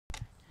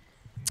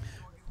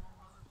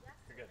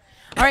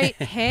right.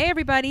 Hey,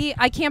 everybody.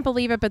 I can't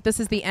believe it, but this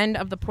is the end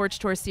of the Porch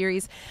Tour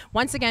series.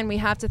 Once again, we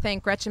have to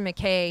thank Gretchen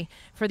McKay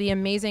for the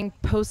amazing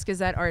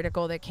Post-Gazette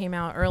article that came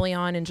out early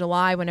on in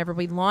July whenever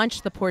we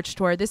launched the Porch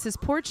Tour. This is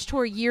Porch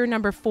Tour year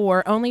number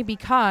 4, only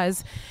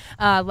because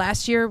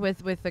last year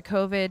with the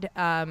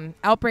COVID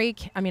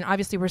outbreak, I mean,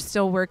 obviously we're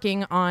still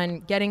working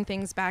on getting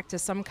things back to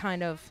some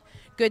kind of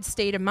good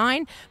state of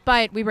mind,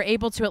 but we were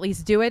able to at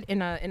least do it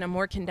in a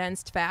more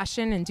condensed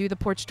fashion and do the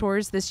Porch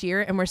Tours this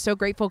year, and we're so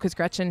grateful because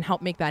Gretchen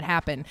helped make that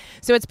happen.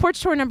 So it's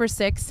Porch Tour number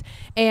 6,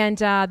 and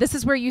this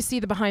is where you see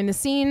the behind the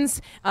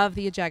scenes of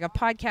the YaJagoff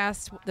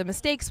Podcast, the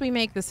mistakes we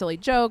make, the silly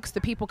jokes,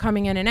 the people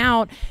coming in and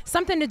out,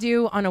 something to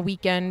do on a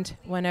weekend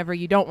whenever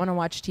you don't want to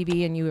watch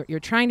TV and you're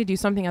trying to do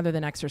something other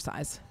than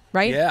exercise.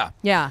 Right?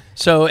 Yeah.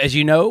 So as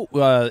you know,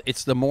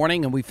 it's the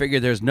morning, and we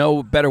figure there's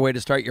no better way to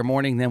start your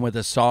morning than with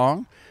a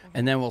song.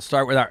 And then we'll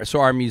start with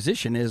our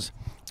musician is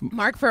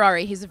Mark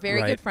Ferrari. He's a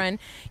very good friend.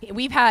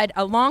 We've had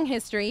a long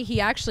history. He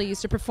actually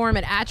used to perform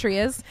at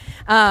Atria's.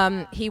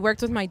 He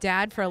worked with my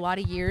dad for a lot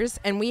of years,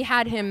 and we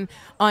had him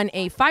on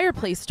a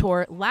Fireplace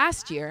tour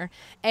last year,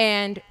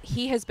 and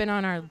he has been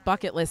on our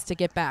bucket list to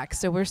get back.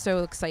 So we're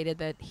so excited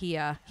that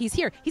he's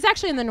here. He's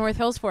actually in the North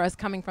Hills for us,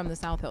 coming from the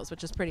South Hills,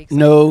 which is pretty exciting.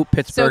 No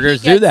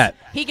Pittsburghers do that.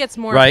 He gets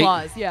more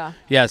applause, yeah.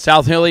 Yeah,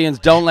 South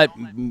Hillians don't let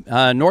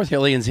North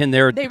Hillians in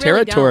their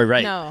territory,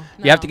 right? No.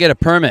 You have to get a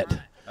permit.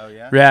 Oh,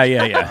 yeah?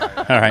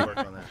 Yeah. All right.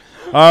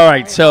 All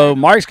right, so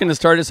Mark's going to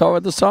start us off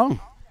with the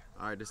song.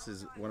 All right, this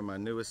is one of my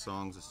newest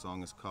songs. The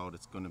song is called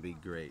It's Gonna Be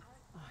Great.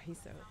 Oh, he's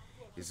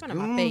It's one of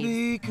my gonna faves.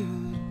 be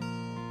good.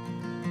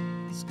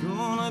 It's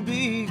gonna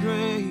be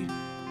great.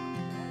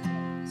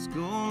 It's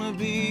gonna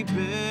be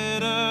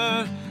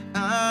better.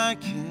 I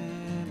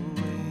can't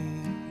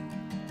wait.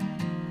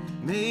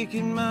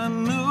 Making my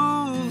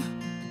move.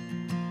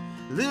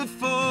 Live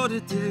for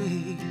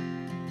today.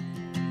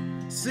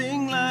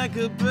 Sing like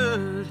a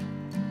bird.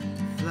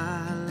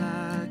 Fly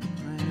like a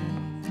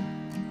plane.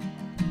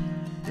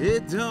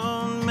 It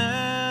don't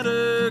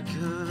matter,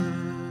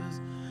 'cause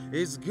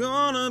it's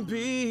gonna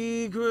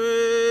be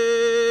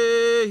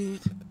great.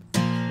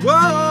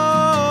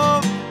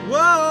 Whoa,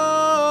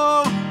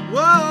 whoa,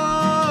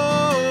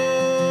 whoa,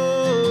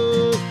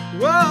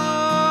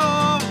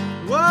 whoa,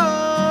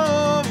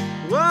 whoa,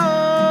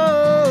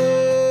 whoa.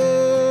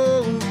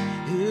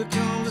 Here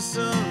comes the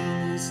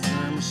sun, it's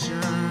time to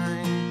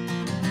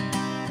shine.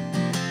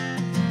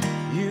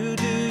 You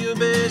do your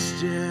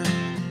best, yeah,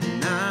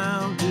 and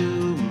I'll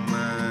do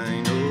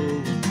mine.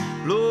 Oh,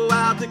 blow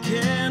out the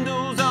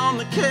candles on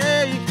the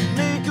cake,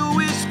 make a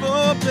wish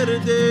for better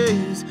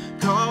days.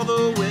 Call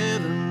the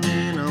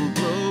weatherman, I'm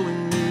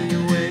blowing me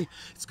away.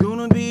 It's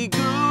gonna be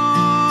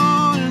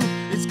good,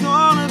 it's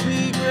gonna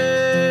be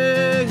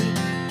great,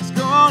 it's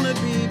gonna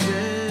be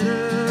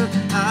better.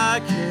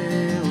 I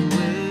can't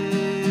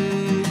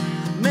wait.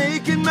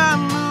 Making my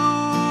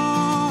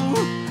move,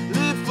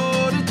 live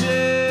for the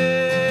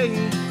day.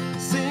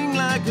 Sing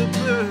like a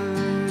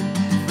bird,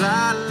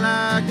 fly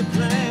like a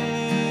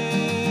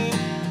plane.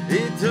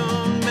 It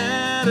don't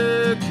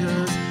matter,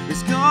 'cause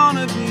it's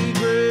gonna be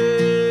great.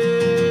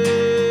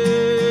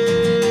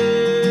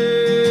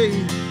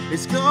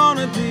 It's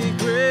gonna be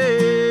great.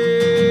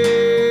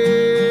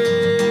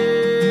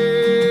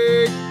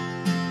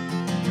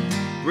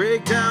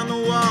 Break down the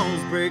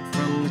walls, break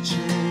from the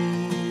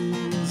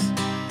chains.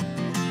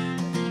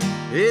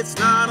 It's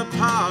not a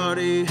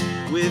party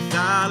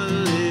without a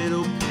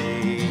little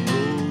pain.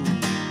 Oh,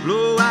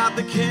 blow out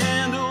the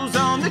candles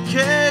on the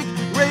cake,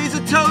 raise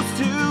a toast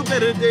to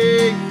better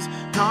days.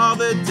 Call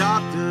the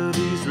doctor,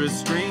 these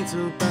restraints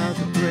about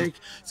to break.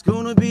 It's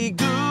gonna be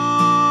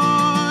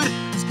good,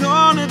 it's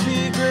gonna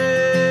be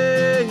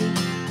great,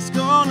 it's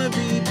gonna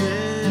be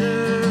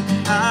better.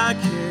 I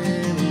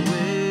can't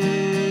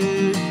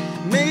wait.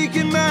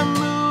 Making my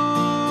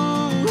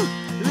move,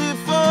 live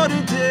for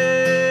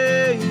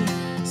today.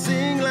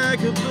 Sing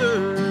like a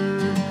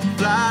bird,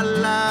 fly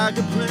like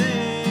a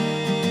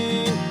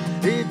plane.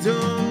 It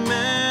don't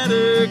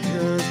matter,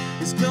 'cause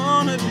it's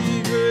gonna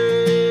be great.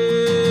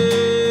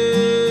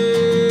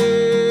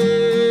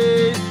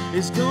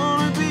 It's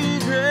gonna be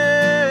great.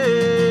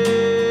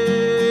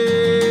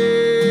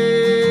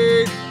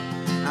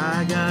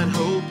 I got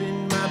hope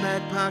in my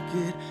back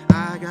pocket.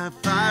 I got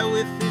fire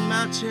within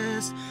my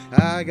chest.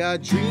 I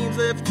got dreams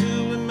left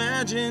to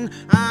imagine.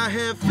 I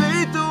have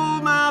faith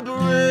through my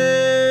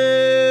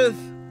breath.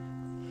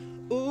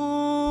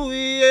 Ooh,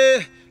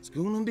 yeah. It's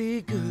gonna be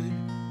good.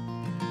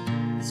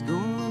 It's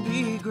gonna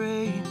be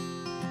great.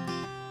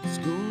 It's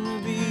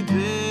gonna be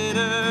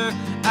better.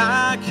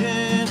 I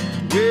can't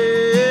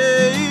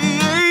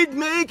wait.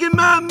 Making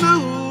my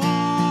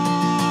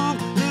move.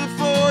 Live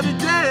for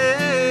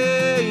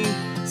today.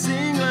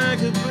 Sing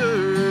like a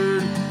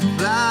bird.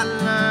 Fly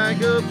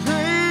like a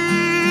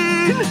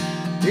plane.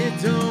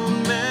 It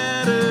don't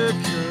matter,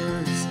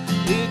 'cause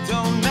it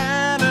don't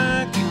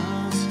matter,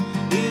 'cause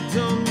it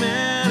don't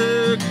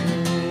matter,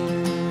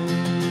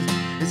 'cause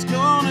it's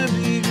gonna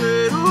be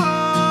great.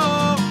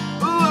 Whoa,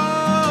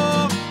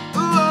 whoa,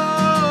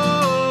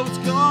 whoa, it's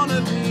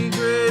gonna be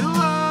great.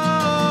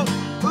 Whoa,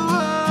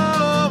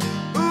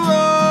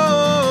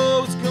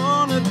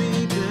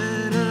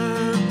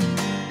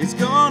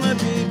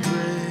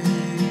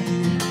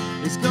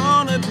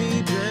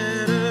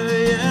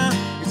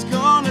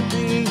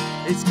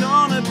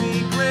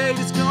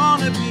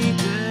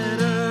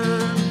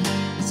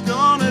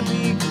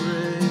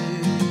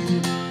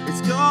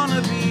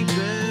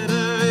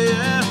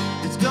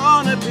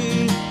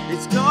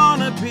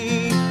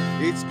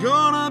 It's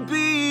gonna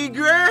be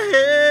great.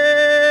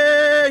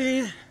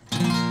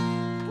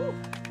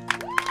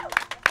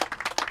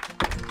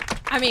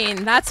 I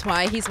mean, that's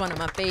why he's one of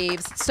my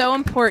faves. It's so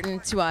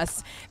important to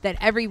us that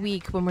every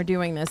week when we're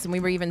doing this, and we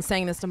were even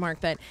saying this to Mark,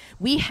 that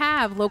we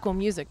have local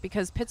music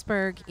because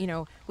Pittsburgh, you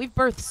know, we've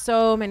birthed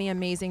so many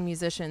amazing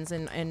musicians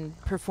and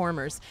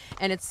performers.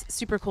 And it's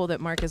super cool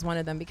that Mark is one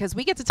of them because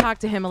we get to talk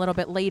to him a little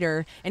bit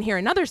later and hear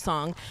another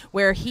song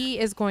where he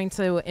is going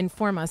to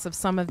inform us of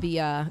some of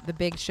the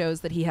big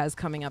shows that he has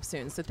coming up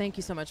soon. So thank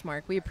you so much,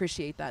 Mark. We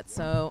appreciate that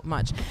so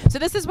much. So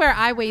this is where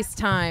I waste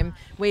time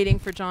waiting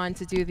for John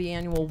to do the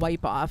annual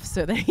wipe off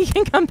so that he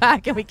can come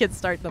back and we can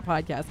start the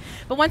podcast.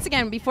 But once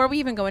again, before we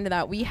even go into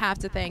that, we have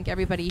to thank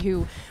everybody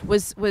who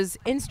was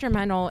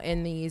instrumental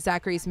in the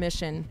Zachary's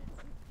Mission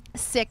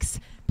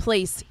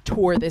 6-place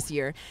tour this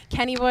year.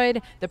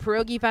 Kennywood, the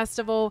Pierogi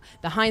Festival,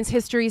 the Heinz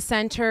History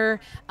Center,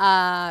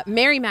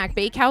 Mary Mac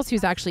Bakehouse,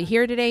 who's actually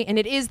here today, and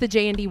it is the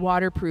J&D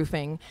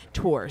Waterproofing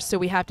Tour, so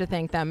we have to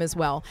thank them as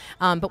well.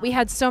 But we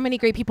had so many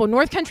great people.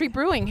 North Country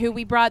Brewing, who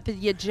we brought the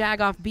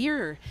YaJagoff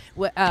beer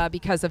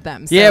because of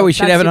them. So yeah, we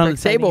should have it on the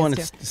exciting table and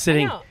it's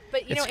sitting. I know,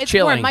 but you know, it's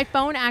chilling. warm. My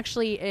phone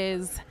actually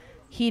is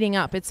heating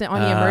up. It's on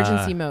the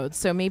emergency mode,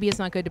 so maybe it's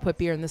not good to put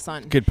beer in the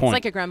sun. Good point.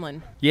 It's like a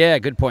gremlin. Yeah,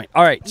 good point.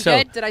 All right, You so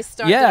good? Did I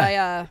start?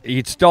 yeah, Did I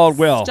you stalled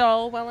well.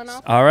 stall well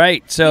enough? All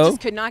right, We so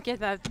just could not get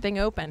that thing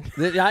open.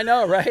 I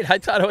know, right? I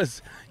thought it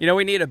was, you know,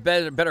 we need a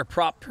better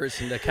prop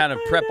person to kind of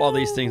prep all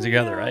these things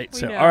together, right?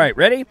 So, know. all right,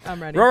 ready?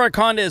 I'm ready. Rorick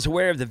Honda is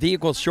aware of the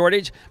vehicle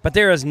shortage, but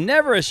there is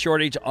never a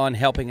shortage on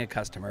helping a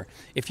customer.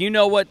 If you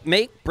know what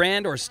make,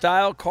 brand, or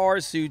style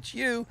car suits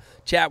you,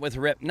 chat with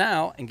Rip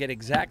now and get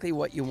exactly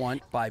what you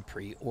want by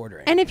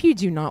pre-ordering. And if you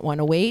do not want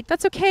to wait,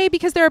 that's okay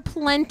because there are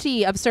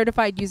plenty of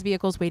certified used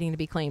vehicles waiting to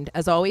be claimed.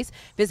 As always,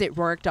 visit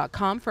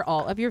Rorick.com for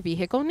all of your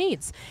vehicle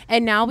needs.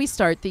 And now we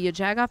start the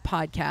YaJagoff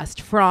podcast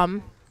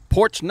from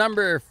Porch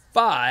number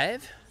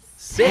 5.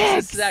 6.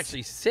 This is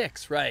actually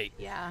 6, right?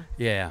 Yeah,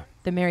 Yeah.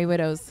 the Merry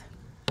Widows.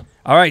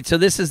 All right, so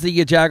this is the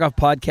YaJagoff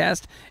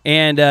Podcast,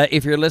 and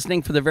if you're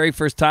listening for the very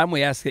first time,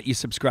 we ask that you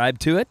subscribe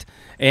to it,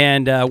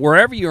 and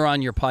wherever you're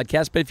on your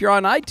podcast, but if you're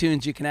on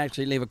iTunes, you can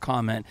actually leave a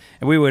comment,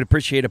 and we would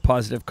appreciate a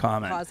positive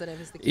comment. Positive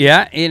is the key.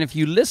 Yeah, and if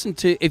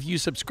you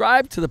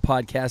subscribe to the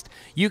podcast,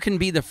 you can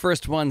be the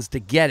first ones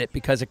to get it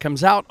because it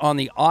comes out on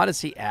the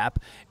Odyssey app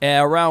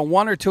around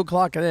 1 or 2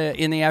 o'clock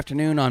in the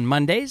afternoon on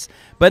Mondays,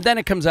 but then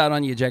it comes out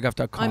on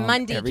YaJagoff.com On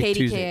Monday, every KDKA.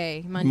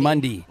 Tuesday.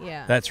 Monday.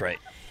 Yeah. That's right.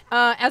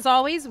 As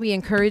always, we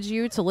encourage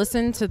you to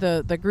listen to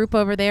the group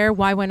over there,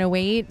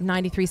 Y108,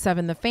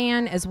 93.7 The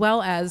Fan, as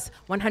well as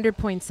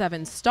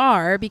 100.7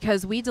 Star,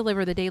 because we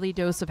deliver the daily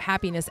dose of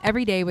happiness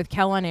every day with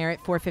Kel on air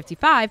at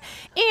 4:55.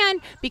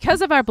 And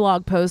because of our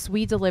blog posts,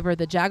 we deliver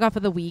the Jagoff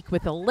of the Week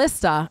with a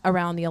lista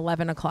around the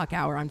 11 o'clock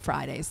hour on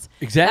Fridays.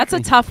 Exactly.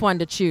 That's a tough one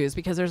to choose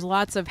because there's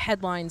lots of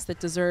headlines that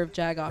deserve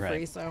Jagoffery.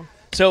 Right.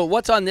 So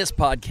what's on this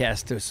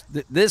podcast?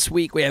 This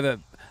week we have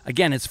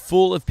Again, it's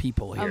full of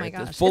people here. Oh my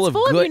gosh. It's full of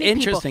good, unique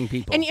interesting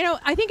people. And, you know,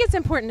 I think it's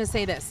important to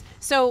say this.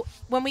 So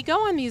when we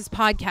go on these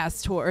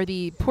podcast tour or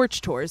the porch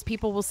tours,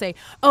 people will say,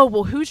 oh,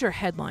 well, who's your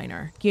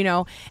headliner? You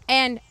know,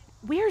 and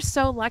we are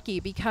so lucky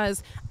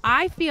because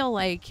I feel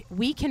like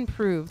we can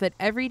prove that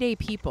everyday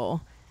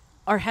people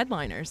are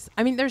headliners.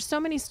 I mean, there's so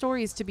many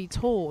stories to be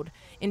told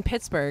in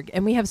Pittsburgh,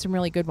 and we have some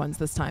really good ones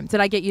this time. Did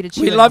I get you to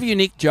choose? We love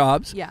unique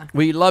jobs. Yeah.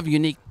 We love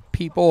unique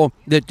people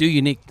that do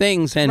unique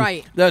things. And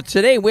Right.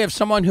 Today we have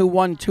someone who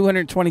won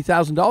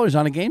 $220,000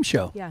 on a game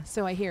show. Yeah,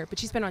 so I hear. But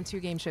she's been on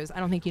 2 game shows. I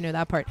don't think you know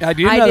that part. I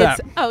do know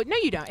that. Oh, no,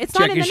 you don't. It's Check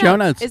not in your the show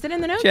notes. notes. Is it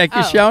in the notes? Check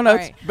your Oh, show all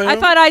notes. right. Boom. I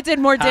thought I did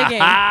more digging.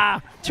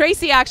 Ah.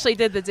 Tracy actually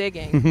did the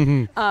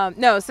digging.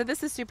 No, so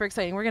this is super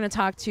exciting. We're going to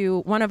talk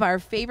to one of our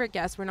favorite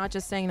guests. We're not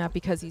just saying that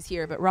because he's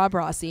here, but Rob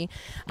Rossi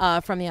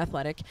from The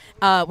Athletic.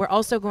 We're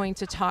also going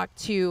to talk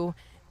to,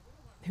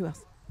 who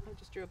else? I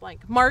just drew a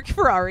blank. Mark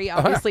Ferrari,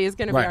 obviously, is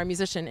going to be Right. our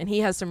musician, and he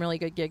has some really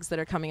good gigs that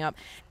are coming up.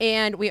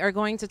 And we are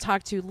going to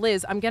talk to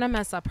Liz. I'm going to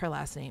mess up her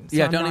last name, so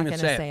Yeah, I'm don't not even going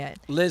to say say it.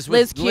 it. Liz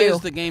Q. Liz,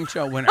 the game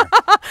show winner.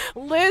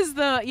 Liz,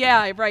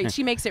 yeah, right.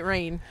 She makes it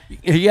rain.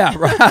 Yeah,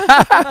 right.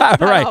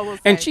 Right. all we'll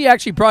And say. she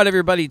actually brought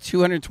everybody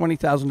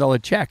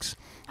 $220,000 checks.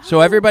 So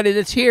everybody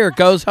that's here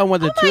goes home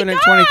with a Oh my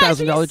 $220,000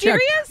 gosh, are you check.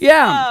 serious?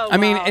 Yeah. Oh, I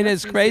mean, wow, it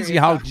that's is crazy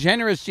serious how stuff.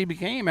 generous she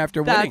became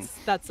after winning.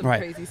 That's some Right.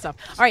 crazy stuff.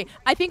 All right,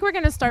 I think we're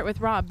going to start with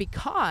Rob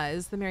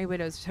because the Merry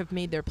Widows have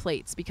made their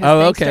plates because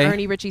thanks okay. to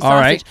Ernie Ritchie All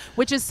Sausage, right.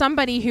 which is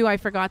somebody who I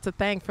forgot to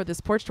thank for this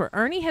porch tour.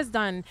 Ernie has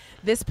done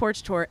this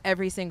porch tour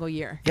every single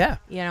year. Yeah.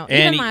 You know,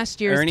 And even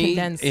last year's Ernie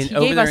condensed, in- he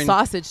over gave there us in-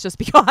 sausage just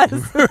because.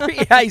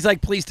 Yeah, he's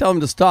like, please tell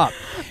him to stop.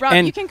 Rob,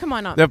 And you can come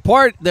on up. The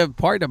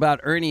part about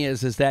Ernie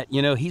is that,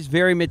 you know, he's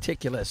very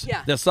meticulous.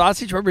 Yeah. The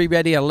sausage will be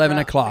ready at 11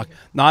 Oh, o'clock, thank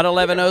you. not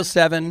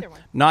 11:07, Either one.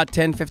 not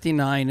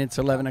 10:59. It's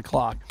 11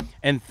 o'clock.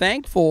 And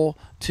thankful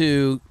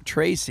to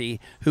Tracy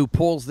who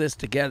pulls this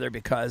together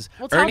because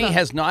Well, tell Ernie them.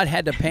 has not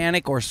had to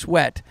panic or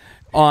sweat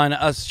on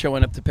us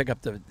showing up to pick up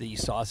the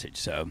sausage.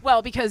 So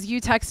Well, because you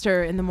text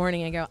her in the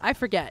morning and go, I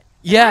forget.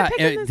 Yeah,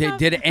 picking this up?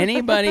 did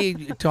anybody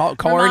call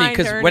Ernie?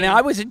 Because when Ernie.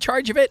 I was in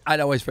charge of it, I'd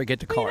always forget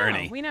to call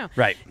Ernie. We know.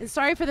 Right. And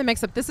sorry for the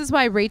mix-up. This is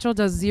why Rachel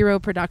does zero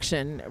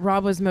production.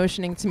 Rob was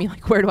motioning to me,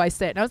 like, where do I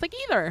sit? And I was like,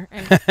 either.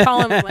 And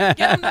call him, like,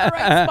 get him to the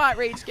right spot,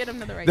 Rach. Get him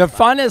to the right spot. The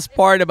funnest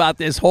part about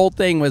this whole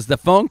thing was the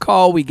phone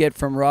call we get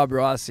from Rob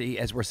Rossi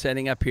as we're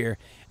setting up here.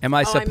 Am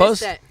I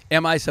supposed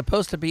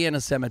to be in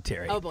a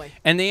cemetery? Oh, boy.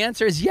 And the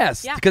answer is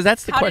yes, Yeah. because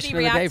that's the How did question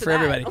he of the react day to for that?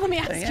 everybody. Let me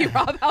ask you,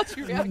 Rob, how'd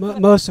you react?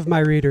 Most of my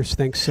readers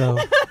think so.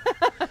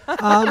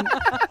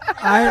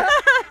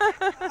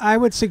 I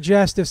would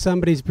suggest if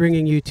somebody's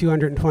bringing you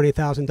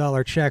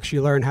 $220,000 checks,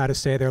 you learn how to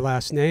say their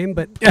last name.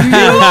 But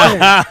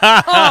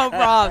Oh,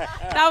 Rob,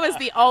 that was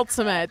the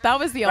ultimate.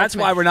 That's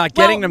why we're not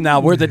getting them now.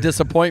 We're the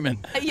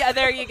disappointment. Yeah,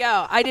 there you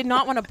go. I did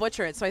not want to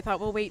butcher it, so I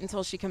thought we'll wait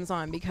until she comes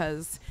on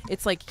because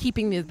it's like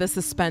keeping the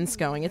suspense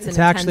going. It's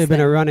actually been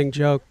thing. a running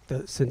joke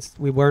since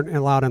we weren't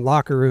allowed in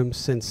locker rooms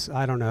since,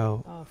 I don't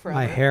know,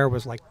 my hair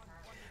was like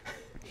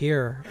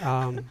here,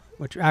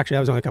 which actually that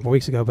was only a couple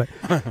weeks ago. But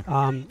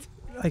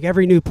like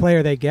every new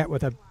player they get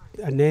with a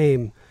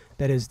name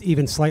that is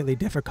even slightly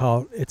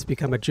difficult, it's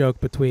become a joke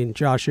between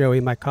Josh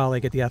Yohe, my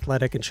colleague at The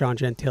Athletic, and Sean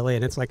Gentile.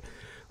 And it's like,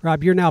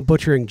 Rob, you're now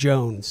butchering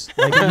Jones.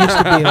 Like it used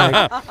to be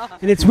like,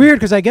 and it's weird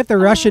because I get the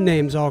Russian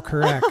names all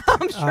correct.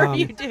 I'm sure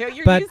you do.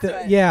 You're but used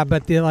to it. Yeah,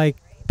 but the like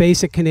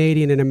basic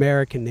Canadian and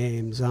American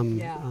names.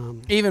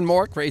 Even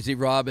more crazy,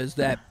 Rob, is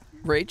that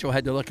Rachel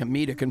had to look at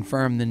me to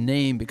confirm the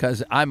name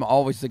because I'm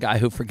always the guy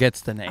who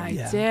forgets the name. I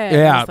did.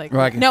 Yeah, I was like,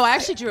 right. no, I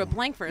actually drew a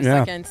blank for a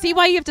second. See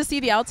why you have to see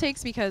the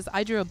outtakes? Because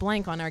I drew a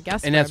blank on our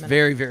guest. And that's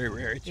very, very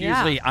rare. It's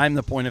usually I'm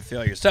the point of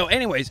failure. So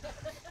anyways,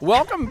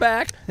 welcome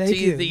back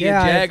to the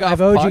YaJagoff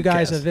I've owed podcast. you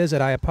guys a visit.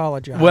 I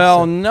apologize.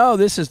 Well, no,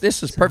 this is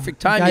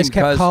perfect timing. You guys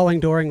kept calling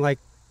during like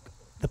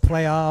the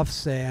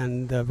playoffs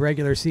and the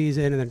regular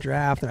season and the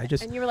draft, and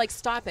and you were like,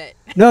 stop it.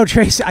 No,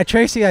 Tracy,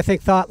 I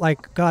think thought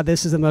like, God,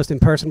 this is the most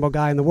impersonable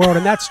guy in the world,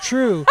 and that's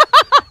true.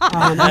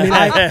 I mean,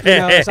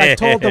 as I've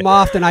told them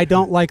often, I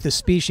don't like the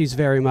species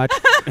very much,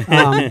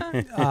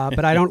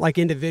 but I don't like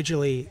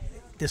individually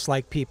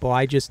dislike people.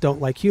 I just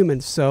don't like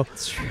humans. So,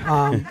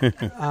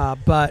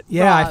 but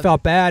yeah, Rob. I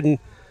felt bad, and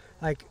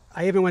like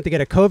I even went to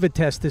get a COVID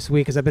test this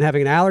week because I've been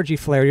having an allergy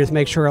flare. Just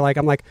make sure, like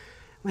I'm like,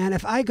 man,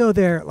 if I go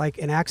there like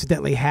and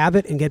accidentally have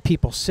it and get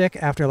people sick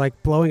after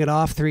like blowing it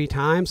off 3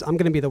 times, I'm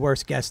going to be the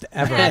worst guest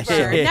ever. Never. So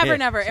and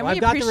I've we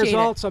got the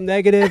results. I'm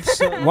negative.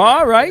 So. Well,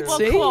 all right. Well,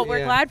 see? cool.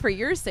 We're glad for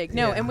your sake.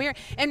 No,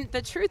 and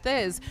the truth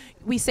is,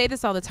 we say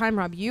this all the time,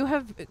 Rob. You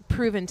have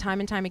proven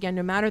time and time again,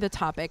 no matter the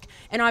topic,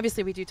 and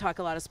obviously we do talk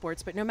a lot of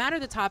sports, but no matter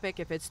the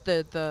topic, if it's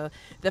the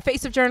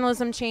face of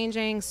journalism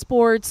changing,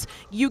 sports,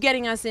 you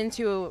getting us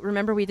into.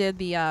 Remember, we did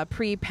the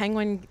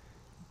pre-Penguin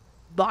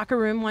locker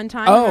room one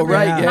time. Oh, remember?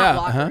 right, Not yeah.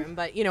 locker room,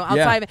 but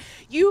outside.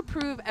 You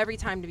prove every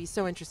time to be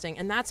so interesting,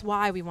 and that's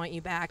why we want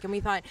you back. And we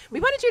thought we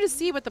wanted you to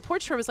see what the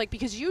Porch Tour was like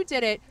because you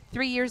did it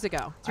 3 years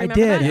ago. Do you remember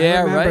did. that? Yeah,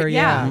 I remember, right.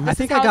 Yeah. I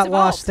think I got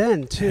lost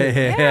then too.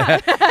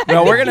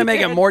 Well, we're gonna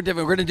make it more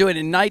difficult. We're gonna do it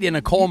at night in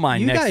a coal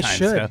mine you next guys time.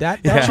 should. So. That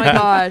Oh my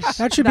gosh,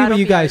 that should be what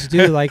you guys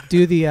do. Like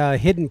do the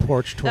hidden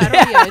Porch Tour.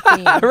 That'll be our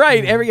theme.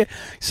 Right.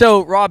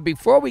 So, Rob,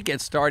 before we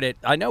get started,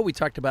 I know we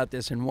talked about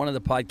this in one of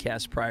the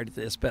podcasts prior to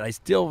this, but I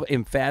still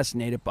am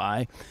fascinated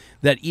by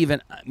that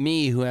even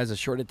me, who has a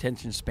short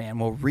attention span,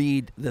 will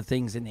read the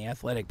things in The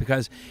Athletic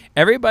because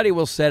everybody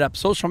will set up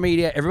social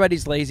media.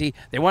 Everybody's lazy.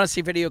 They want to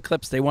see video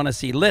clips. They want to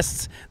see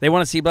lists. They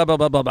want to see blah, blah,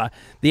 blah, blah, blah.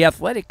 The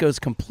Athletic goes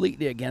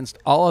completely against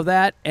all of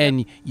that,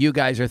 and you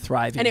guys are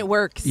thriving. And it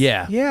works.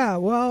 Yeah. Yeah.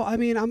 Well, I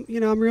mean, I'm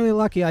really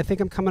lucky. I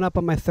think I'm coming up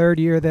on my 3rd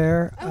year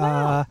there.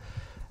 Oh,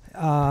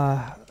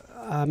 wow.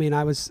 I mean,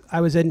 I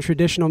was in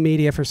traditional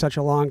media for such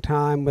a long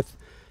time with,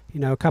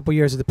 a couple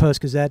years at the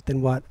Post-Gazette,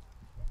 then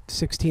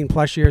 16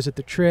 plus years at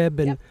the Trib,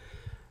 and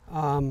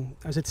I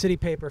was at City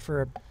Paper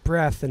for a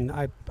breath, and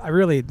I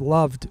really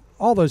loved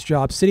all those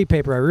jobs. City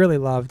Paper I really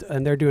loved,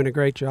 and they're doing a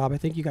great job. I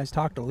think you guys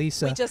talked to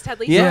Lisa. We just had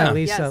Lisa. Yeah,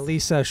 Lisa. Yes.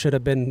 Lisa should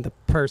have been the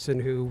person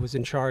who was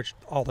in charge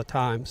all the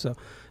time. So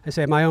I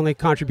say my only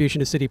contribution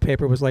to City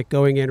Paper was like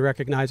going in,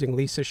 recognizing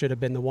Lisa should have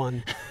been the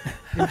one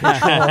in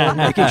control,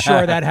 making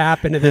sure that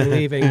happened, and then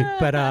leaving.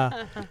 But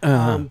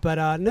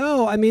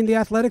no, I mean the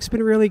Athletic's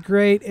been really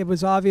great. It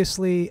was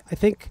obviously I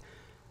think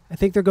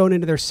they're going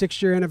into their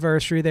 6th-year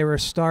anniversary. They were a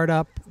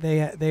startup.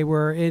 They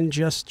were in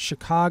just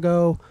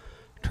Chicago,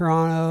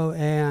 Toronto,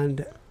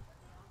 and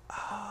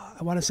I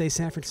want to say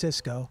San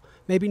Francisco,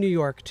 maybe New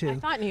York too. I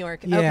thought New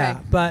York. Yeah, Okay.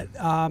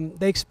 but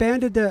they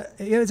expanded to.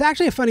 It was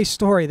actually a funny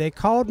story. They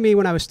called me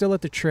when I was still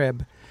at the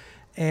Trib,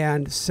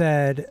 and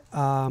said,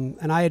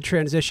 and I had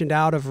transitioned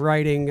out of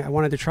writing. I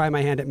wanted to try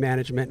my hand at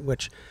management,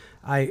 which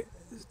I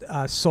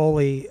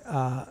solely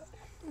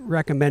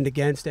recommend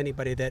against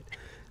anybody that.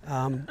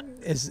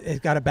 Has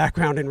got a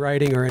background in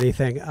writing or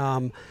anything,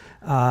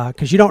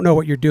 because you don't know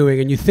what you're doing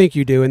and you think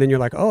you do, and then you're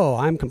like, oh,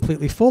 I'm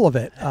completely full of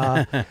it,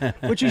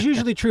 which is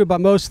usually true about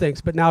most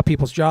things, but now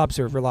people's jobs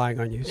are relying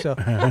on you. So,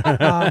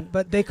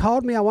 but they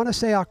called me, I want to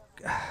say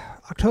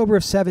October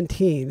of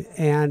 17,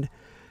 and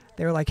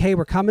they were like, hey,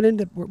 we're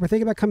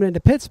thinking about coming into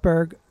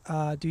Pittsburgh.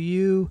 are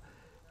you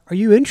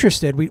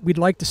interested? We'd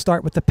like to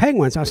start with the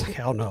Penguins. I was like,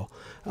 hell no.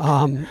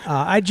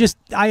 I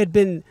had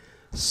been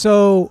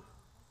so,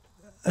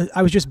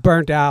 I was just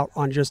burnt out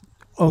on just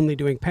only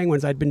doing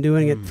Penguins. I'd been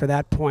doing it for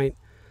that point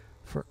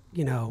for,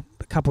 a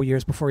couple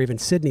years before even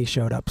Sydney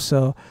showed up.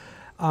 So,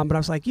 but I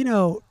was like,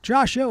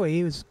 Josh Yohe,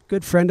 he was a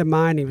good friend of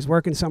mine. He was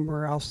working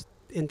somewhere else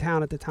in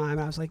town at the time.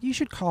 I was like, you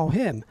should call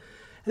him. And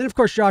then, of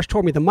course, Josh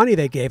told me the money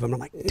they gave him. I'm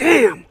like,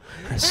 damn.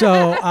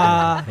 So,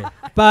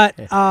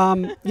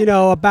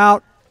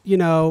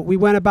 we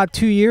went about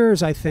 2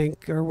 years, I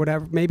think, or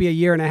whatever, maybe a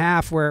year and a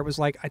half, where it was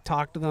like I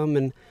talked to them,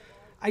 and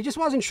I just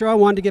wasn't sure I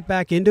wanted to get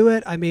back into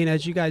it. I mean,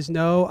 as you guys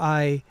know,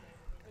 I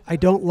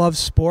don't love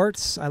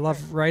sports. I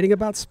love writing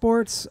about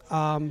sports.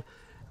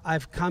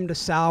 I've come to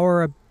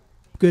sour a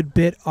good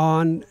bit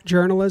on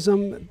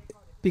journalism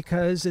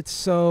because it's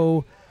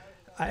so,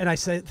 and I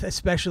say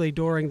especially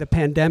during the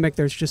pandemic,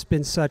 there's just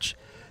been such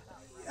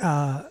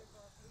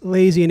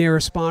lazy and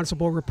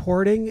irresponsible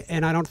reporting,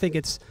 and I think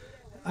it's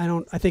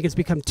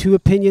become too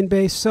opinion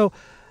based. So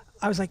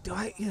I was like, do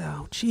I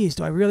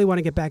really want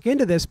to get back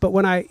into this? But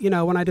when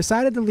I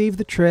decided to leave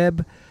the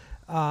Trib,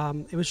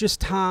 it was just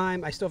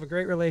time. I still have a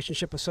great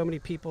relationship with so many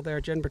people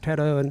there, Jen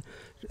Bertetto, and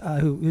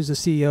who's the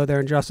CEO there,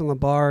 and Justin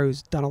LeBar,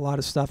 who's done a lot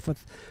of stuff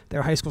with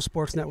their high school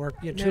sports network.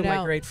 Two of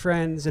my great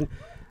friends, and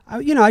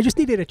I just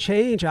needed a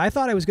change. I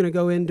thought I was going to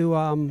go into.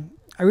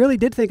 I really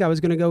did think I was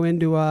going to go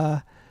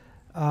into.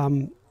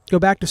 Go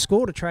back to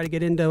school to try to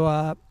get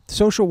into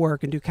social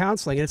work and do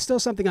counseling. And it's still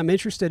something I'm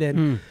interested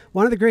in.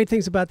 One of the great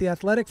things about The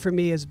Athletic for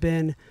me has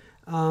been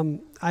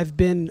I've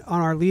been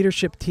on our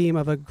leadership team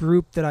of a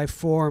group that I've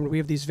formed. We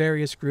have these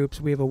various groups.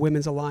 We have a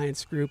Women's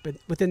Alliance group. And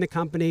within the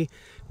company,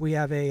 we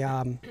have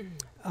the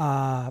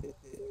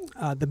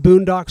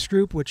Boondocks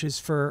group, which is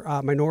for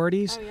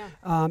minorities.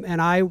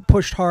 And I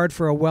pushed hard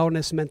for a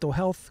wellness mental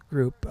health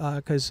group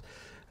because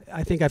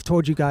I think I've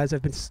told you guys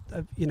I've been,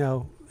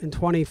 in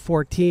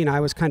 2014, I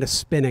was kind of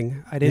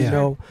spinning. I didn't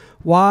know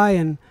why,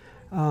 and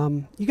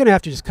you're gonna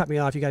have to just cut me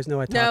off. You guys know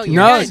I talk to you.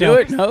 No, do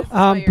it. No.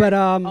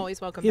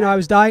 Always welcome. I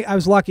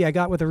was lucky. I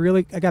got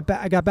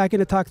back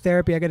into talk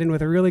therapy. I got in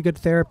with a really good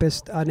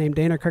therapist named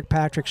Dana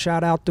Kirkpatrick.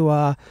 Shout out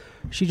to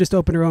she just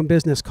opened her own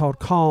business called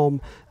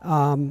Calm.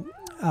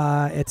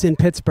 It's in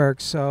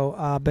Pittsburgh.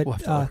 So,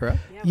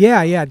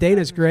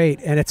 Dana's great,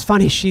 and it's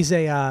funny. She's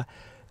a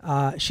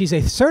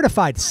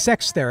certified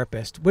sex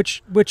therapist,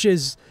 which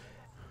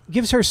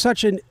gives her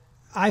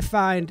I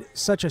find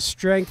such a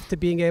strength to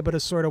being able to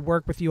sort of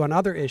work with you on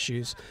other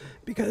issues,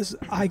 because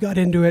I got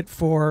into it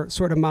for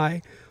sort of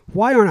my,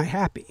 why aren't I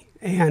happy?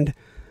 And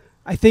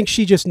I think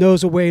she just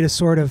knows a way to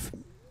sort of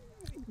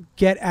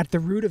get at the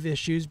root of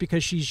issues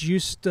because she's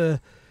used to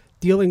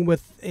dealing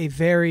with a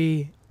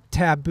very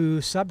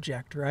taboo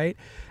subject, right?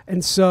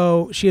 And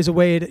so she had a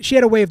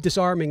way of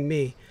disarming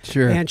me.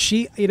 Sure. And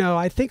she,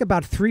 I think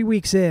about 3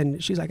 weeks in,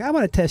 she's like, I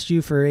want to test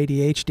you for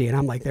ADHD. And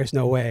I'm like, there's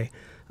no way.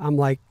 I'm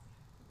like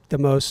the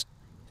most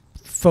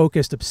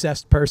focused,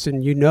 obsessed person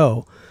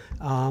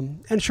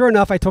and sure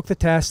enough, I took the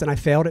test and I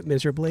failed it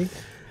miserably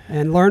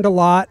and learned a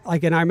lot.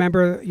 And I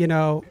remember,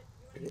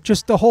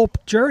 just the whole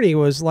journey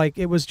was like,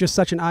 it was just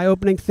such an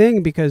eye-opening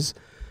thing because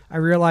I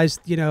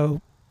realized,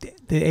 the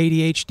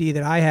ADHD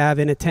that I have,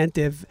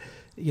 inattentive,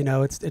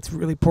 it's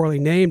really poorly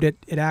named. It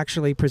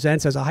actually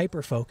presents as a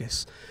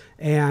hyperfocus.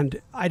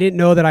 And I didn't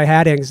know that I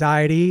had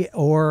anxiety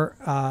or,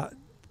 I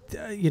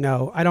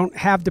don't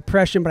have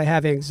depression, but I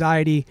have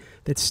anxiety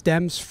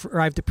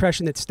I have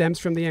depression that stems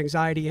from the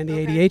anxiety and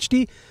the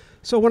ADHD.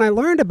 So when I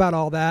learned about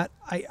all that,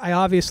 I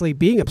obviously,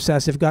 being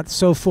obsessive, got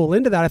so full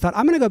into that. I thought,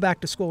 I'm going to go back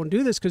to school and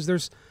do this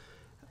because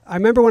I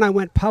remember when I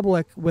went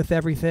public with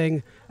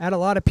everything, I had a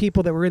lot of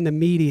people that were in the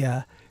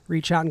media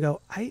reach out and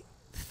go, I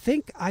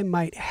think I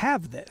might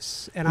have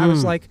this. And I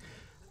was like,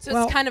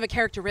 so it's kind of a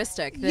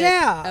characteristic.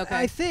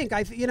 I think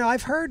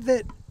I've heard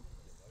that.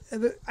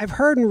 I've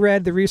heard and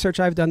read the research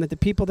I've done that the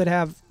people that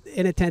have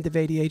inattentive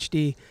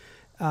ADHD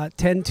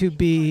tend to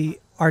be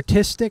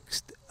artistic.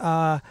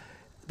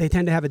 They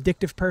tend to have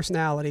addictive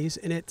personalities,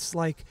 and it's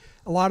like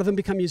a lot of them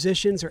become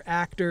musicians or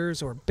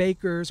actors or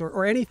bakers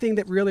or anything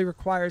that really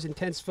requires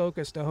intense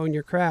focus to hone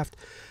your craft.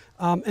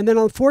 And then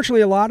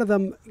unfortunately, a lot of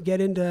them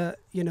get into,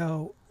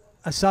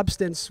 a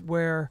substance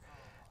where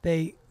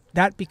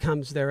that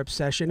becomes their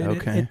obsession,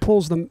 and it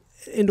pulls them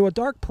into a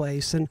dark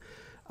place. And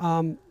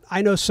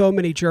I know so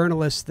many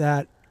journalists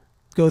that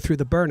go through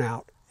the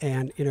burnout,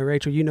 and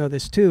Rachel, you know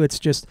this too. It's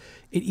just,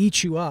 it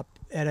eats you up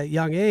at a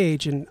young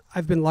age, and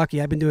I've been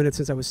lucky. I've been doing it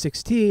since I was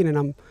 16, and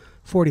I'm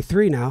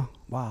 43 now.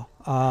 Wow.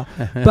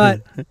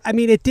 But I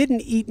mean, it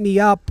didn't eat me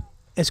up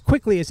as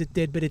quickly as it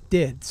did, but it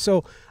did.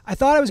 So I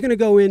thought I was going to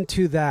go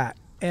into that,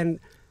 and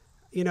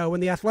when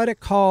The Athletic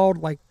called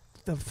like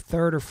the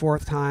third or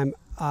fourth time,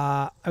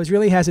 I was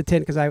really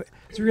hesitant because I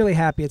was really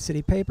happy at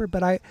City Paper,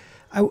 but I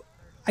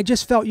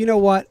just felt, you know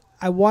what?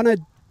 I want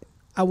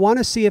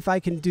to see if I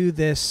can do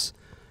this.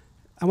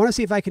 I want to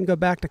see if I can go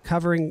back to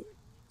covering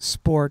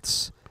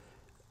sports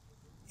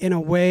in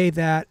a way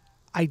that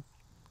I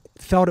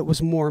felt it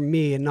was more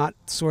me and not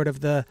sort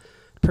of the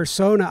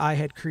persona I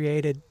had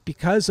created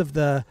because of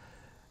the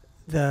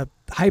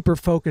hyper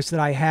focus that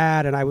I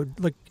had, and I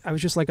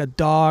was just like a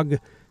dog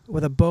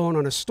with a bone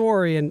on a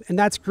story, and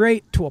that's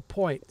great to a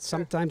point.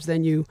 Sometimes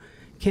then you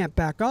can't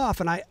back off,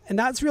 and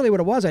that's really what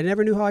it was. I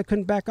never knew how I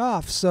couldn't back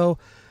off, so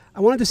I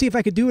wanted to see if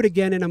I could do it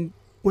again, and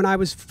when I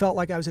felt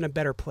like I was in a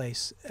better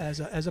place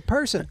as a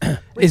person.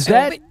 Is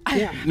that?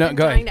 Yeah. No, I'm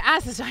go trying ahead. to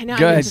ask this. I know.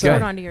 Go ahead, Just go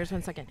hold ahead. on to yours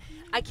 1 second.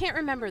 I can't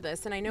remember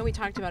this, and I know we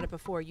talked about it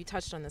before. You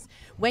touched on this.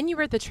 When you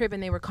were at the Trib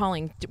and they were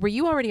calling, were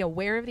you already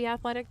aware of The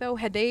Athletic, though?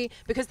 Had they,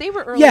 because they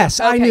were early? Yes,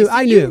 I knew. So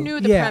I you knew. knew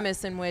the Yeah.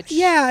 premise in which.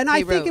 Yeah, and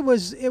I they think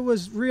wrote. it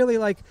was really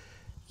like,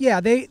 yeah,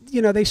 they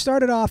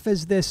started off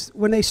as this.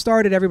 When they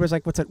started, everybody was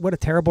like, what a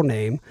terrible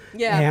name.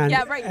 Yeah, and,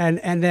 yeah, right.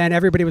 And then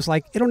everybody was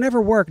like, it'll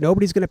never work.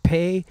 Nobody's going to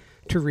pay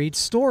to read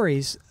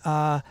stories.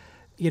 Our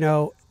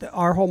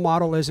whole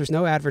model is there's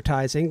no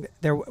advertising.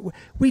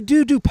 We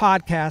do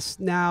podcasts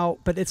now,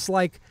 but it's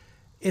like,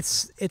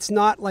 it's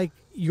not like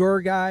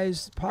your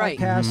guys' Right.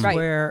 podcast Right.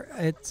 where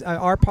it's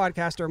our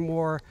podcasts are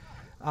more.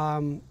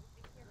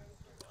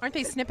 Aren't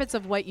they snippets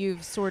of what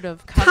you've sort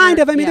of covered? Kind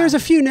of. I mean, Yeah. there's a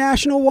few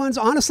national ones.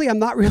 Honestly, I'm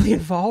not really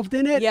involved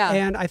in it. Yeah.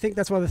 And I think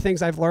that's one of the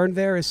things I've learned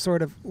there is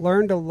sort of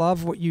learn to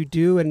love what you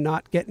do and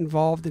not get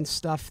involved in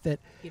stuff that.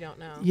 You don't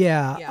know.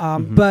 Yeah. Yeah.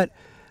 But,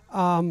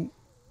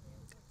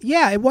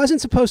 yeah, it wasn't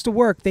supposed to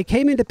work. They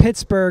came into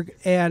Pittsburgh,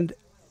 and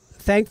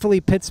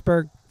thankfully,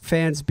 Pittsburgh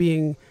fans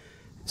being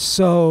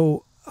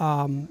so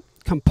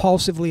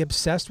compulsively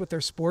obsessed with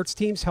their sports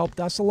teams helped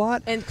us a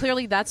lot. And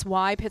clearly that's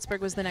why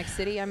Pittsburgh was the next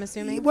city, I'm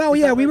assuming? Well,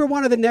 Is yeah, that we what- were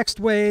one of the next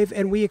wave,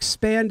 and we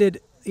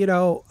expanded.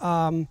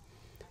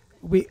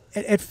 We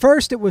at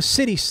first it was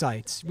city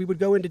sites. We would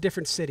go into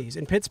different cities,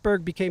 and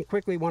Pittsburgh became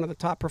quickly one of the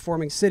top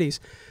performing cities.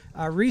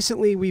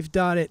 Recently, we've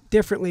done it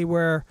differently,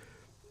 where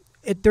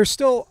there's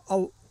still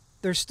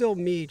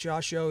me,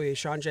 Josh Yohe,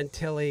 Sean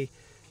Gentili,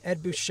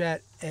 Ed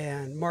Bouchette,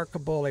 and Mark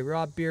Cabole,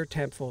 Rob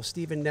Biertempfel,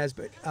 Stephen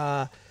Nesbitt.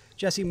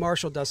 Jesse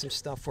Marshall does some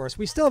stuff for us.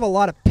 We still have a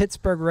lot of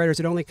Pittsburgh writers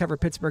that only cover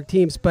Pittsburgh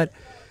teams, but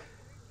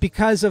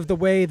because of the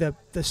way the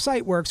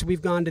site works,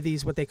 we've gone to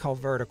these what they call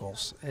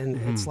verticals, and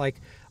it's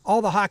like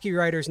all the hockey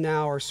writers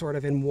now are sort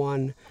of in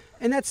one,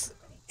 and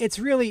it's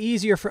really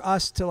easier for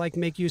us to like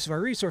make use of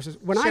our resources.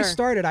 When I Sure.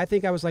 started, I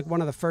think I was like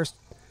one of the first.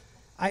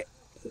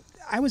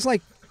 I was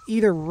like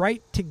either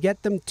right to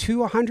get them to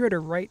 100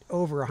 or right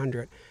over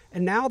 100,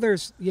 and now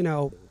there's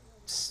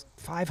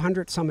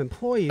 500 some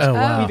employees. Oh,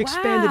 wow. We've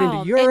expanded Wow.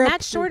 into Europe. In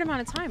that short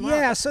amount of time. Wow, Yeah,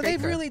 that's so great they've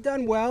growth. really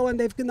done well, and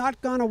they've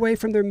not gone away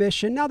from their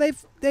mission. Now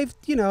they've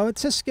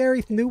it's a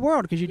scary new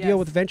world because you Yes. deal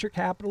with venture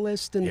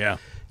capitalists, and Yeah.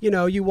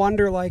 you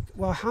wonder like,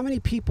 well, how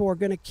many people are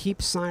going to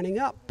keep signing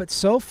up? But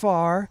so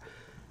far,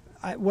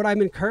 what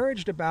I'm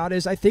encouraged about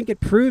is I think it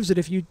proves that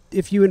if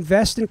you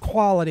invest in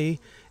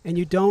quality and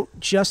you don't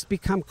just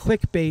become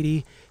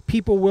clickbaity,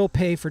 people will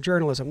pay for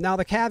journalism. Now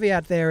the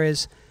caveat there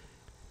is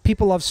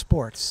people love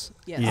sports.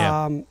 Yes.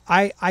 Yeah.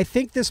 I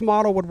think this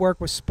model would work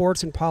with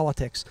sports and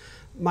politics.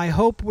 My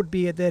hope would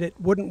be that it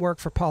wouldn't work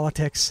for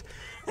politics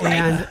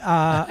and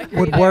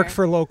would work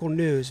for local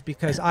news,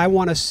 because I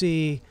want to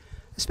see,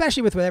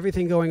 especially with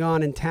everything going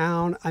on in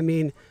town. I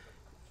mean,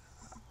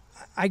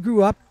 I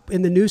grew up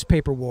in the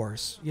newspaper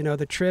wars,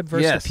 the Trib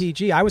versus Yes. the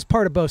PG. I was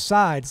part of both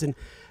sides, and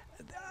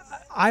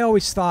I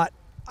always thought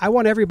I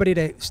want everybody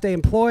to stay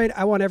employed.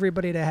 I want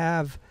everybody to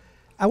have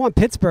I want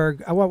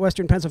Pittsburgh, I want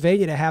Western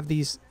Pennsylvania to have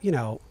these,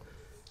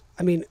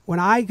 I mean,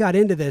 when I got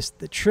into this,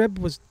 the Trib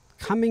was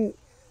coming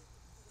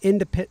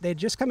into they'd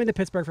just come into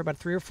Pittsburgh for about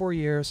 3 or 4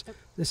 years.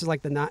 This is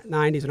like the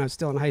 90s when I was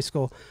still in high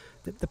school.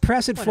 The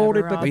press had Whatever,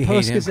 folded, but Rob. the We hate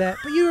Post him. Gazette.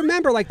 But you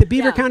remember, like the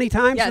Beaver Yeah. County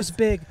Times Yes. was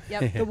big.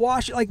 Yep.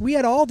 The we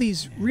had all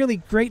these really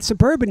great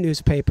suburban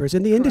newspapers,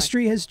 and the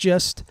industry has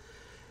just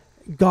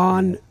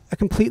gone a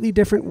completely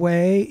different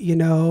way.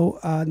 No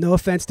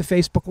offense to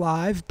Facebook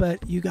Live,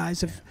 but you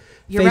guys have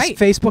You're right.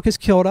 Facebook has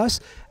killed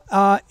us.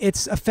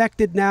 It's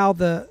affected now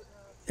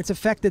it's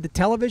affected the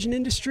television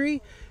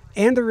industry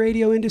and the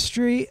radio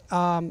industry.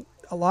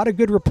 A lot of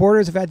good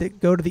reporters have had to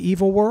go to the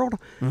evil world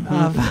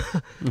of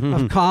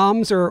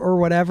comms or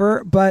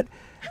whatever. But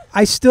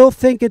I still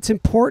think it's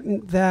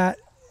important that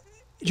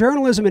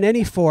journalism in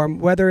any form,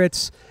 whether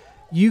it's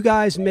you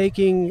guys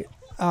making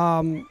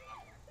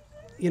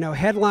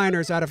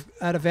headliners out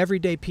of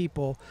everyday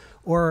people,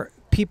 or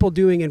people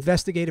doing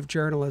investigative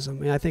journalism.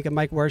 I mean, I think of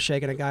Mike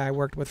Werschag, a guy I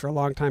worked with for a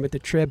long time at the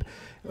Trib,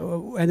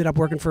 ended up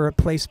working for a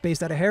place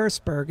based out of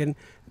Harrisburg, and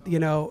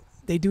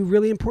they do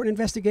really important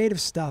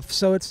investigative stuff.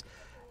 So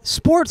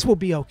sports will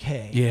be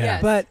okay. Yeah.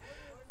 Yes.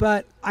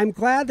 But I'm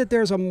glad that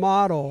there's a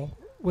model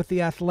with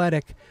The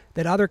Athletic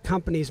that other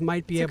companies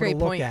might be It's a able to great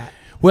look point. at.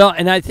 Well,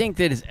 and I think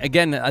that is,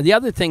 again, the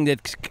other thing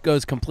that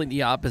goes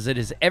completely opposite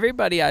is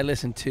everybody I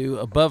listen to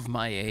above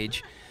my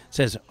age,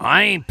 says,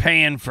 I ain't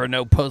paying for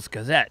no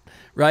Post-Gazette,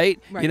 right?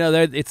 Right. You know,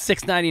 it's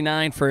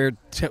 $6.99 for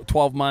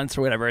 12 months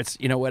or whatever. It's,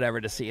 you know,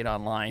 whatever to see it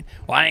online.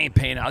 Well, I ain't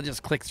paying. I'll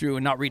just click through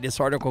and not read this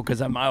article because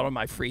I'm out on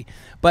my free.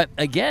 But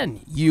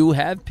again, you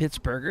have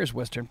Pittsburghers,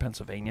 Western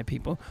Pennsylvania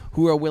people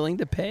who are willing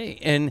to pay.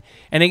 And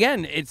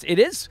again, it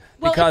is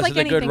Well, because it's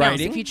like of the good anything else.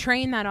 writing. If you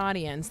train that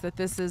audience that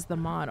this is the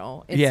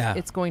model,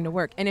 it's going to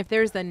work. And if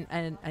there's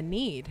a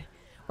need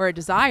or a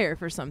desire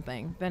for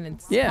something, then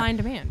it's supply and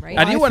demand, right?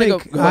 I do want to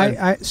go.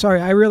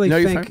 I really No,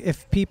 you're think fine.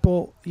 if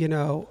people,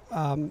 the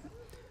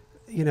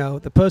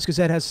Post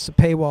Gazette has some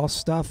paywall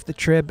stuff. The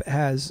Trib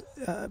has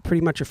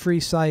pretty much a free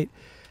site.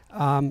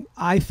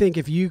 I think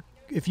if you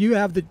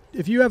have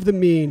the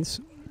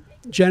means,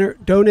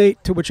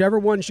 donate to whichever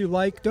ones you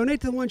like. Donate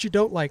to the ones you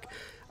don't like.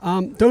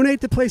 Donate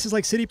to places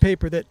like City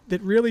Paper that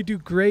really do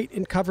great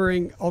in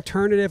covering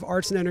alternative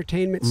arts and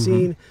entertainment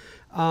scene.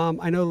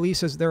 I know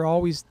Lisa's, they're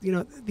always,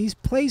 these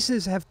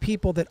places have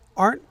people that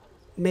aren't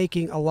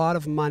making a lot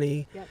of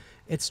money. Yep.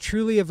 It's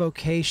truly a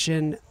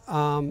vocation.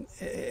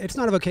 It's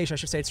not a vocation, I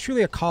should say. It's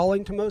truly a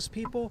calling to most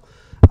people.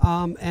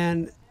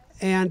 And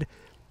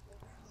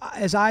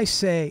as I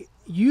say,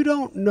 you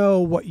don't know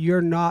what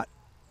you're not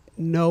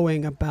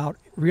knowing about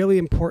really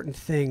important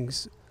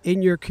things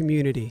in your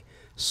community.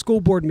 School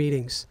board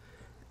meetings,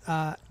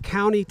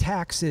 county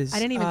taxes. I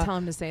didn't even tell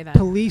him to say that.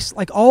 Police,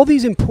 like all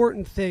these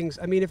important things.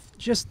 I mean, if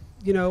just,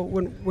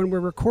 when we're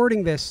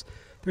recording this,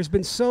 there's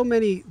been so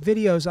many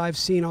videos I've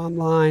seen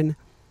online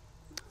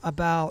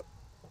about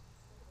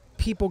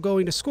people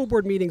going to school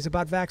board meetings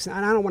about vaccine.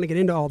 And I don't want to get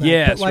into all that.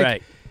 Yeah, but that's like,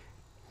 right.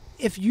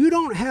 If you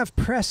don't have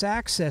press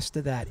access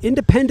to that,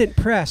 independent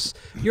press,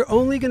 you're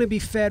only going to be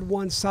fed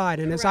one side.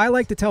 And as I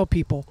like to tell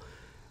people,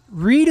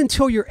 read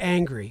until you're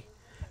angry.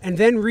 And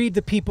then read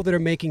the people that are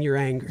making you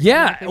angry.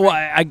 Yeah, well,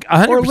 I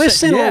 100%, or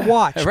listen or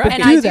watch. Right. But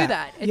And do I do that.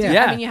 that.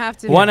 Yeah. I mean, you have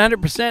to.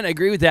 100%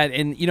 agree with that.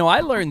 And,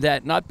 I learned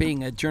that not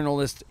being a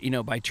journalist,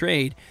 by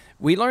trade,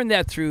 we learned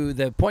that through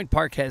the Point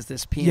Park has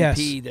this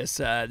PNP,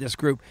 this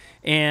group.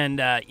 And,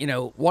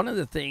 one of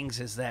the things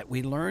is that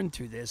we learned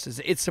through this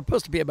is it's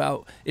supposed to be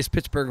about is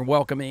Pittsburgh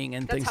welcoming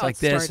and That's things how like it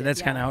this. started, And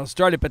that's kind of yeah. how it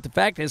started. But the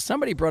fact is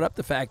somebody brought up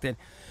the fact that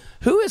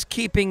who is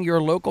keeping your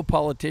local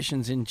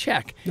politicians in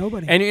check?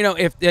 Nobody. And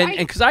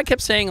because I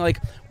kept saying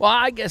well,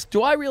 I guess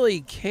do I really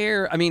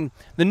care? I mean,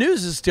 the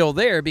news is still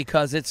there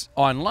because it's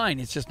online.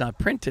 It's just not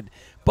printed.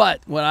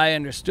 But what I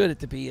understood it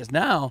to be is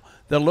now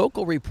the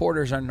local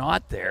reporters are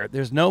not there.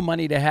 There's no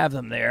money to have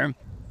them there.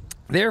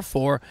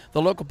 Therefore,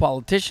 the local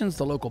politicians,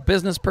 the local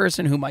business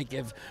person who might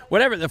give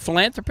whatever, the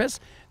philanthropists,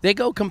 they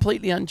go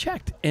completely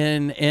unchecked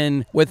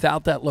and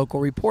without that local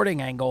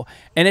reporting angle.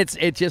 And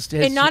it just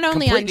has And not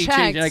only completely unchecked,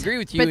 changed. And I agree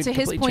with you. but it to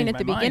his completely point changed at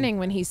the my mind. beginning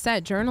when he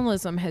said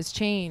journalism has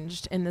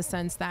changed in the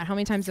sense that, how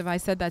many times have I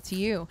said that to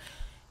you?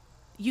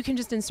 You can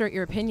just insert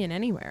your opinion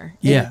anywhere.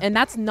 Yeah. And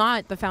that's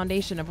not the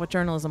foundation of what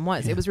journalism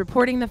was. It was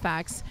reporting the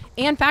facts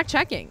and fact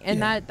checking.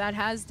 And that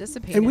has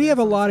dissipated. And we have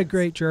a in some lot of sense.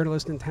 great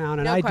journalists in town.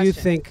 And No I do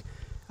question.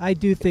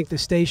 think the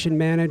station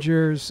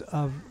managers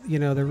of,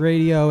 the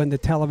radio and the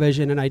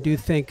television, and I do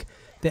think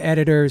the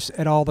editors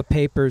at all the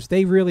papers,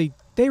 they really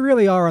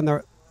are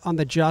on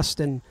the just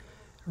and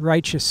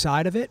righteous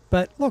side of it.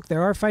 But look,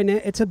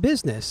 it's a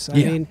business. I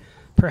mean,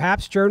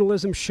 perhaps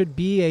journalism should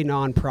be a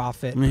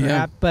nonprofit,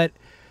 perhaps, but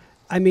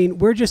I mean,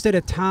 we're just at a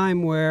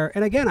time where,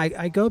 and again,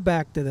 I go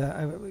back to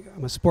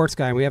I'm a sports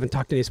guy and we haven't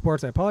talked any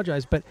sports. I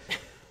apologize, but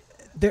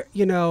there,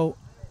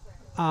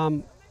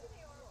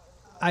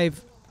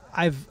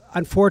 I've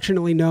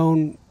unfortunately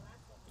known,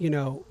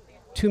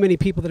 too many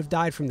people that have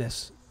died from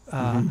this.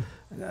 I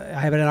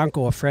have an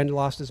uncle, a friend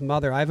lost his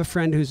mother. I have a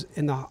friend who's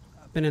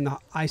been in the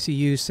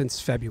ICU since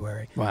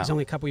February. Wow. He's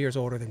only a couple years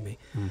older than me.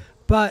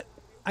 But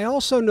I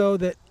also know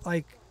that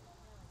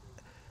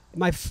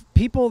my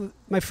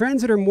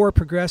friends that are more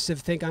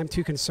progressive think I'm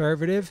too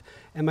conservative,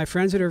 and my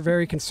friends that are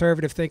very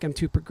conservative think I'm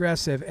too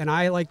progressive. And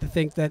I like to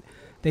think that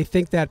they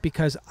think that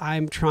because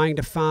I'm trying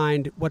to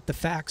find what the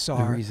facts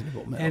are,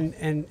 reasonable middle.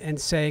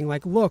 and saying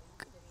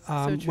look,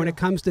 when it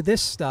comes to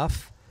this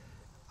stuff,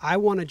 I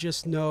want to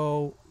just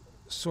know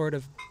sort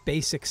of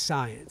basic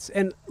science.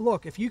 And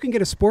look, if you can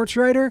get a sports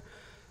writer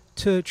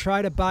to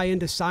try to buy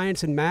into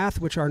science and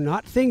math, which are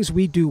not things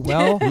we do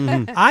well,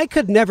 I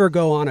could never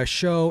go on a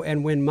show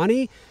and win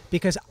money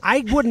because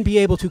I wouldn't be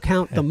able to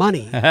count the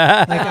money.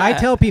 Like I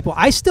tell people,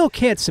 I still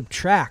can't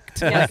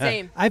subtract. Yeah,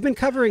 same. I've been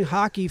covering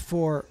hockey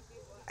for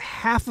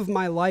half of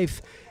my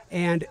life,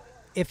 and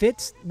if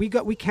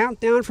we count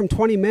down from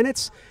 20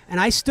 minutes, and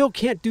I still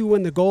can't do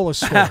when the goal is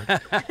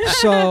scored.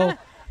 So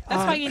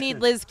That's why you need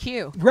Liz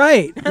Q.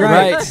 right.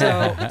 Right.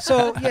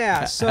 So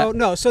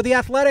The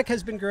Athletic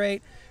has been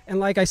great, and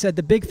like I said,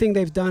 the big thing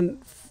they've done,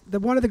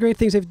 one of the great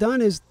things they've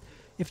done is,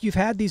 if you've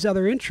had these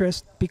other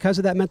interests because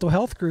of that mental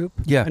health group.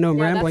 Yeah. I know I'm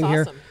Yeah, rambling that's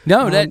here. awesome.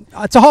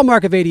 No, it's a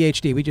hallmark of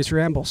ADHD. We just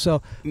ramble.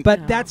 So,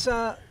 but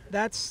No.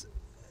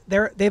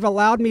 they've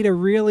allowed me to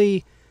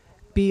really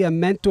be a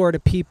mentor to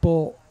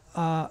people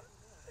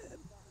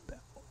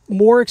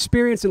more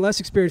experienced and less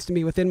experienced to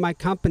me within my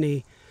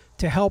company,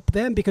 to help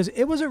them because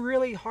it was a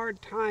really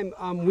hard time.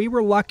 We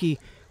were lucky.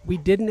 We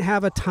didn't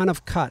have a ton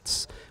of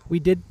cuts. We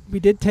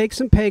did take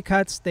some pay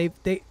cuts. They've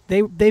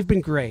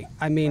been great.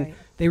 I mean, Right.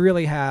 they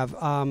really have.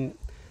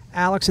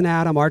 Alex and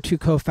Adam, our two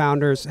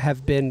co-founders,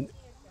 have been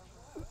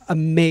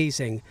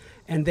amazing,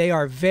 and they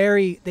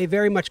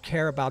very much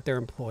care about their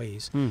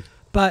employees.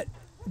 But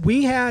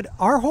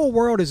our whole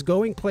world is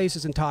going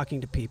places and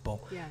talking to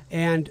people. Yeah.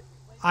 And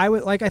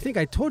I think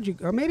I told you,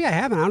 or maybe I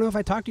haven't. I don't know if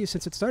I talked to you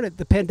since it started.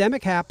 The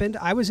pandemic happened.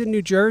 I was in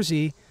New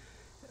Jersey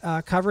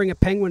covering a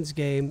Penguins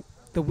game.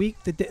 It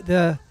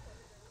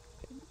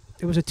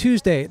was a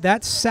Tuesday.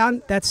 That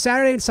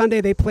Saturday and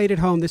Sunday they played at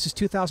home. This is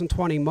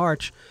 2020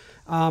 March,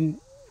 and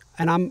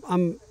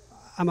I'm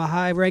a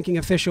high-ranking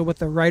official with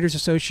the Writers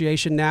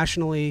Association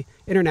internationally,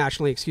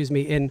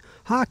 in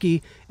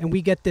hockey, and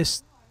we get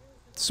this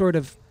sort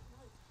of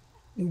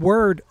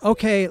word.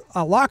 Okay,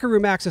 locker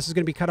room access is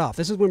going to be cut off.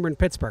 This is when we're in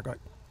Pittsburgh.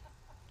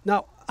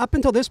 Now, up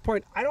until this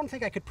point, I don't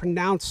think I could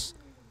pronounce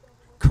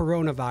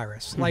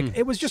coronavirus. Like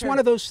it was just one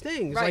of those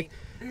things. Right.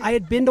 Like I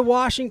had been to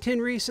Washington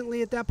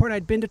recently. At that point,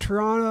 I'd been to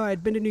Toronto.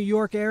 I'd been to New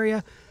York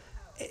area.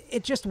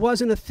 It just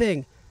wasn't a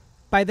thing.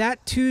 By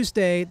that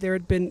Tuesday, there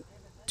had been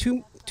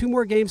two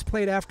more games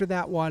played after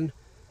that one.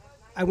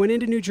 I went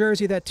into New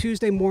Jersey that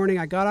Tuesday morning.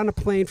 I got on a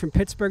plane from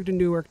Pittsburgh to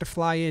Newark to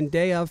fly in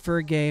day of for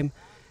a game,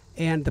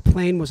 and the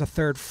plane was a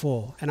third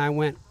full. And I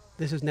went,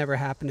 this has never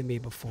happened to me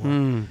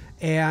before.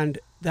 And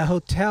the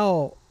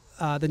hotel,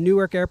 the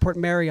Newark Airport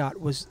Marriott,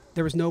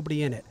 there was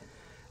nobody in it.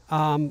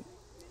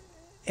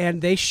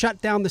 And they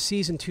shut down the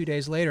season 2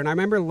 days later. And I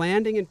remember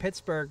landing in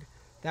Pittsburgh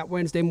that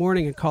Wednesday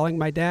morning and calling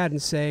my dad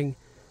and saying,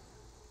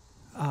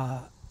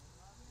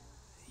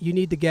 you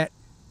need to get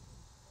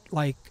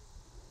like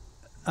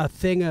a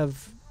thing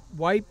of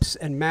wipes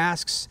and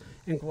masks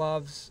and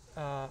gloves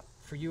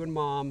for you and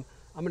Mom.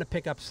 I'm going to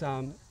pick up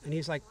some. And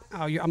he's like,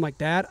 I'm like,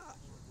 Dad,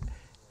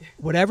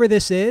 whatever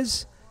this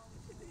is,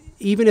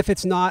 even if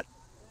it's not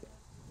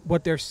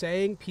what they're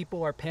saying,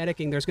 people are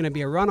panicking. There's going to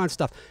be a run on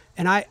stuff.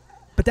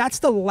 But that's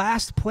the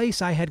last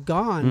place I had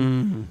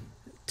gone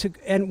to,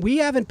 and we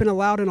haven't been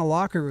allowed in a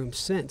locker room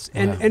since.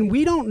 And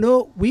we don't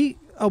know.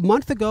 A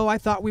month ago, I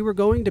thought we were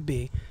going to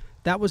be.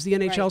 That was the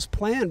NHL's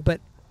plan. But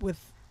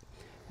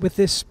with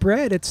this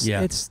spread,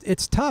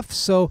 it's tough.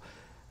 So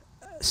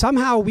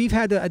somehow we've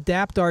had to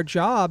adapt our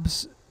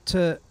jobs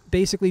to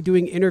basically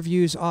doing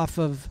interviews off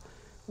of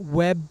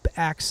web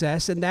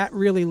access, and that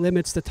really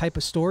limits the type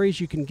of stories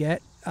you can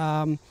get.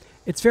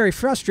 It's very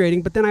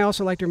frustrating, but then I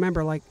also like to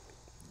remember, like,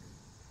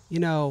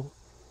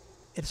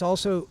 it's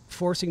also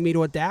forcing me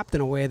to adapt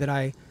in a way that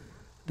I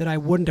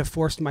wouldn't have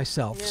forced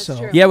myself. Yeah, so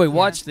true. Yeah, we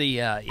watched the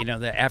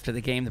the after the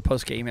game, the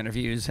post game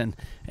interviews, and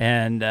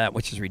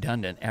which is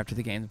redundant after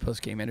the game, the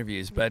post game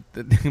interviews. But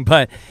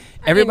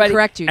everybody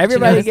correct you.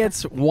 everybody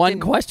gets one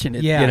question.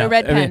 Yeah. A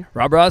red pen.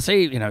 Rob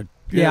Rossi,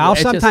 yeah, I'll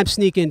sometimes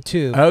sneak in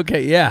too.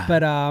 Okay, yeah.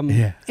 But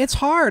it's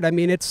hard. I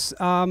mean, it's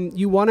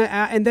you want to,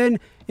 and then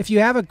if you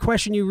have a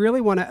question you really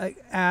want to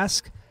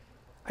ask.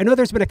 I know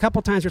there's been a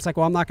couple times where it's like,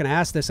 well, I'm not going to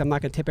ask this. I'm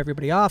not going to tip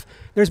everybody off.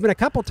 There's been a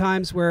couple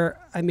times where,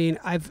 I mean,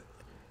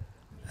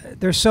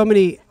 there's so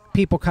many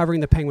people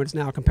covering the Penguins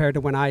now compared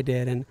to when I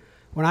did. And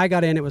when I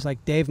got in, it was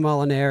like Dave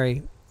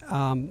Molinari,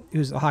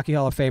 who's a Hockey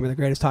Hall of Famer, the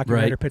greatest hockey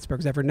writer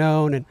Pittsburgh's ever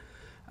known. And,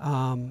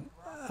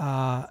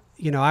 I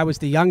was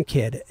the young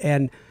kid.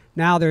 And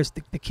now there's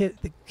the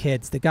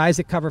kids, the guys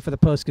that cover for the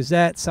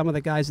Post-Gazette, some of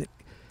the guys that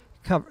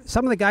have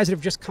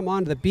just come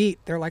onto the beat.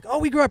 They're like, "Oh,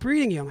 we grew up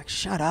reading you." I'm like,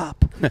 "Shut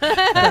up!"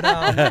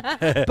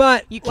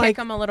 but You kick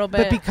them a little bit.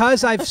 But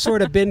because I've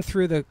sort of been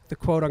through the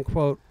quote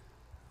unquote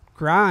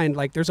grind,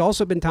 like there's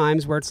also been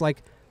times where it's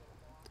like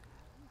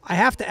I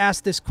have to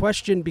ask this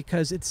question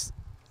because it's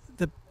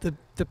the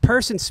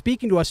person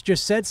speaking to us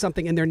just said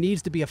something and there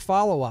needs to be a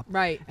follow up.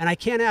 Right. And I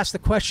can't ask the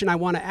question I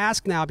want to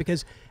ask now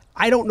because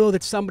I don't know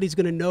that somebody's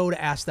going to know to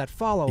ask that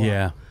follow up.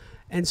 Yeah.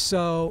 And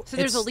so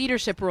there's a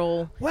leadership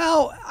role.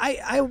 Well,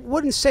 I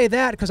wouldn't say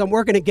that because I'm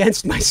working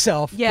against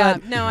myself. Yeah,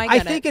 but no, I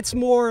think it's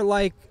more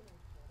like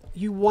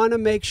you want to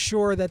make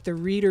sure that the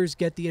readers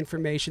get the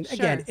information. Sure.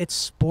 Again, it's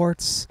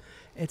sports.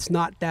 It's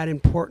not that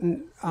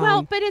important.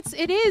 Well, but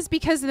it is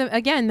because,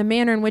 the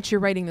manner in which you're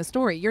writing the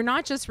story. You're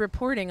not just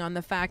reporting on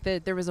the fact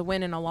that there was a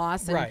win and a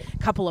loss and a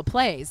couple of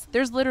plays.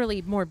 There's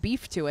literally more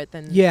beef to it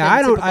than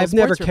I've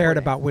never cared reporting.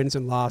 about wins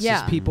and losses.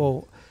 Yeah.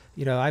 People,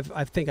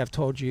 I think I've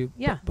told you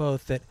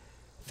both that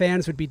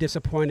fans would be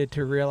disappointed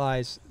to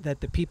realize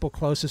that the people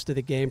closest to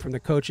the game, from the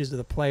coaches to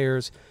the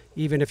players,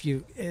 even if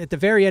you at the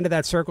very end of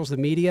that circle's the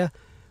media,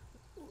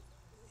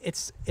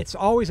 it's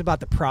always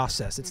about the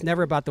process. It's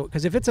never about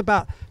because if it's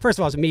about, first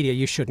of all, as a media,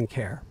 you shouldn't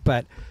care.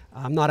 But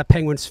I'm not a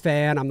Penguins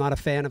fan. I'm not a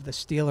fan of the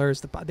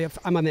Steelers.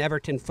 I'm an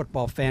Everton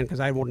football fan because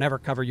I will never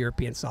cover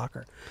European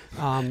soccer.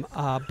 You and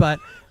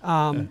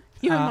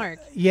Mark.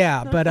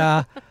 Yeah, but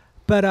I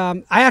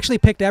actually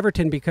picked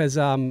Everton because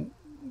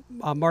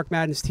Mark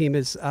Madden's team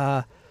is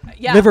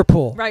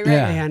Liverpool. Right.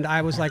 Yeah. And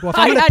I was like, well, if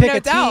I'm going to pick a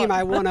team,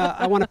 I want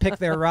to pick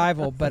their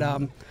rival. But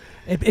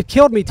It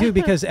killed me too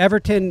because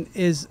Everton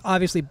is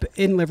obviously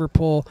in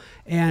Liverpool,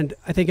 and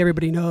I think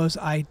everybody knows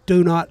I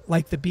do not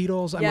like the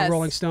Beatles. I'm a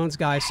Rolling Stones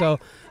guy, so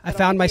I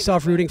found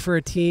myself rooting for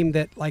a team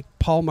that like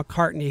Paul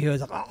McCartney, who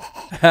was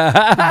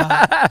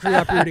grew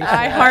up rooting for.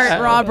 I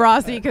heart Rob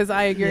Rossi because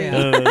I agree.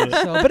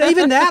 Yeah. But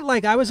even that,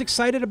 like, I was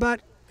excited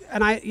about,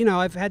 and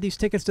I've had these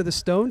tickets to the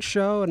Stones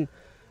show, and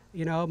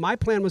my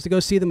plan was to go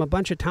see them a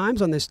bunch of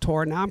times on this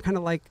tour. Now I'm kind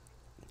of like,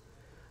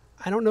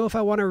 I don't know if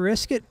I want to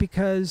risk it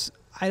because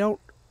I don't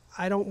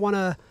want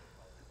to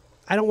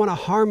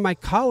harm my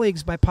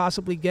colleagues by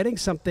possibly getting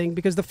something,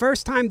 because the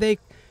first time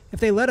if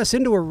they let us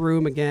into a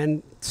room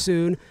again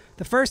soon,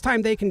 the first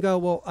time they can go,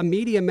 well, a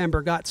media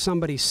member got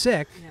somebody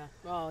sick. Yeah.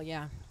 Well,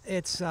 yeah.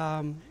 It's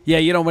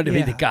you don't want to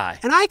be the guy.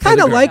 And I kind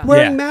of like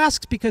wearing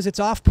masks because it's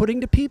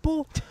off-putting to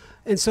people.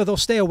 And so they'll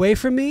stay away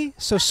from me.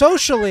 So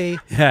socially,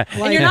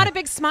 and you're not a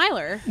big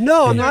smiler.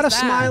 No, I'm not a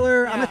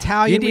smiler. Yeah. I'm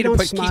Italian. You need to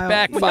keep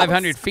back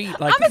 500 feet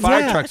like the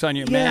fire trucks on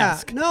your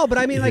mask. No, but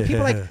I mean, like,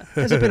 people like,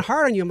 has it been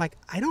hard on you? I'm like,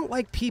 I don't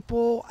like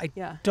people.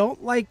 I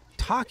don't like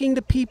talking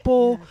to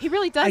people. He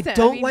really doesn't. I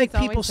don't like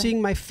people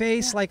seeing my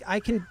face. Like, I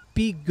can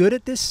be good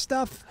at this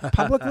stuff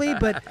publicly,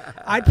 but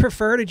I'd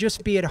prefer to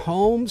just be at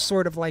home,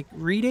 sort of like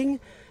reading.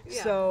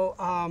 Yeah. So,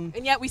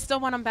 and yet we still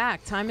want them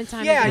back time and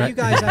time again. Yeah, you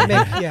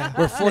guys,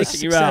 we're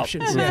forcing you out.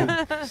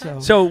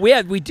 So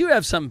we do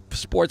have some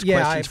sports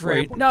questions for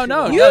you.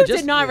 No, you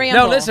did not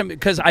ramble. No, listen,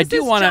 because I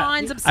do want to.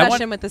 John's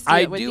obsession with the.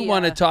 I do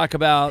want to talk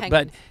about,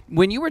 but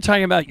when you were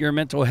talking about your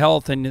mental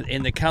health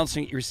and the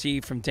counseling you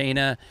received from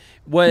Dana,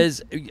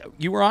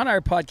 you were on our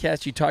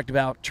podcast. You talked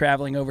about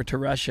traveling over to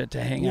Russia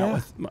to hang out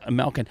with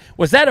Malkin.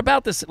 Was that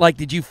about this? Like,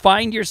 did you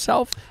find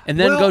yourself and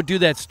then go do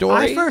that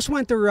story? I first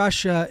went to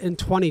Russia in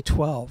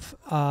 2012.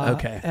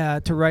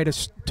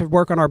 To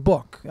work on our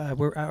book.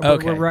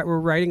 We're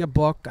writing a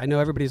book. I know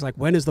everybody's like,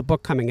 when is the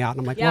book coming out?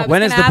 And I'm like, well,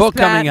 when is the book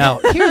coming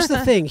out? Here's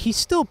the thing. He's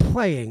still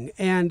playing.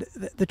 And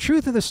the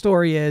truth of the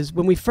story is,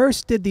 when we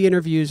first did the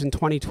interviews in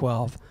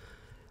 2012,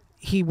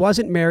 he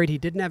wasn't married. He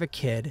didn't have a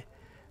kid.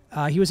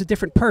 He was a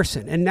different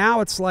person. And now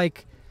it's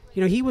like,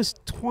 he was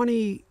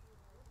 20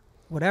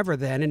 whatever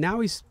then, and now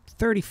he's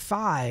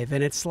 35.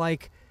 And it's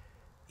like,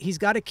 he's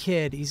got a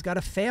kid. He's got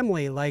a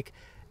family. Like,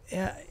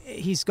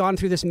 he's gone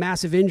through this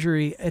massive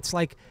injury. It's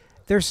like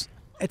there's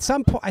at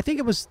some point, I think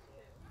it was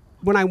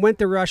when I went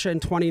to Russia in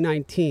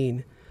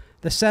 2019,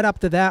 the setup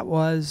to that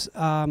was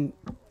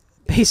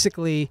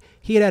basically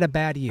he had a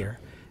bad year,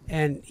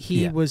 and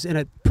he was in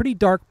a pretty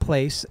dark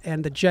place,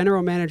 and the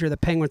general manager of the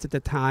Penguins at the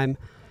time,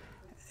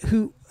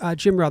 who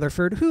Jim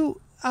Rutherford, who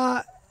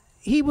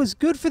he was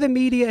good for the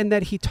media in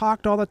that he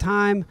talked all the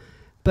time,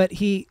 but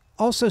he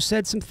also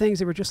said some things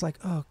that were just like,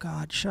 oh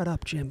God, shut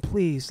up, Jim,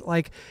 please.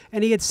 Like,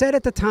 and he had said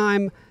at the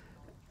time,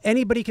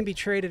 anybody can be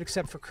traded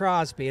except for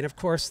Crosby. And of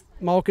course,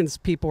 Malkin's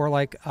people were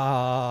like,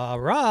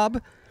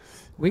 Rob,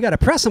 we got to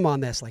press him on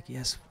this. Like,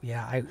 yes,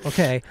 yeah,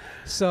 okay.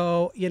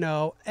 So,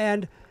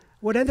 and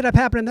what ended up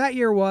happening that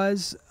year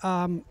was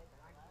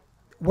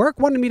work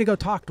wanted me to go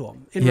talk to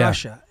him in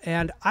Russia.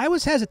 And I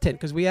was hesitant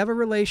because we have a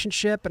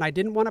relationship and I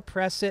didn't want to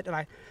press it.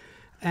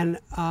 And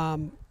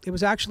it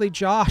was actually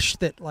Josh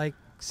that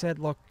said,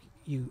 look,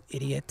 you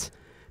idiot.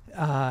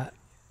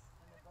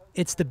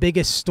 It's the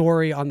biggest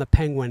story on the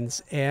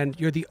Penguins, and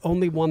you're the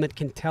only one that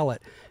can tell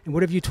it. And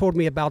what have you told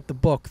me about the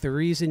book? The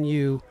reason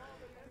you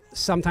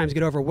sometimes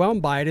get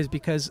overwhelmed by it is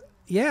because,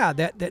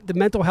 that the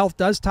mental health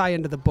does tie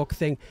into the book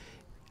thing.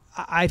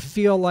 I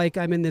feel like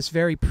I'm in this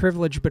very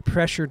privileged but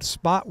pressured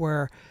spot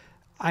where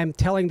I'm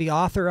telling the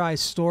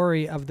authorized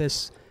story of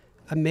this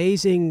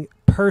amazing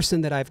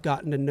person that I've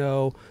gotten to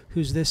know,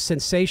 who's this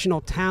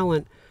sensational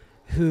talent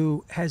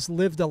who has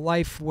lived a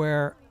life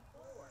where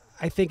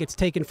I think it's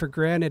taken for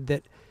granted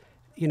that,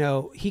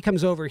 he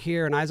comes over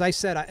here. And as I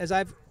said,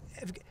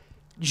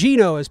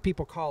 Gino, as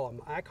people call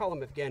him, I call him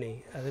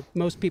Evgeny.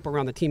 Most people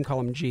around the team call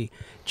him G.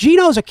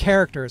 Gino's a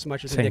character as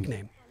much as a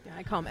nickname. Yeah,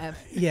 I call him Ev.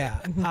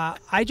 Yeah.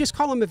 I just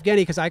call him Evgeny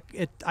because I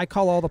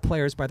call all the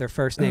players by their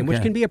first name,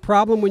 which can be a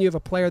problem when you have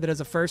a player that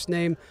has a first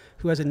name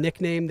who has a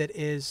nickname that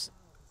is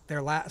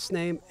their last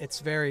name. That's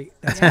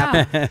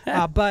happened.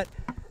 But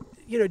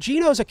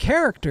Gino's a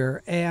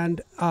character, and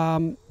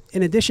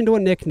in addition to a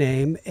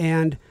nickname,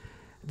 and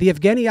the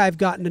Evgeny I've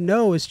gotten to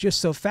know is just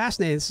so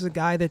fascinating. This is a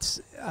guy that's,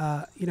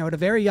 at a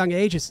very young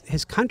age,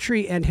 his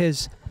country and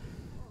his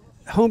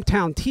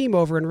hometown team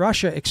over in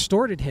Russia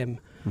extorted him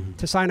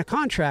to sign a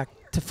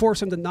contract to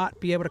force him to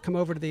not be able to come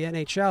over to the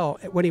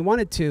NHL when he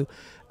wanted to.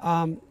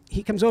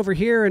 He comes over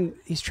here and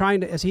he's trying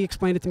to, as he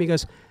explained it to me, he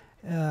goes,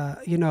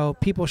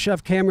 people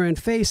shove camera in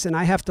face and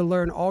I have to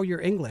learn all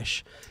your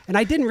English. And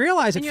I didn't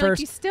realize at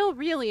first. You still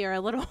really are a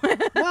little.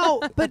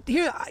 Well, but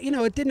here,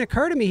 it didn't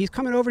occur to me. He's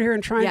coming over here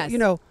and trying,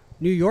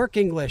 New York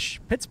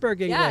English,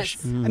 Pittsburgh English.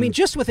 Yes. I mean,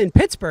 just within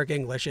Pittsburgh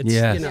English, it's,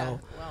 well,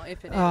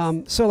 if it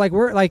is. So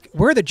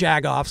we're the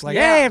Jagoffs,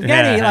 hey,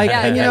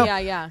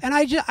 Evgeny, and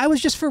I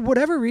was just, for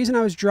whatever reason,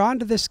 I was drawn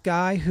to this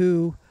guy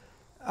who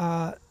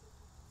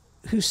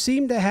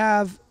seemed to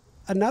have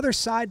another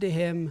side to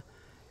him.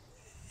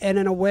 And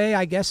in a way,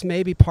 I guess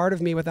maybe part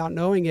of me, without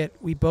knowing it,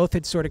 we both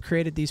had sort of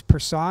created these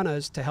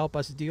personas to help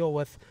us deal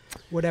with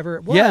whatever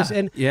it was.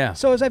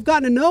 So as I've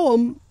gotten to know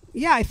him,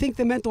 I think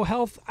the mental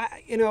health,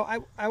 I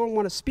don't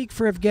want to speak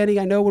for Evgeny.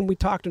 I know when we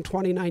talked in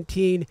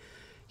 2019,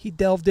 he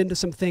delved into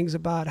some things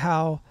about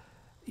how,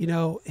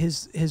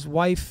 his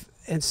wife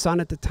and son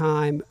at the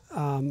time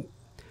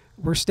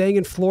were staying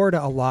in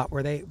Florida a lot,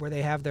 where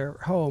they have their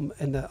home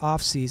in the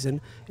off season,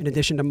 in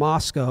addition to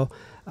Moscow,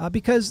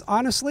 because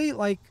honestly,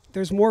 like,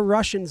 there's more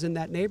Russians in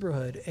that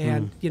neighborhood,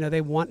 and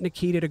they want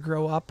Nikita to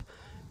grow up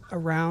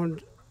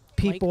around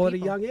people at a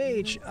young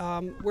age,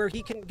 where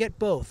he can get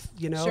both,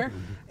 Sure.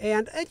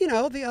 And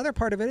the other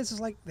part of it is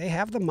like they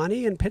have the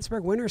money, and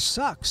Pittsburgh winters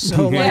suck.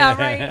 So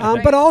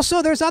right. But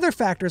also there's other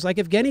factors, like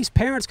Evgeny's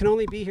parents can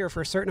only be here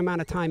for a certain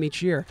amount of time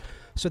each year.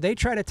 So they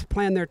try to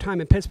plan their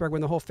time in Pittsburgh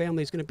when the whole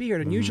family is going to be here.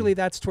 And usually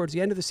that's towards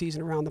the end of the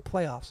season, around the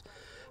playoffs.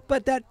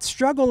 But that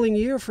struggling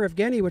year for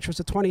Evgeny, which was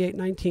the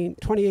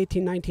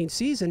 2018-19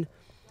 season,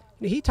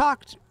 he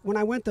talked, when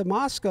I went to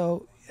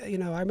Moscow,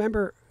 I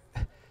remember,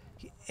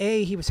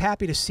 he was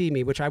happy to see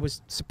me, which I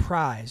was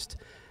surprised.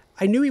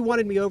 I knew he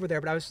wanted me over there,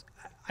 but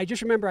I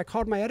just remember I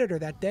called my editor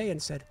that day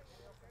and said,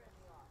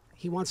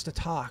 he wants to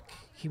talk.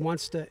 He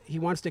wants to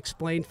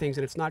explain things,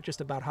 and it's not just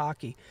about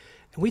hockey.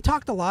 And we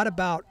talked a lot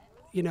about,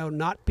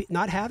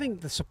 not having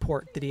the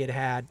support that he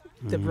had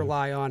to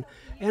rely on.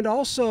 And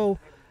also,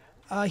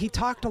 he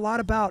talked a lot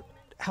about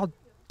how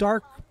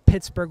dark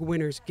Pittsburgh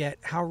winters get,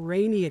 how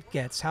rainy it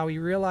gets, how he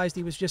realized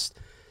he was just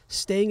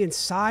staying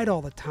inside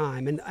all the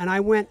time. And I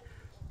went,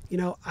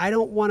 I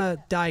don't want to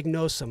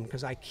diagnose him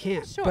because I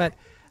can't. Sure. But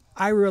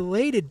I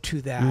related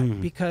to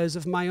that because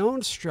of my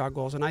own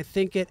struggles. And I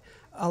think it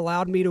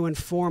allowed me to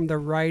inform the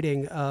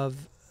writing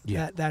of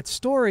that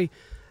story.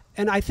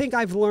 And I think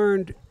I've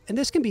learned, and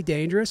this can be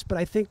dangerous, but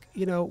I think,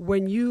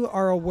 when you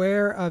are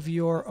aware of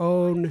your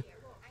own,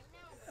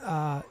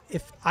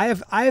 if I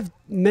have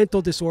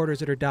mental disorders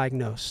that are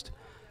diagnosed.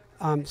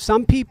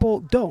 Some people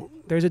don't.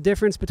 There's a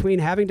difference between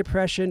having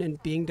depression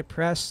and being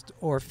depressed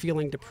or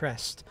feeling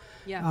depressed.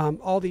 Yeah.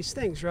 All these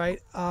things,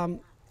 right?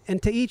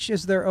 And to each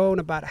is their own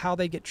about how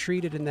they get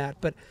treated in that.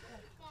 But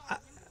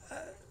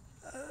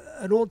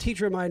an old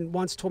teacher of mine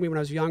once told me when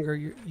I was younger,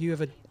 you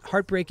have a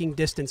heartbreaking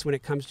distance when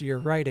it comes to your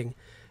writing.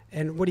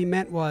 And what he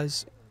meant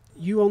was,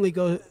 you only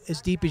go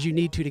as deep as you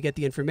need to get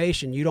the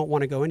information. You don't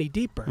want to go any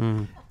deeper.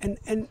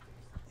 And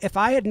if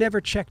I had never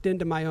checked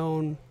into my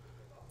own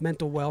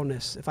mental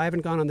wellness, if I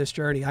haven't gone on this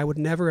journey, I would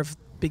never have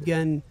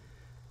begun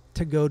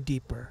to go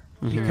deeper.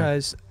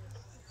 Because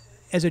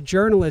as a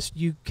journalist,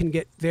 you can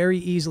get very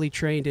easily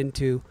trained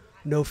into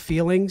no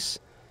feelings,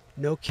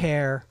 no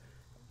care,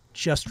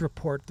 just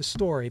report the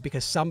story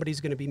because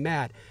somebody's going to be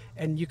mad.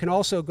 And you can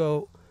also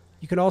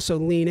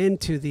lean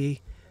into the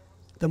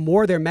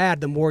more they're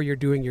mad, the more you're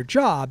doing your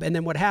job. And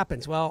then what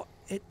happens? Well,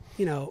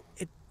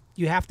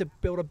 you have to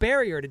build a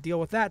barrier to deal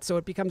with that. So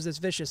it becomes this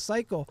vicious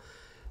cycle.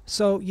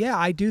 So yeah,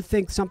 I do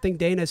think something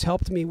Dana's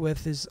helped me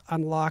with is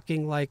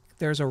unlocking, like,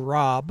 there's a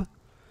Rob,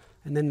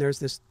 and then there's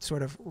this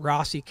sort of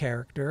Rossi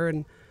character.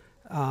 And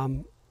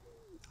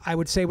I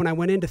would say when I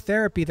went into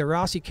therapy, the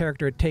Rossi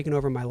character had taken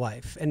over my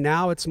life. And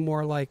now it's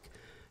more like,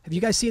 have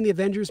you guys seen the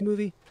Avengers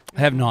movie?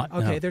 I have not.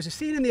 Okay, no. There's a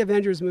scene in the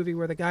Avengers movie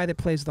where the guy that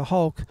plays the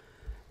Hulk,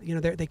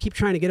 they keep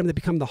trying to get him to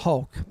become the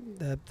Hulk,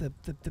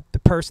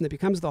 the person that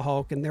becomes the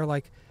Hulk. And they're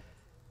like,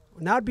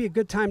 now would be a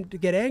good time to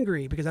get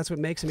angry because that's what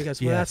makes him. He goes,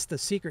 well, that's the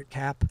secret,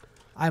 Cap.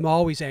 I'm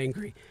always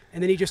angry.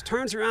 And then he just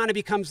turns around and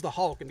becomes the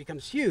Hulk and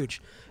becomes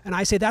huge. And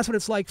I say, that's what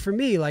it's like for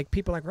me. Like,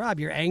 people are like, Rob,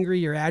 you're angry,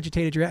 you're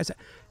agitated.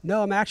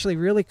 No, I'm actually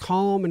really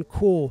calm and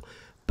cool.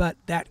 But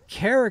that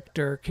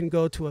character can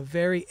go to a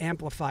very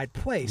amplified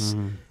place.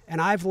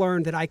 And I've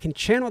learned that I can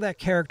channel that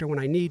character when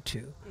I need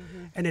to.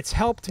 And it's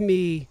helped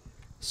me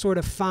sort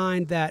of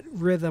find that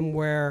rhythm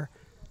where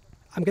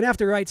I'm going to have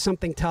to write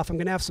something tough. I'm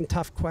going to have some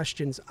tough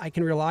questions. I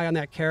can rely on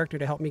that character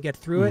to help me get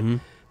through it.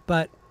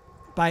 But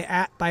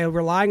by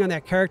relying on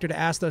that character to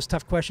ask those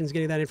tough questions,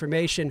 getting that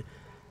information,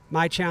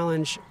 my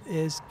challenge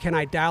is, can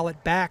I dial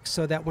it back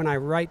so that when I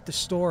write the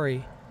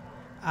story,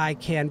 I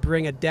can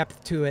bring a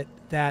depth to it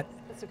that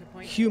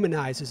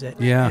humanizes it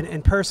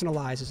and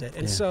personalizes it.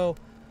 And so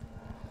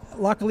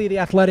luckily the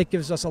Athletic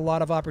gives us a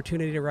lot of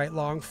opportunity to write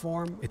long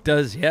form. It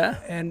does, yeah.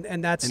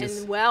 And that's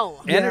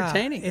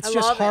entertaining. It's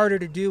just harder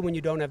to do when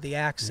you don't have the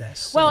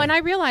access. Well, and I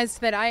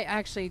realized that I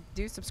actually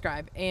do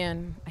subscribe,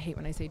 and I hate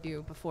when I say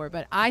do before,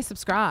 but I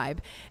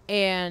subscribe,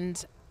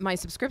 and my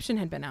subscription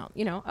had been out.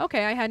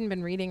 Okay, I hadn't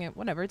been reading it,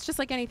 whatever. It's just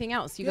like anything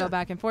else. You go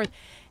back and forth.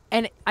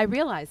 And I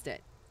realized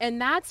it. And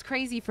that's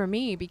crazy for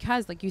me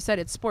because, like you said,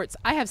 it's sports.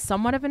 I have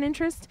somewhat of an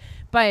interest,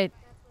 but...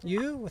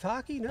 You with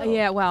hockey? No.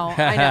 Yeah, well,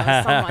 I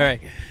know, somewhat.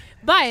 Right.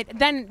 But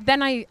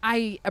then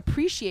I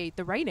appreciate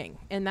the writing,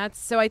 and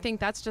so I think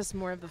that's just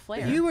more of the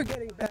flair. You were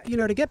getting back,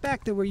 to get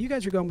back to where you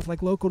guys are going with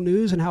like local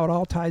news and how it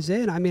all ties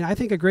in. I mean, I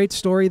think a great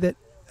story that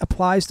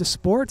applies to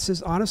sports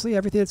is honestly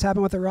everything that's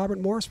happened with the Robert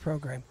Morris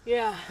program.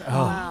 Yeah.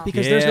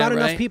 Because there's not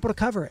enough people to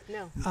cover it.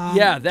 No.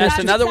 That's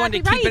another one to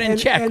keep it in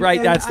check,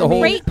 right? That's the whole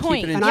great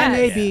point. And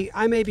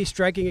I may be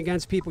striking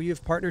against people you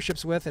have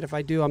partnerships with, and if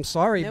I do, I'm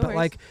sorry. No but worries.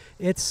 like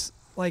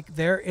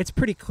it's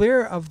pretty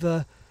clear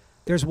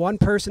there's one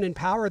person in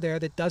power there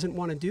that doesn't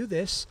want to do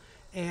this,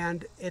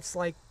 and it's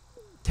like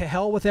to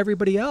hell with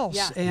everybody else.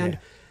 Yeah.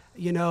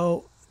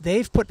 And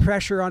they've put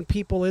pressure on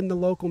people in the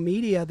local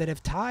media that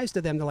have ties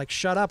to them. They're like,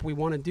 shut up, we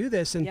want to do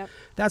this. And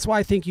that's why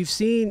I think you've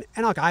seen,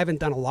 and look, I haven't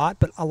done a lot,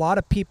 but a lot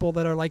of people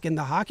that are like in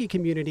the hockey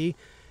community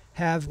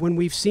have, when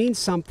we've seen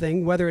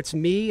something, whether it's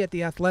me at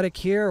the Athletic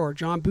here or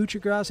John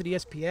Buccigross at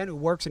ESPN who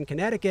works in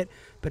Connecticut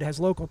but has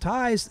local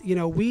ties,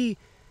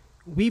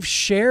 we've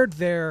shared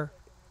their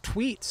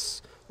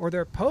tweets or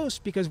their posts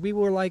because we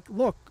were like,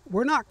 look,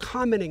 we're not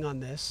commenting on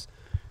this.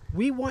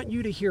 We want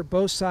you to hear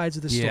both sides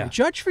of the story.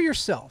 Judge for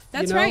yourself.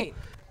 That's right.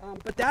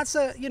 But that's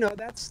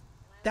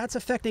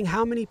affecting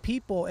how many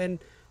people, and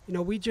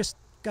we just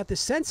got the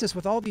census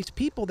with all these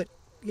people that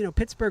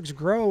Pittsburgh's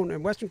grown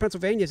and Western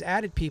Pennsylvania's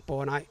added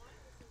people, and I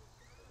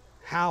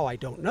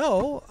don't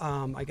know.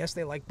 I guess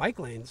they like bike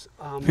lanes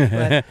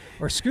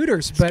or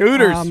scooters. But,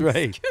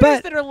 right?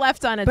 Scooters that are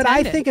left unattended. But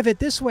I think of it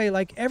this way: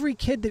 like every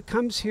kid that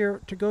comes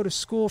here to go to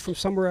school from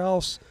somewhere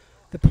else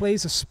that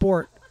plays a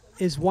sport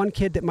is one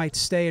kid that might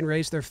stay and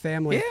raise their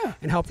family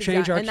and help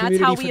change our community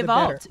and that's how for we the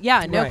evolved. better.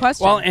 Yeah, no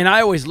question. Well, and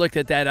I always looked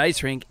at that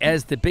ice rink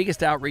as the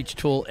biggest outreach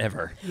tool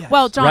ever. Yes.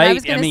 Well, John, I Right?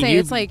 was going to I mean, say you-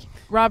 it's like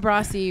Rob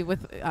Rossi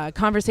with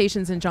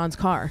conversations in John's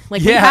car.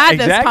 Like Yeah, we had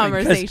this exactly, 'cause,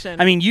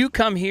 conversation. I mean, you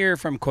come here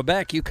from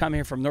Quebec, you come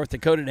here from North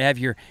Dakota to have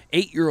your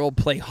 8-year-old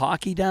play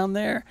hockey down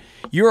there.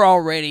 You're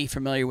already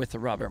familiar with the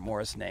Robert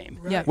Morris name.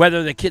 Right.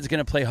 Whether the kid's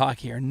going to play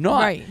hockey or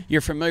not, Right.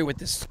 you're familiar with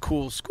this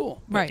cool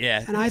school. But Right.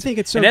 Yeah. And I think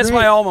it's so and that's great.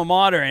 my alma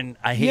mater, and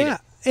I hate it.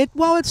 It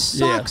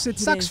sucks. It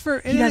sucks for.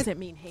 He doesn't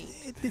mean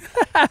hate.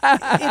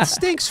 It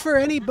stinks for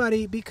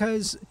anybody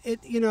because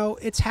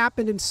it's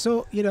happened in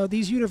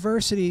these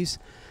universities.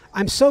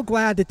 I'm so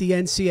glad that the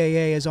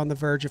NCAA is on the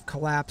verge of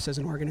collapse as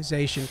an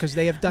organization because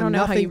they have done I don't know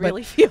nothing how you but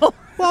really feel.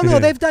 well, no,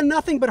 they've done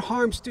nothing but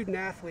harm student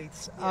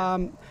athletes.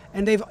 And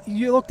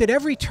you looked at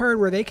every turn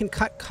where they can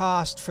cut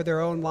cost for their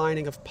own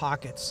lining of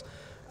pockets.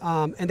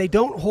 And they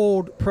don't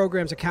hold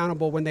programs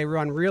accountable when they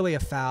run really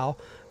afoul,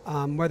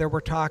 whether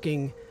we're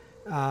talking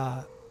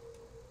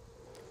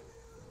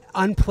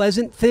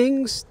unpleasant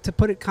things, to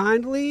put it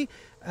kindly,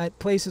 at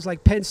places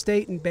like Penn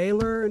State and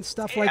Baylor and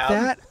stuff like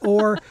that,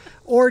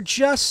 or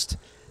just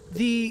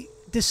the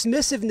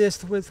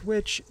dismissiveness with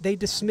which they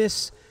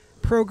dismiss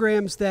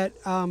programs that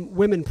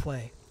women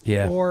play,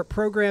 or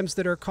programs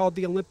that are called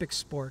the Olympic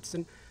sports.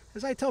 And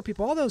as I tell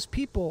people, all those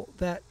people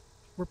that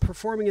were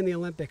performing in the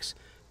Olympics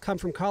come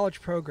from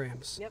college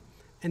programs. Yep.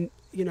 And,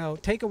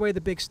 take away the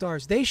big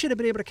stars. They should have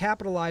been able to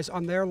capitalize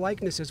on their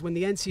likenesses when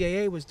the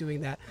NCAA was doing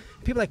that.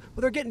 People are like,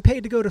 well, they're getting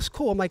paid to go to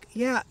school. I'm like,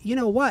 yeah, you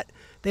know what?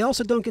 They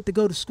also don't get to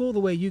go to school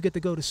the way you get to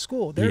go to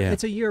school.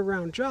 It's a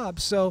year-round job.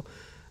 So,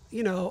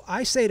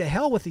 I say to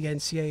hell with the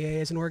NCAA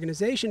as an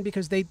organization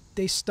because they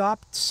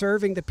stopped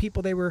serving the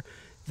people they were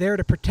there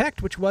to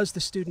protect, which was the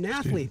student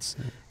athletes.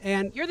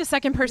 And You're the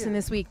second person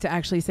this week to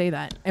actually say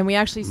that. And we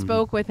actually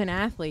spoke with an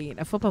athlete,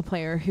 a football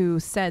player, who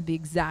said the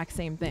exact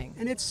same thing.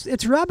 and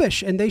it's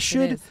rubbish, and they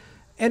should.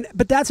 is.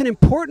 But that's an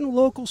important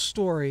local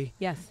story.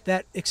 Yes.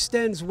 That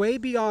extends way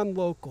beyond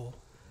local,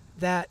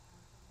 that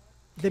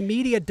the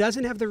media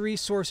doesn't have the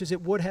resources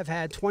it would have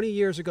had 20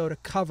 years ago to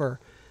cover.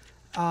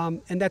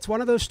 And that's one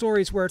of those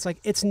stories where it's like,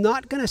 it's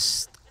not going to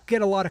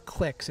get a lot of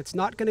clicks. It's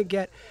not going to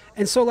get,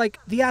 and so like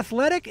the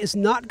Athletic is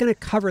not going to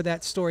cover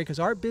that story because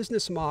our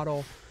business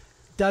model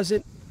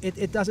doesn't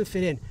fit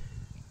in.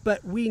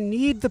 But we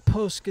need the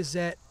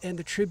Post-Gazette and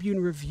the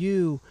Tribune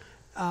Review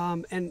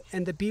and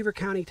the Beaver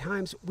County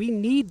Times. We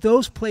need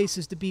those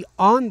places to be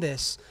on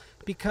this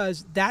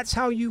because that's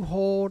how you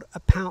hold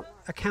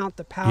account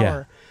the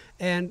power.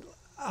 And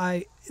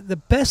the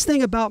best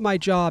thing about my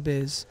job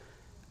is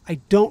I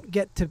don't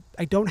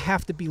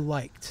have to be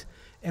liked.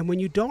 And when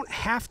you don't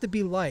have to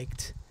be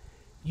liked,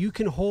 you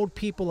can hold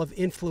people of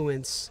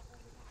influence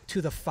to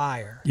the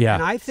fire. Yeah.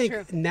 And I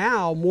think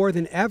now more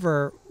than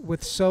ever,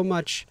 with so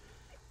much,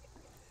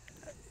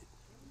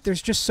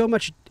 there's just so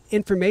much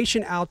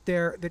information out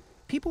there that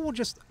people will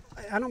just,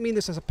 I don't mean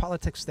this as a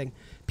politics thing,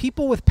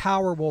 people with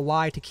power will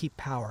lie to keep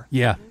power.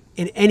 Yeah.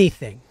 In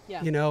anything,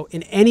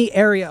 in any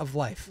area of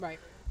life. Right.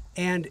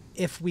 And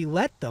if we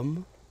let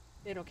them,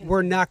 It'll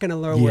we're not going to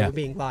learn we're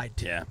being lied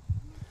to. Yeah.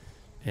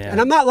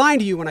 And I'm not lying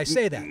to you when I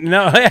say that.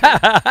 No.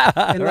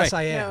 Unless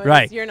I am. No,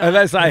 Right. You're not.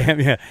 Unless I am,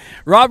 yeah.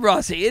 Rob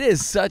Rossi, it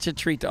is such a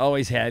treat to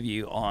always have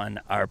you on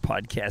our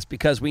podcast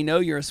because we know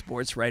you're a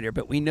sports writer,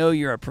 but we know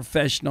you're a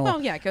professional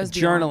it goes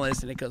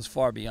journalist, and it goes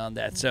far beyond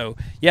that. So,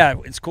 yeah,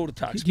 it's cool to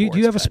talk sports. Do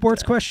you have a but,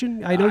 sports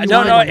question? I know you no,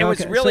 wanted it one.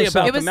 was Okay, really so-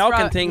 about It the was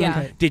Melkin thing.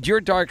 okay. Did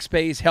your dark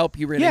space help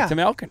you relate to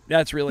Melkin?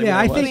 That's really Yeah,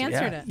 what it I was. think- You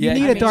answered it. You Yeah,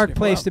 need you a dark answered it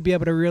place well. to be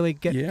able to really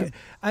get. Yeah.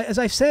 As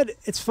I've said,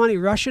 it's funny.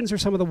 Russians are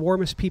some of the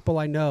warmest people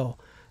I know.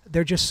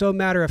 they're just so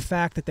matter of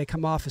fact that they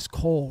come off as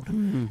cold.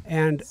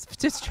 And It's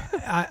just true.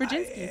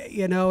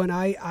 you know, and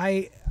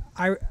I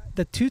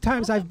the 2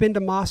 times I've been to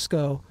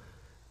Moscow,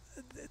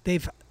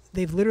 they've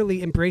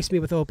literally embraced me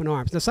with open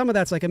arms. Now some of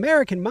that's like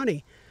American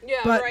money,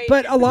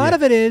 but a lot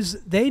of it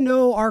is they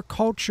know our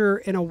culture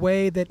in a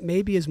way that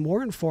maybe is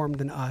more informed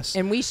than us.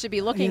 And we should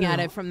be looking at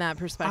it from that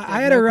perspective.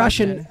 I had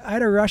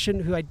a Russian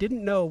who I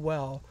didn't know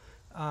well.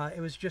 It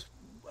was just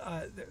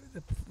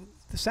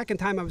the second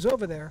time I was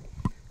over there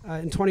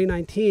in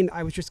 2019.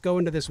 I was just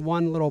going to this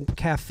one little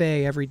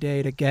cafe every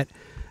day to get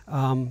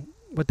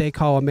what they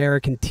call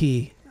American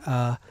tea,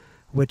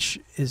 which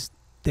is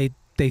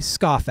they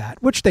scoff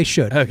at, which they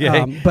should.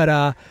 Okay.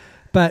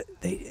 But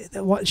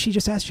she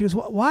just asked, she goes,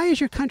 "Why is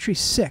your country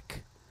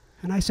sick?"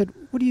 And I said,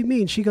 "What do you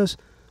mean?" She goes,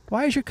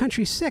 "Why is your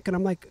country sick?" And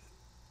I'm like,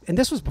 and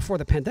this was before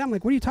the pandemic.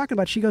 Like, what are you talking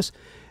about? She goes,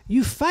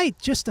 "You fight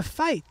just to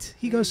fight."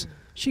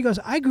 She goes,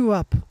 "I grew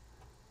up,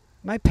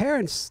 my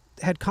parents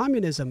had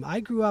communism. I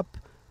grew up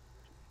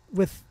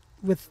with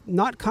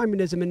not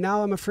communism, and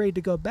now I'm afraid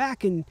to go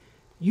back. And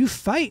you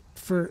fight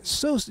for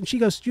so." And she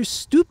goes, "You're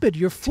stupid.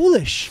 You're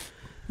foolish.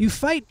 You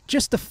fight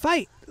just to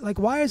fight. Like,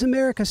 why is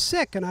America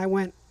sick?" And I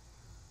went,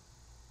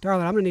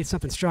 "Darling, I'm gonna need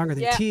something stronger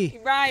than tea."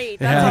 Right.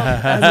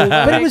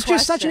 But it was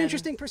just such an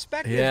interesting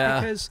perspective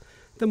because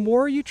the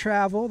more you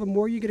travel, the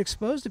more you get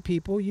exposed to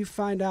people, you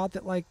find out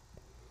that like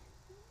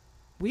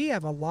we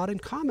have a lot in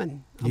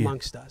common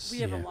amongst us. We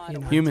have a lot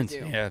of work humans.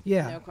 to do.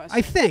 Yeah, No question.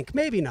 I think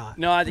maybe not.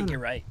 No, I think you're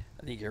right.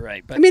 I think you're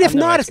right. But I mean, if I'm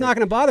no not, it's expert. not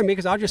going to bother me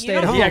because I'll just stay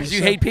at home. Yeah, because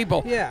you hate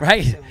people. Yeah.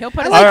 Right. He'll put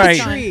I his like All the right.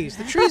 trees.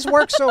 The trees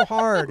work so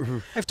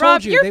hard. I've told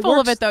Rob, you. you're they full work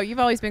of it, though. You've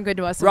always been good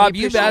to us. and Rob, we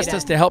you've appreciate asked it.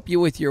 us to help you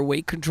with your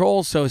weight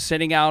control. So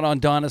sitting out on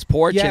Donna's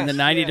porch in Yes. the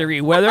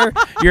 90-degree weather,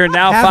 you're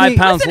now Happy- 5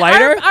 pounds Listen,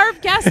 lighter. Our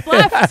guest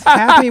left.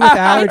 Happy with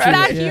allergies. It's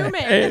not yeah.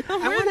 human.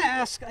 I want to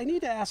ask. I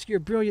need to ask your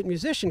brilliant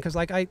musician because,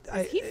 like,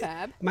 He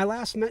fab. my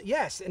last.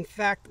 Yes, in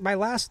fact, my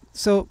last.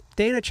 So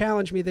Dana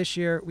challenged me this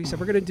year. We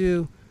said we're going to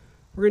do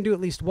at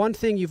least one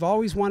thing you've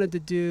always wanted to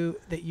do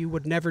that you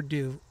would never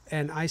do.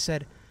 And I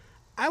said,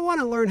 I want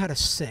to learn how to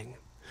sing.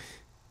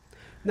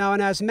 Now,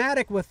 an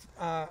asthmatic with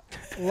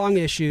lung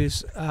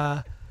issues,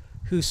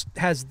 who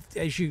has,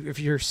 if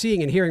you're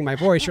seeing and hearing my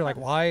voice, you're like,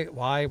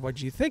 why would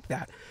you think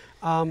that?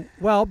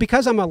 Well,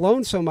 because I'm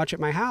alone so much at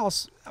my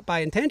house, by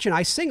intention,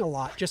 I sing a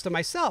lot just to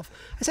myself.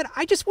 I said,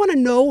 I just want to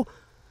know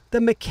the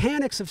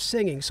mechanics of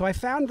singing. So I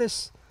found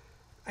this.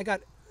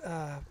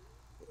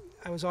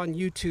 I was on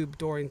YouTube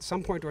during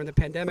the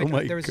pandemic. Oh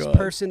my there was God. this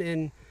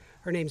person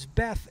her name's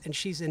Beth, and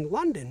she's in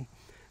London,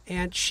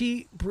 and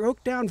she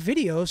broke down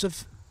videos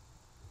of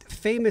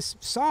famous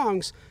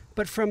songs,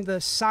 but from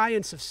the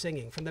science of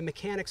singing, from the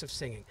mechanics of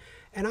singing.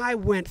 And I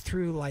went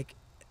through like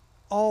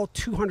all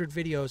 200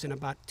 videos in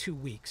about 2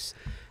 weeks.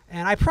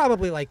 And I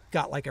probably like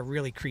got like a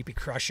really creepy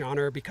crush on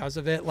her because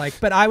of it. Like,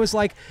 but I was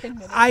like,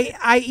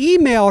 I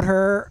emailed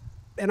her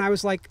and I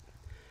was like,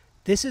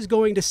 this is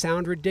going to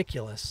sound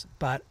ridiculous,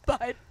 but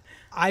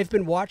I've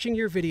been watching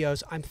your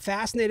videos. I'm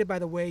fascinated by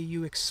the way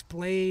you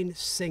explain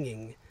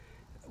singing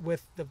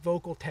with the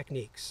vocal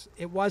techniques.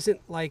 It wasn't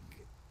like,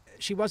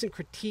 she wasn't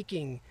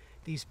critiquing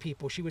these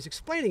people. She was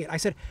explaining it. I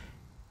said,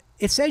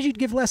 it says you'd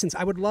give lessons.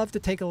 I would love to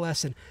take a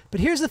lesson. But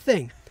here's the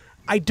thing.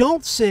 I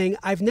don't sing.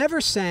 I've never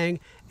sang,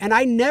 and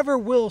I never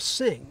will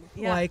sing.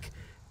 Yeah. Like,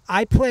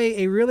 I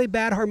play a really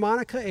bad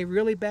harmonica, a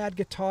really bad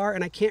guitar,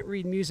 and I can't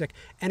read music.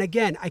 And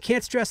again, I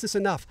can't stress this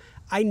enough.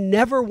 I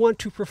never want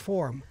to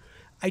perform.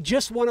 I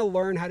just want to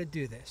learn how to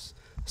do this.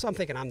 So I'm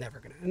thinking I'm never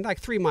going to. In like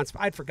 3 months,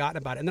 I'd forgotten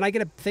about it. And then I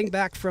get a thing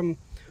back from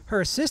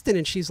her assistant,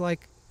 and she's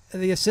like,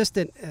 the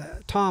assistant,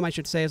 Tom, I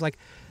should say, is like,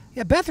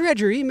 yeah, Beth read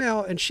your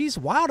email, and she's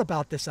wild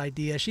about this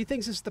idea. She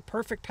thinks it's the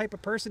perfect type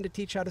of person to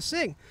teach how to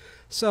sing.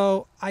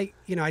 So I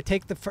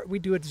take we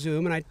do it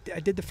Zoom, and I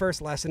did the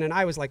first lesson, and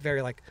I was like,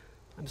 very like,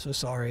 I'm so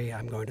sorry,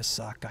 I'm going to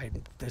suck.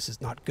 This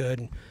is not good.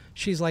 And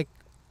she's like,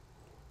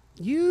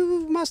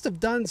 you must have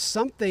done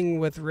something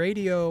with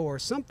radio or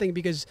something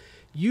because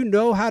you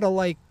know how to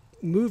like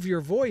move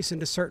your voice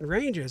into certain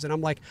ranges. And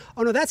I'm like,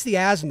 oh no, that's the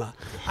asthma.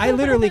 I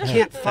literally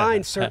can't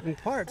find certain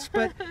parts.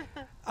 But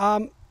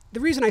the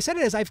reason I said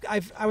it is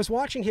I was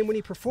watching him when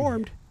he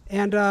performed,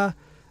 and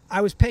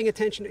I was paying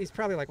attention. He's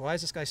probably like, why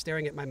is this guy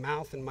staring at my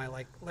mouth and my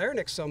like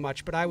larynx so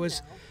much? But I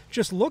was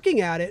just looking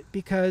at it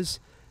because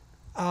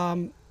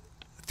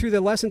through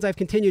the lessons I've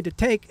continued to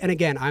take, and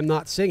again, I'm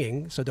not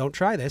singing, so don't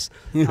try this.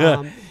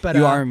 But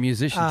You are a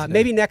musician today.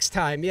 Maybe next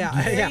time, yeah.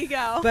 There you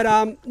go.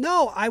 But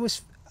no,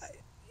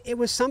 it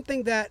was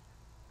something that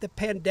the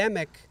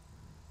pandemic,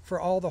 for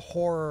all the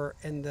horror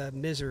and the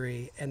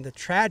misery and the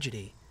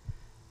tragedy,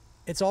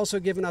 it's also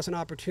given us an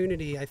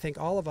opportunity, I think,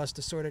 all of us,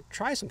 to sort of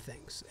try some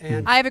things.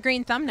 And I have a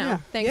green thumb now, Yeah.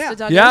 thanks Yeah. to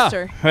Doug Yeah.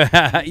 Oster.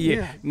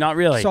 Yeah. Not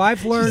really. so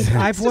I've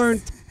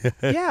learned.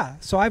 Yeah.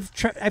 So I've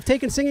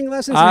taken singing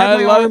lessons and I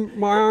had love-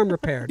 my arm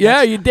repaired.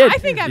 yeah, you did. I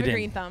think I have You a did.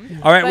 green thumb.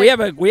 All right,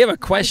 but we have a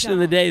question of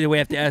the day that we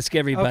have to ask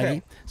everybody.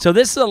 Okay. So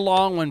this is a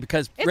long one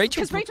because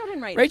Rachel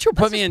didn't write it. Rachel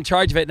put me in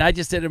charge of it, and I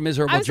just did a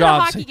miserable I was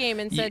job. at a hockey game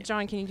and said,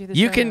 John, can you do this?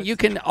 You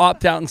can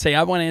opt out and say,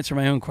 I want to answer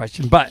my own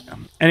question. But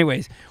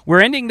anyways,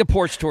 we're ending the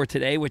Porch Tour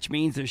today, which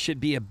means there should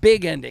be a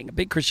big ending, a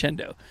big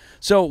crescendo.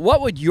 So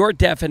what would your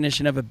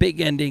definition of a big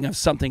ending of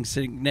something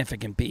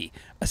significant be?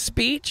 A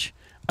speech,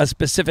 a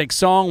specific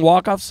song,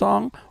 walk-off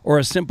song, or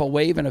a simple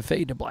wave and a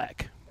fade to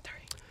black?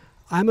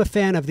 I'm a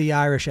fan of the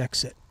Irish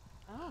exit.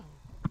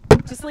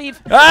 Just leave.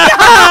 No,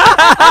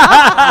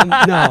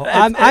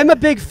 I'm a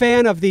big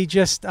fan of the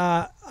just.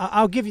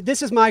 I'll give you.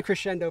 This is my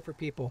crescendo for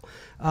people,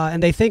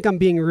 and they think I'm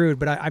being rude,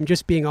 but I'm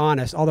just being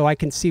honest. Although I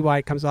can see why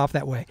it comes off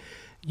that way.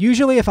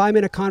 Usually, if I'm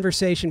in a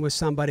conversation with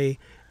somebody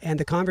and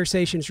the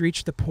conversation's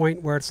reached the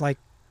point where it's like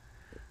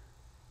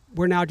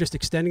we're now just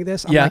extending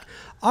this, I'm like,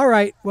 all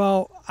right,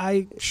 well,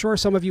 I'm sure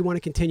some of you want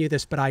to continue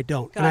this, but I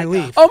don't, and I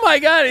leave. Oh my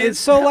God! And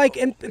so like,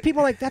 and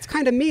people are like, that's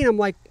kind of mean. I'm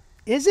like,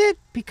 is it?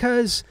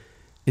 Because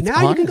now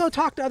honest. you can go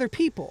talk to other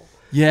people.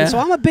 Yeah. And so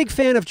I'm a big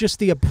fan of just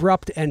the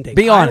abrupt ending.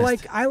 Be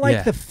honest. I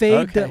like the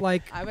fade that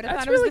like. I would have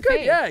That's thought it was really the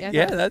good. fade.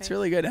 Yeah, that's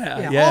really good.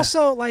 Yeah.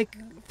 Also, like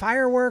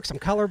fireworks. I'm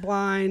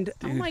colorblind.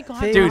 Oh my God,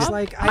 Things Dude,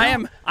 like I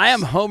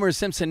am Homer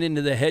Simpson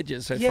into the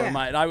hedges. Yeah. For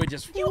mine, I would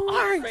just. You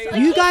are.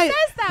 You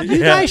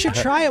guys should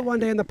try it one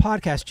day on the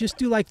podcast. Just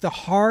do like the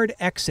hard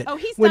exit. Oh,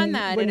 he's when, done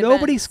that when in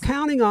nobody's events.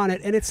 counting on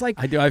it, and it's like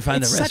I do. I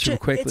find the it's such restroom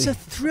quickly. It's a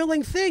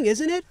thrilling thing,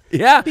 isn't it?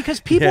 Yeah. Because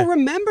people Yeah.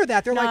 remember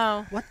that. They're No.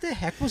 like, "What the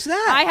heck was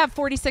that?" I have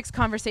 46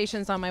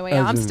 conversations on my way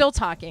out. I'm still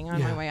talking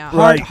on my way out.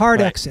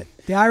 Hard exit.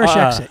 The Irish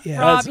exit. Yeah.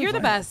 Rob, That's you're the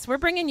funny. best. We're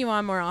bringing you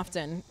on more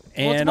often.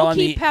 And we'll on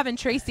keep the- having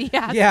Tracy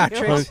ask Yeah, you.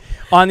 Tracy.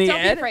 On the Don't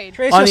be edit, afraid.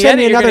 Tracy on will the send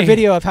me edit, you're another gonna-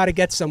 video of how to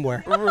get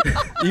somewhere.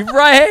 you're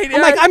right.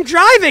 I'm like, I'm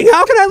driving.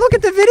 How can I look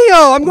at the video?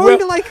 I'm going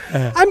to like,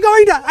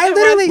 I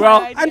literally,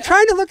 Well- I'm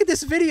trying to look at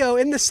this video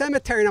in the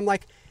cemetery, and I'm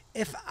like,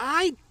 if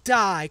I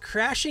die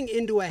crashing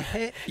into a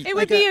head, It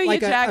would be you,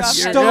 like a Jagoff.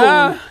 stone,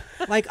 Yeah.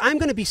 like I'm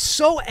going to be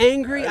so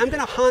angry. I'm going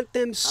to haunt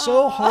them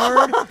so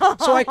hard.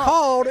 So I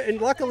called, and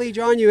luckily,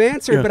 John, you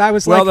answered. But I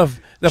was well, like,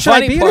 the should I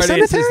funny be in a part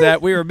is cemetery?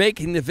 that we were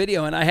making the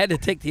video, and I had to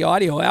take the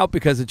audio out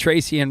because of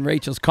Tracy and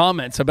Rachel's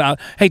comments about,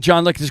 "Hey,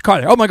 John, look at this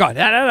car there. Oh my God!"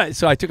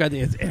 So I took out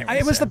the.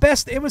 It was the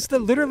best. It was the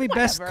literally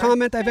best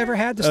comment I've ever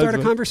had to start a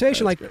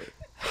conversation. Like,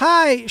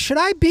 hi, should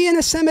I be in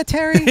a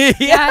cemetery?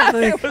 Yeah,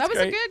 Like, that was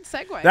a great. good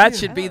segue. That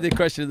should be the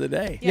question of the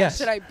day. Yeah, Yes.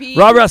 should I be?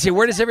 Rob Rossi,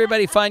 where does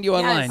everybody find you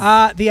online?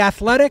 The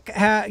Athletic,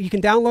 you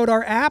can download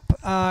our app.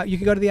 You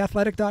can go to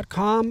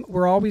theathletic.com.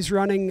 We're always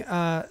running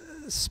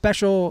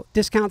special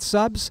discount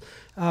subs.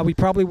 We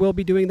probably will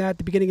be doing that at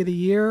the beginning of the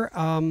year.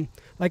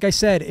 Like I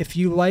said, if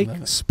you like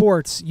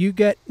sports, you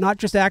get not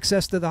just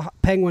access to the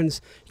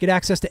Penguins, you get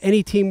access to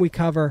any team we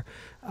cover.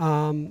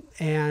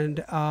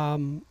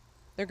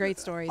 They're great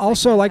stories.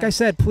 Also, like I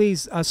said,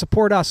 please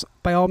support us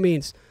by all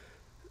means.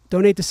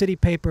 Donate to City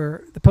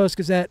Paper, the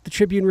Post-Gazette, the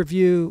Tribune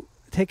Review.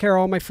 Take care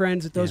of all my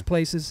friends at those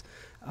places.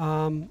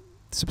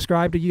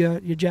 Subscribe to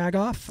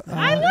YaJagoff.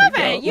 I love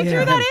it. You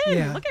threw that in.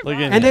 Yeah. Look at Look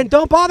Rob. at And then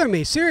don't bother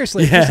me,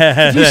 seriously.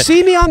 If you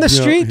see me on the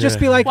street, just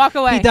be like, Walk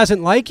away. he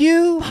doesn't like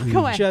you. Walk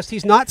away.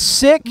 He's not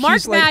sick. Mark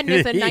he's like, Madden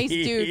is a nice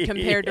dude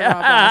compared to Rob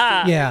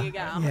Rossi. Yeah, There you go.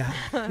 yeah.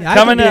 I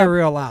Coming can be up- a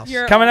real louse.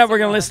 You're Coming up, awesome, we're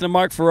going to Rob. listen to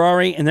Mark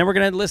Ferrari, and then we're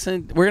going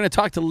to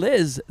talk to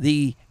Liz,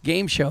 the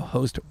game show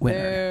host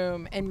winner.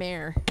 Boom. And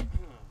Mayor.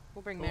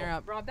 We'll bring Mayor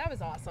up. Rob, that was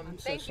awesome.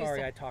 Thank you.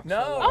 talked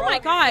Oh my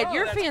God,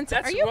 you're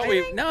fantastic. Are you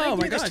kidding? No, I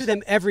my do this gosh. to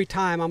them every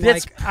time. I'm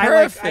That's like, I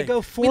perfect. go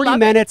We 40 love it.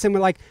 minutes, and we're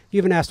like, you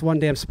haven't asked one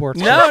damn sports.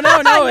 No, No.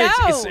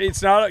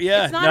 it's not.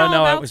 Yeah, It's not all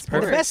no, about it was sports. The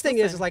perfect. best thing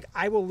is like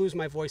I will lose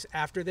my voice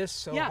after this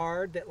so Yeah.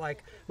 hard that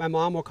like my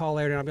mom will call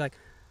later and I'll be like,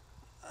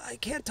 I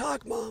can't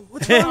talk, Mom.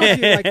 What's wrong with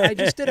you? Like I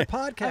just did a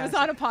podcast. I was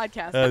on a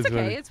podcast. That's That's okay.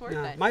 funny. It's worth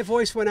No, it. my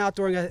voice went out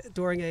during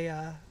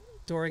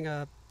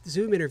a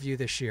Zoom interview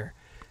this year.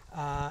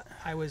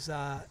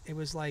 It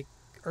was like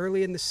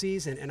early in the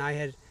season, and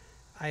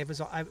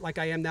like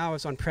I am now, I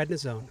was on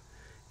prednisone,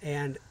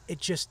 and it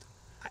just.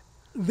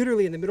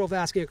 Literally in the middle of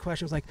asking a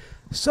question, I was like,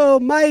 "So,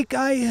 Mike,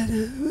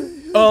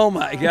 Oh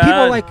my God. people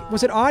are like,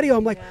 was it audio?"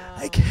 I'm like,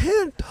 "I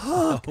can't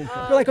talk." They're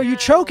like, "Are you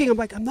choking?" I'm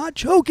like, "I'm not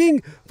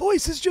choking.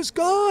 Voice is just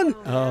gone."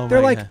 Oh They're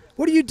my like, God.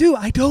 "What do you do?"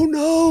 I don't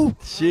know. Like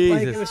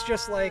Jesus. it was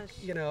just like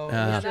it was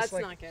Yeah, just that's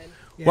like, not good.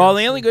 yeah, Well,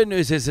 the so- only good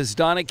news is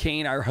Donna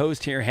Kane, our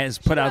host here, has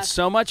put out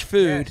so much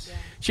food. Yes.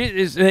 She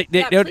is. please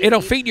It'll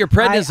eat. feed your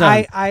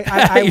prednisone.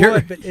 I You're-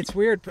 would, but it's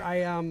weird.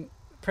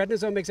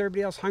 Prednisone makes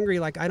everybody else hungry.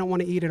 Like I don't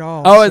want to eat at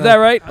all. Oh, is so- that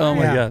right? Oh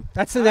my yeah. God.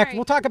 That's the All next. right.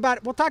 We'll talk about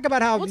how We'll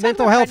talk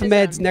mental about health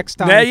prednisone. meds next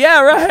time. Yeah,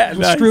 right.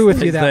 We'll screw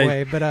with you that Nice.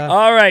 way. But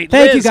All right,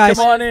 thank Liz, you guys.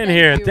 come on in Thank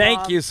here. you, Thank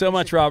Rob. you so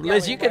much, Rob. Yeah,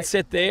 Liz, we you can wipe.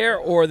 sit there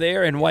or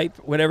there and wipe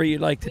whatever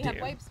you'd like to We have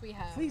do. wipes. We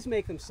have please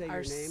make them say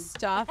our your name.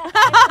 stuff. Where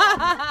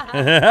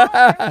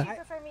do you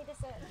prefer me to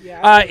sit?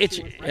 Yeah. It's.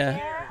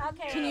 There?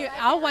 Okay. Can you?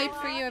 I'll wipe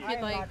for you if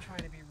you'd like. trying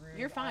to be rude.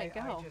 You're fine.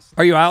 Go.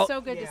 Are you out?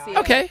 So good to see you.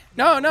 Okay.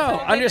 No, So good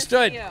to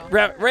understood. see you.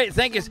 Right.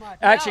 Thank you.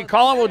 Actually,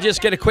 Colin will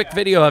just get a quick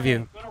video of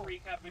you.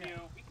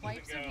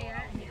 Wipes are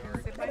here. And you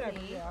can sit by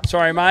me.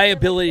 Sorry, my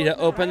ability to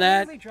open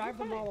that. Drive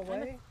them all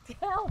away.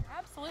 help.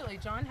 Absolutely.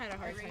 John had a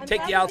hard time.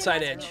 Take the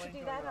outside edge.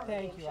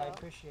 Thank you. I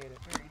appreciate it.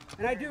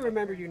 And I do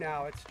remember you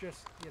now. It's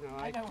just,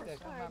 I know.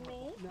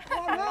 Me?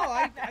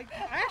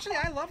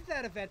 I loved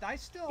that event. I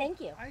still. Thank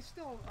you. I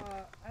still.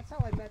 That's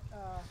how I met.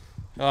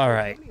 All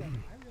right. I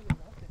really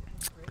loved it. It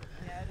was great.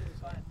 Yeah, it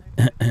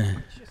was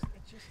fun.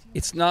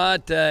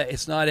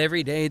 It's not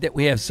every day that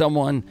we have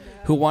someone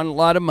who won a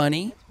lot of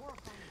money,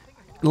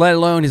 let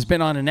alone has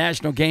been on a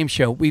national game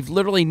show. We've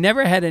literally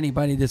never had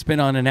anybody that's been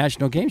on a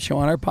national game show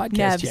on our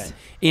podcast Nevs. yet.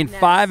 In Nevs.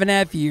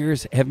 5.5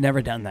 years, have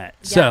never done that.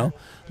 Yeah. So,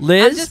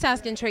 Liz, I'm just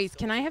asking Trace,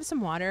 can I have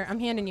some water? I'm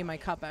handing you my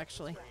cup,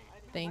 actually.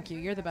 Thank you.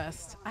 You're the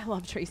best. I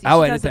love Tracy.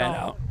 I'll She edit does it that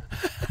all.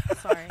 out.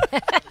 Sorry.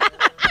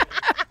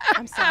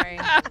 I'm sorry.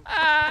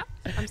 I'm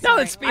No,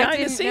 sorry. it's I behind the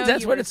didn't scenes. know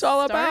That's you what were it's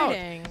all about.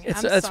 starting.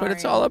 That's what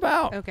it's sorry. all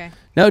about. Okay.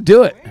 No,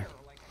 do it.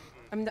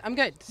 I'm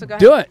good. So go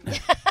ahead. Do it.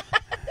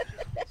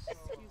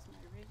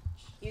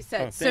 You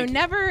said, Oh, so thank you.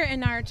 never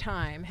in our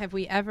time have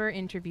we ever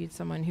interviewed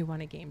someone who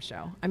won a game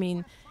show. I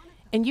mean,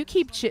 and you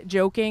keep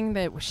joking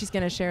that she's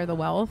going to share the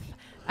wealth.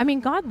 I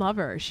mean, God love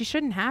her. She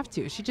shouldn't have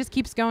to. She just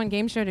keeps going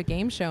game show to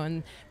game show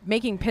and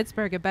making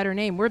Pittsburgh a better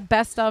name. We're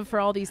best of for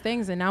all these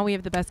things, and now we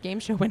have the best game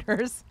show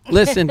winners.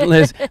 Listen,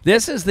 Liz,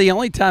 this is the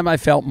only time I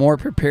felt more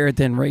prepared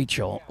than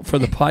Rachel for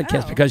the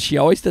podcast because she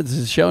always does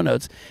the show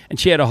notes, and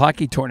she had a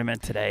hockey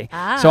tournament today.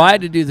 So I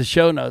had to do the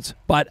show notes,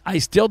 but I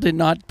still did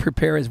not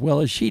prepare as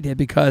well as she did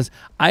because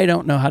I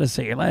don't know how to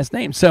say your last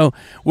name. So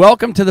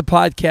welcome to the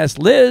podcast,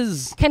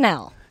 Liz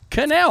Canal.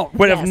 Cannell.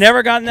 Would have Yes.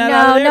 never gotten that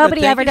out of there. No, but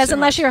nobody thank ever you does so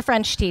unless much. you're a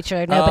French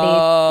teacher. Nobody.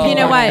 Oh, You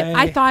know what? okay.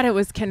 I thought it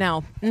was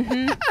Cannell.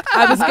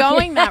 I was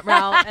going that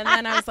route, and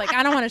then I was like,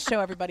 I don't want to show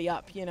everybody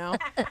up,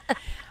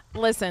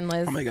 Listen,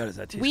 Liz. Oh my God, is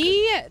that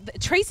tastes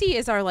Tracy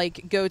is our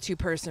go-to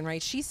person,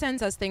 right? She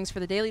sends us things for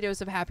the Daily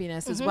Dose of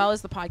Happiness as well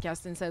as the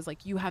podcast and says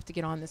you have to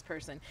get on this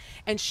person.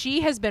 And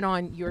she has been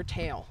on your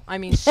tail. I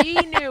mean, she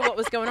knew what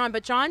was going on,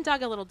 but John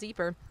dug a little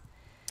deeper.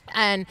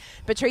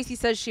 But Tracy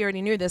says she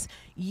already knew this.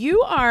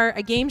 You are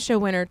a game show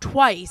winner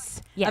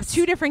twice of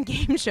 2 different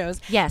game shows.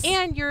 Yes.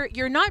 And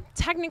you're not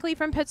technically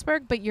from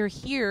Pittsburgh, but you're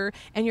here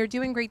and you're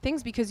doing great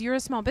things because you're a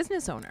small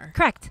business owner.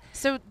 Correct.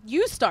 So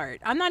you start.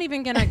 I'm not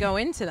even going to go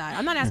into that.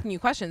 I'm not asking you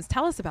questions.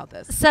 Tell us about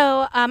this.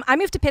 So I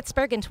moved to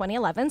Pittsburgh in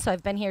 2011, so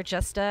I've been here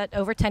just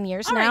over 10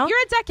 years All now. right, you're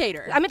a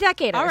decader. I'm a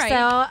decader. All right.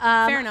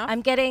 So Fair enough.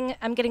 I'm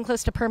getting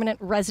close to permanent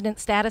resident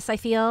status, I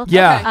feel.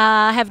 Yeah. Okay.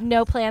 I have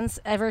no plans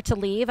ever to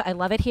leave. I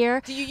love it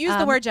here. Do you use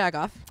the word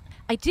Jagoff?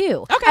 I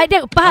do. Okay. I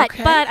do. But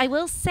Okay. but I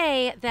will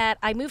say that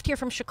I moved here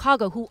from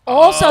Chicago, who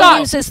also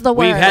uses the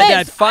word. We've had that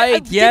Liz, fight. I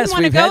didn't Yes,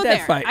 wanna we've go had that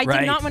there. fight. I right.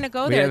 did not want to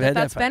go We there. have had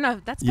That's that been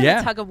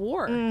fight. a tug of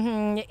war.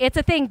 It's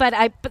a thing, but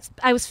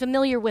I was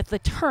familiar with the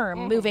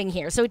term moving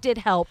here, so it did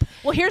help.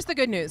 Well, here's the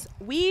good news.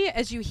 We,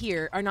 as you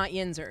hear, are not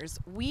Yinzers.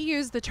 We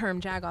use the term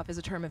Jagoff as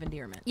a term of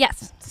endearment.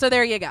 Yes, So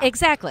there you go.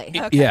 exactly.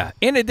 Okay. Yeah.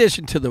 In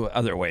addition to the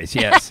other ways,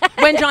 yes.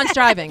 When John's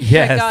driving.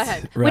 Yes. But go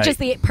ahead. Right. Which is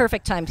the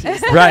perfect time to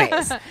use that.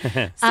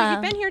 right. So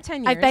you've been here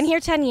 10 years. I've been here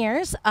 10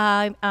 years.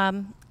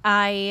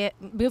 I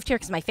moved here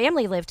because my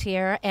family lived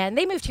here, and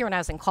they moved here when I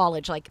was in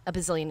college, like a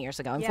bazillion years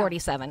ago. I'm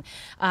 47.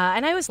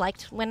 And I always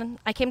liked when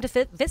I came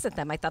to visit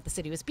them. I thought the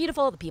city was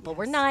beautiful. The people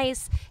were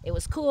nice. It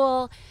was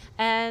cool.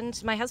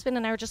 And my husband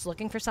and I were just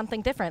looking for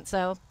something different.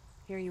 So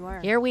Here you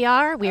are. here we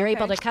are. We were Okay.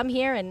 able to come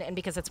here, and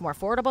because it's more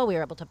affordable, we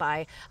were able to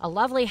buy a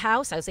lovely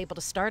house. I was able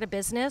to start a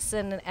business,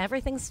 and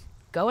everything's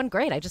going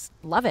great. I just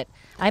love it.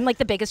 I'm like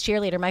the biggest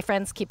cheerleader. My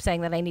friends keep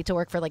saying that I need to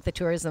work for the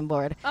tourism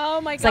board. Oh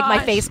my god. It's like my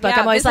Facebook.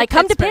 I'm always like,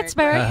 come to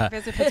Pittsburgh.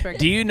 Visit Pittsburgh.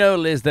 Do you know,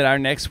 Liz, that our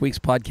next week's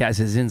podcast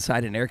is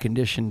inside an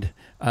air-conditioned,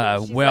 She's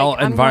like,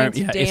 environment? "I'm going to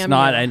Yeah, it's damn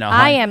not. you." I know.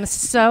 I am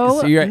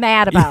so you're-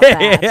 mad about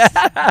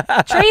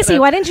that. Tracy,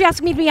 why didn't you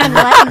ask me to be on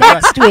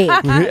next week?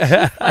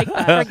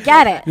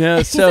 Forget it.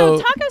 Yeah, So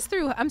so talk us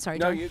through. I'm sorry.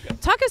 No, John. you go.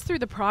 Talk us through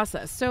the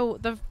process. So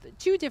the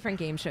 2 different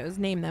game shows.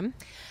 Name them.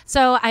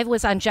 So I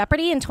was on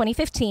Jeopardy in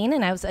 2015,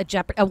 and I was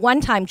a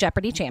one-time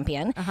Jeopardy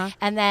champion.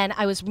 And then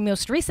I was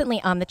most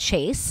recently on The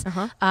Chase,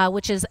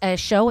 which is a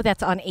show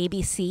that's on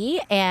ABC,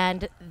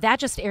 and that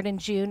just aired in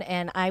June,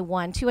 and I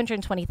won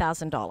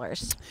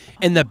 $220,000.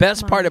 And the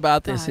best part my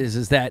about this God.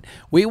 is that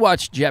we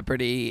watch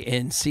Jeopardy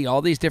and see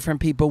all these different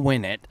people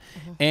win it,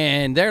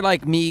 and they're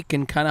like meek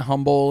and kind of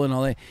humble and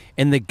all that.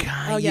 And the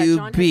guy Oh, yeah, you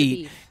John has a beat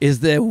beef. is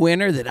the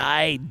winner that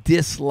I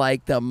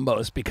dislike the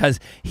most because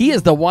he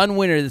is the one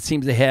winner that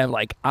seems to have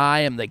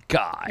I am the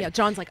guy. Yeah,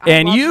 John's like, I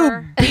and love you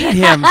her. beat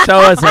him,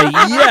 so it's like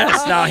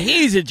yes. Now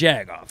he's a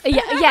Jagoff.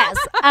 Yes.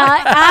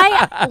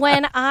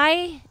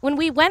 When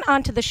we went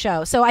on to the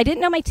show, so I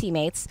didn't know my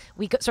teammates.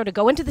 We sort of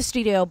go into the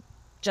studio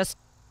just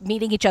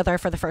meeting each other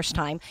for the first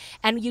time,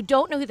 and you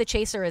don't know who the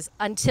chaser is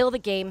until the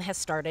game has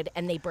started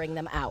and they bring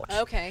them out.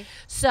 Okay.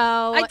 So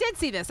I did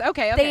see this.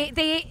 Okay.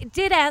 They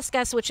did ask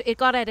us, which it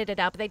got edited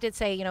out, but they did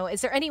say,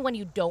 is there anyone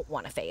you don't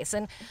want to face?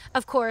 And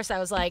of course I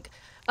was like,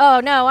 oh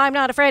no, I'm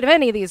not afraid of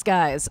any of these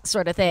guys,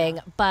 sort of thing.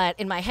 But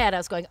in my head, I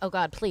was going, oh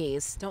God,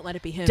 please. Don't let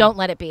it be him. Don't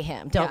let it be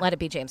him. Don't let it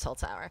be James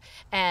Holzhauer.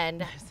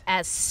 And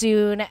as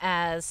soon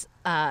as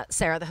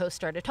Sarah, the host,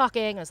 started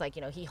talking, I was like,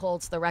 he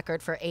holds the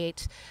record for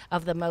 8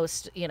 of the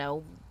most,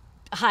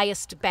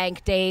 highest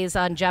bank days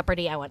on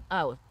Jeopardy. I went,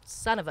 oh,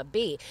 son of a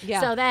bee.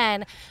 Yeah. So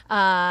then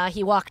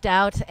he walked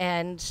out,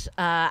 and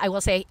I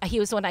will say he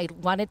was the one I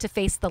wanted to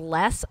face the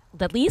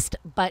least,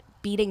 but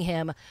beating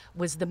him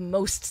was the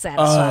most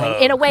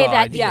satisfying in a way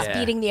that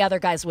beating the other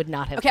guys would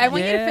not have. Okay, been. I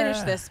want you to finish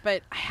this,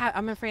 but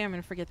I'm afraid I'm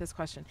going to forget this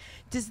question.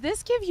 Does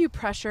this give you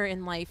pressure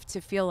in life to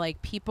feel like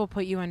people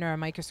put you under a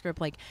microscope?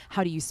 Like,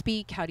 how do you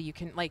speak? How do you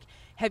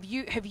have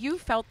you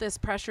felt this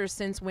pressure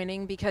since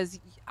winning? Because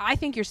I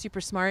think you're super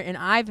smart, and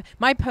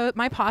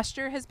my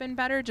posture has been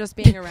better just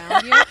being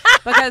around you.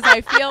 Because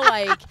I feel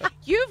like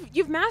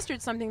you've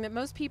mastered something that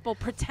most people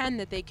pretend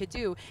that they could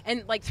do,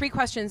 and like 3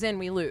 questions in,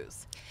 we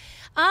lose.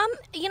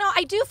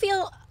 I do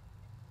feel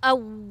a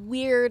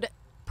weird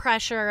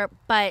pressure,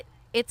 but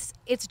it's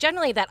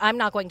generally that I'm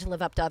not going to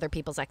live up to other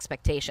people's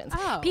expectations.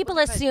 People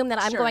assume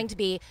that I'm going to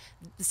be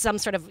some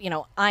sort of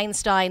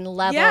Einstein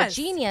level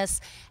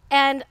genius,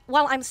 and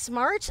while I'm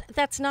smart,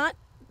 that's not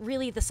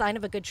really the sign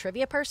of a good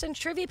trivia person.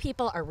 Trivia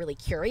people are really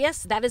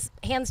curious. That is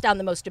hands down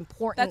the most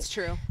important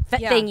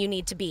thing you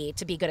need to be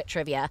good at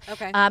trivia.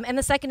 Okay. And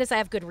the second is I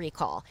have good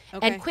recall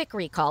and quick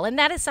recall. And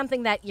that is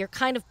something that you're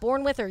kind of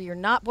born with or you're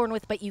not born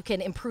with, but you can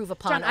improve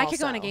upon. John, I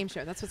could go on a game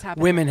show. That's what's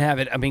happening. Women have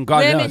it. I mean,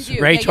 God Women knows.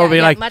 do. Rachel will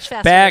be like, much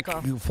faster back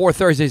recall. 4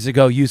 Thursdays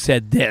ago, you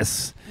said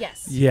this.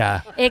 Yes.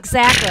 Yeah.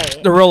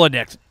 Exactly. The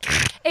Rolodex.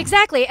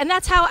 Exactly, and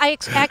that's how I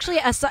actually,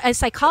 a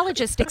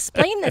psychologist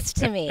explained this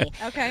to me.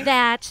 Okay.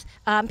 That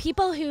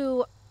people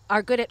who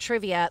are good at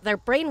trivia, their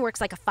brain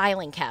works like a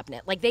filing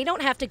cabinet. Like they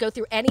don't have to go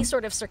through any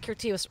sort of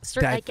circuitous.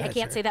 I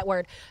can't say that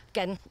word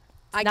again.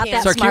 I not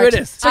can't. that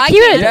Circuitous. smart.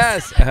 Circuitous.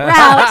 Yes.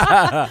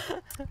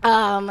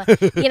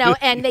 Route.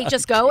 And they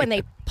just go and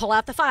they pull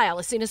out the file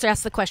as soon as they're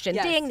asked the question.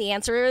 Yes. Ding, the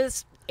answer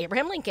is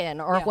Abraham Lincoln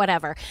or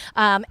whatever.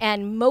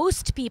 And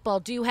most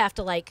people do have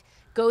to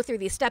go through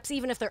these steps,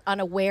 even if they're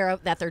unaware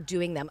of that they're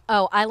doing them.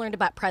 Oh, I learned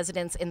about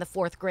presidents in the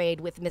 4th grade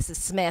with Mrs.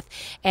 Smith,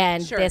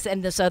 and so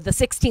the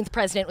 16th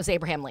president was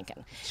Abraham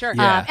Lincoln. Sure.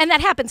 Yeah. And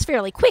that happens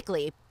fairly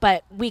quickly,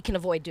 but we can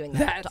avoid doing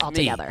that That's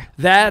altogether.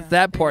 Me.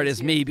 That part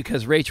is me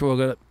because Rachel will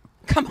go,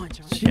 Come on,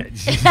 John.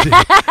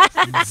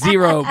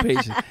 zero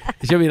patience.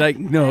 She'll be like,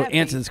 no,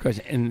 answer this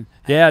question. And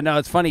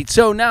it's funny.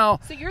 So now.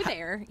 So you're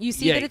there. You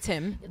see that it's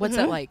him. What's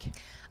that like?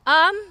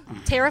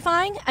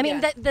 Terrifying. I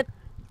mean,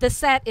 the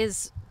set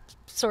is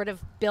sort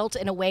of built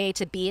in a way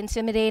to be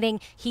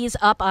intimidating. He's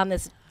up on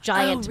this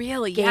giant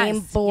game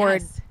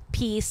board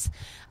piece.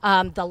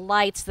 The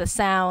lights, the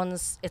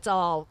sounds,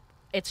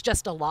 it's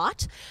just a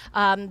lot.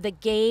 The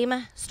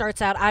game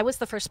starts out, I was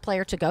the first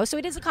player to go, so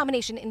it is a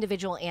combination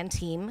individual and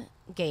team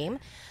game.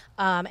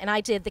 And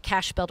I did the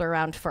cash builder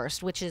round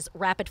first, which is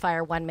rapid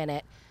fire 1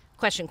 minute,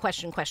 question.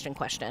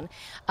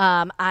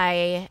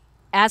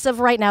 As of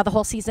right now, the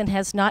whole season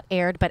has not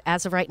aired, but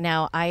as of right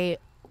now, I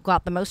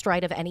got the most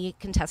right of any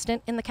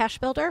contestant in the cash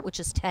builder,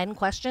 which is 10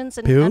 questions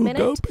in a minute.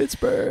 Go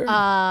Pittsburgh.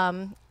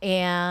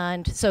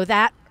 And so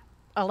that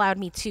allowed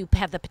me to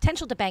have the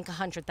potential to bank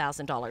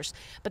 $100,000.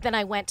 But then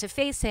I went to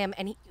face him,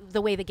 and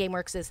the way the game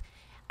works is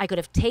I could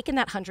have taken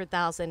that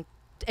 $100,000,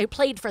 I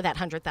played for that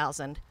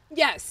 $100,000.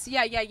 Yes.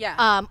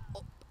 Yeah.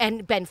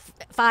 And been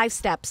 5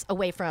 steps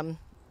away from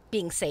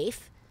being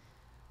safe.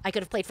 I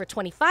could have played for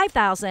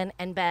 $25,000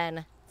 and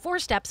been 4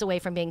 steps away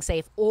from being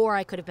safe, or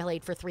I could have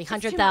played for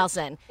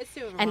 $300,000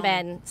 and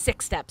been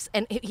 6 steps,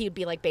 and he'd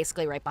be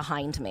basically right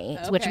behind me,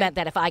 which meant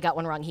that if I got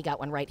one wrong, he got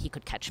one right, he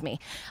could catch me.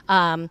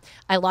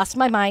 I lost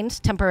my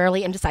mind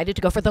temporarily and decided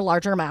to go for the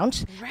larger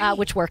amount,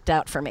 which worked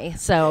out for me.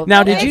 So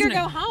now, did you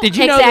go home. Did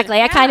you know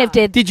exactly? I kind of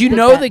did. Did you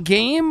know the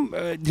game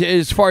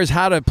as far as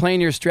how to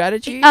plan your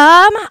strategy?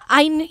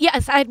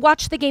 Yes, I'd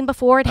watched the game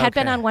before. It had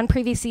been on one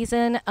previous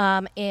season.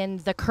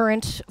 In the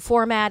current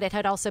format, it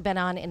had also been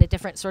on in a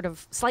different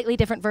slightly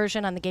different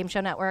version on the Game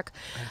Show Network.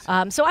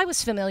 So I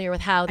was familiar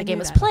with how the game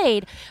was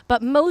played,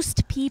 but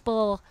most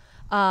people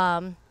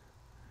tend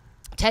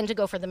to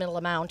go for the middle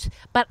amount.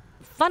 But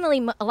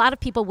funnily, a lot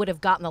of people would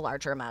have gotten the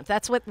larger amount.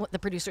 That's what the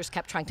producers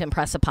kept trying to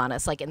impress upon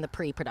us, in the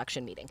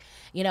pre-production meeting.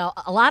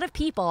 A lot of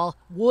people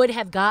would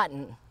have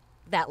gotten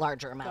that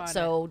larger amount.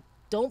 So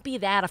don't be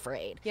that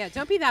afraid. Yeah,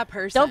 don't be that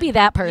person. Don't be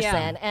that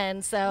person. Yeah.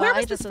 And so Where I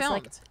was just this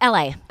was filmed?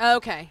 L.A.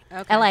 Okay.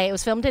 L.A. It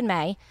was filmed in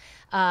May.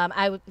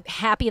 I was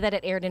happy that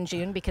it aired in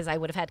June because I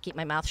would have had to keep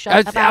my mouth shut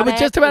about it. I was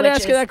just about to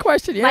ask you that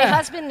question. Yeah. My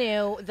husband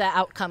knew the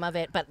outcome of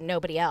it, but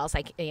nobody else.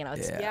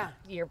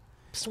 You're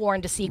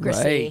sworn to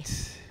secrecy.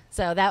 Right.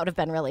 So that would have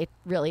been really,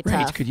 really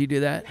tough. Could you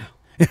do that?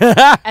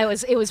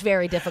 It was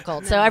very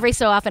difficult. So every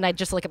so often I'd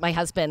just look at my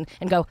husband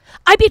and go,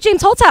 "I beat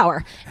James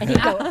Holzhauer," and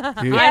he'd go,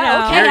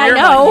 "Yeah, okay, I You're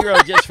know." my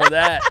hero just for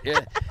that.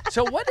 Yeah.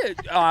 So what do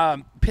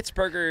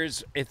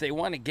Pittsburghers, if they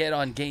want to get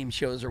on game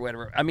shows or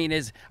whatever? I mean,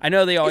 I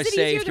know they always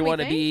say if you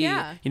want to be,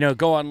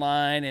 go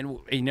online and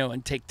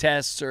and take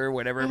tests or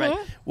whatever. But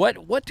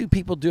what do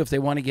people do if they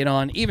want to get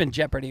on even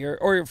Jeopardy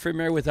or you're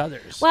familiar with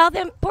others? Well,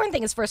 the important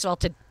thing is first of all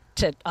to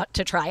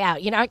try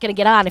out. You're not going to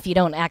get on if you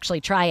don't actually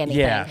try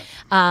anything.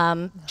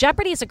 Yeah.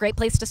 Jeopardy is a great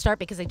place to start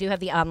because they do have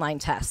the online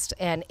test,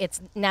 and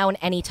it's now an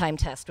anytime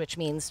test, which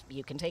means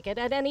you can take it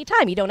at any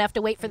time. You don't have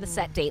to wait for the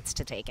set dates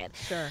to take it.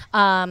 Sure.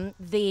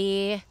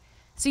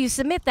 So you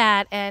submit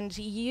that, and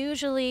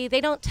usually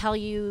they don't tell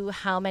you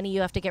how many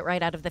you have to get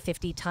right out of the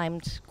 50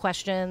 timed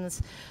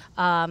questions.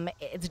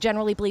 It's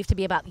generally believed to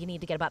be you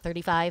need to get about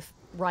 35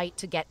 right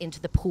to get into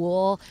the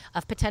pool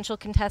of potential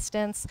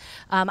contestants.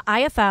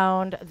 I have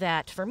found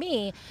that for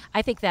me,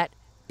 I think that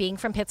being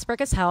from Pittsburgh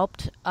has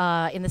helped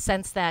in the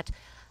sense that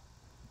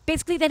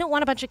basically they don't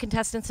want a bunch of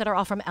contestants that are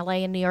all from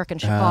LA and New York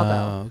and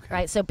Chicago, okay.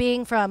 right? So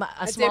being from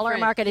a smaller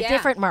market, a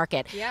different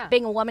market,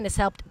 being a woman has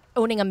helped.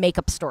 Owning a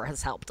makeup store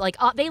has helped. Like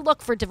they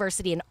look for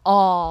diversity in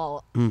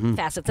all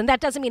facets, and that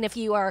doesn't mean if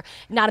you are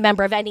not a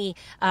member of any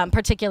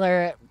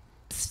particular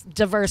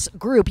diverse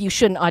group, you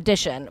shouldn't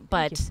audition.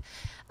 But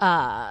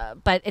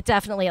it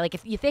definitely, like,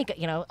 if you think,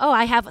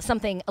 I have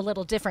something a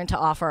little different to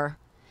offer,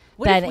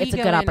 then it's a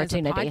good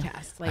opportunity.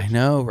 Like, I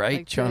know, right?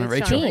 like Sean and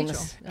Rachel. Rachel.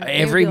 Teams.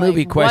 Every You'd be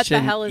movie like, what the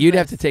question, hell is you'd this?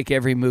 have to take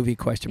every movie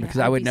question because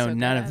I would know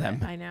none of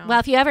them. I know. Well,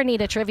 if you ever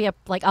need a trivia,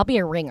 like I'll be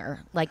a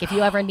ringer. Like if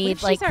you ever need,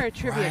 She's our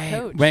trivia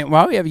coach. Right.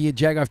 Well, we have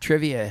YaJagoff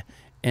trivia,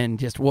 and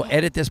we'll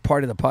edit this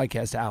part of the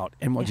podcast out,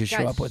 and we'll just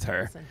show up with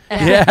her.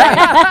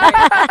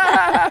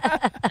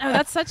 Oh,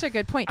 that's such a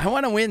good point. I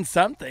want to win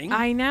something.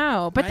 I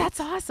know, but Right? that's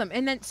awesome.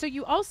 And then, so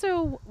you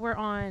also were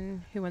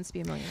on Who Wants to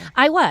Be a Millionaire?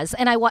 I was,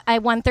 and I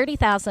won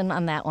 $30,000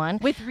 on that one.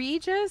 With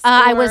Regis?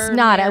 I was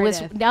not.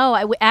 Meredith?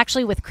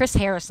 Actually with Chris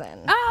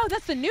Harrison. Oh,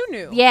 that's the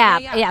new.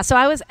 Yeah.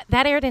 So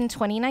that aired in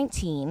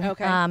 2019.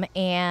 Okay.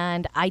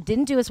 And I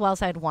didn't do as well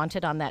as I'd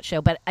wanted on that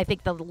show, but I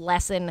think the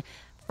lesson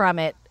from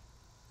it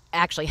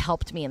actually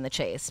helped me in the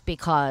chase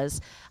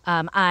because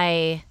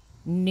I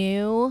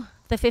knew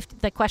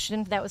the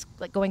question that was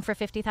like going for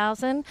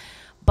 50,000,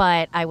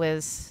 but I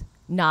was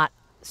not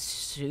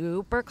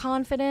super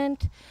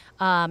confident.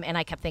 And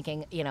I kept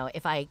thinking,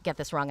 if I get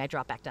this wrong, I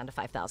drop back down to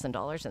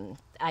 $5,000, and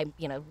I'm,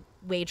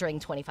 wagering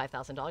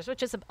 $25,000,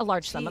 which is a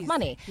large sum of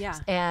money. Yeah.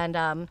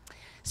 And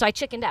so I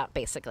chickened out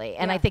basically,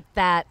 and I think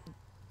that.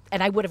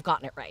 And I would have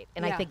gotten it right.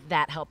 And I think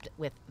that helped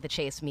with the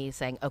chase, me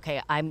saying,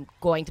 okay, I'm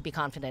going to be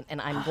confident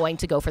and I'm going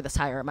to go for this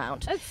higher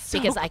amount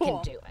because I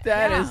can do it.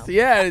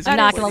 It's I'm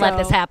not going to let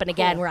this happen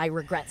again where I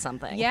regret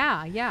something.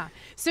 Yeah.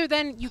 So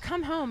then you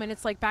come home and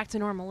it's like back to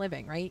normal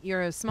living, right?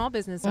 You're a small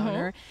business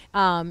owner.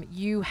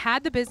 You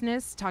had the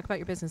business. Talk about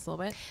your business a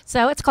little bit.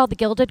 So it's called the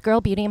Gilded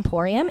Girl Beauty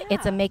Emporium. Yeah.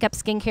 It's a makeup,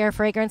 skincare,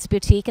 fragrance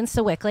boutique in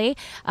Sewickley.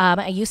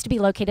 I used to be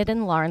located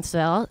in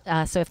Lawrenceville,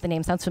 so if the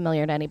name sounds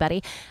familiar to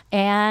anybody.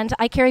 And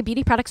I carry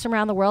beauty products from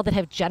around the world that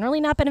have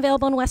generally not been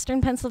available in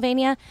Western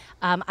Pennsylvania.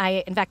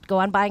 I, in fact, go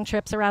on buying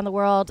trips around the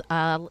world.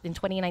 In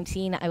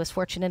 2019, I was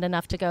fortunate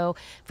enough to go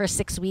for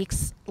 6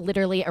 weeks,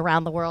 literally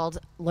around the world,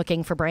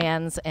 looking for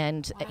brands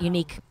and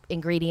unique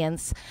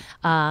ingredients.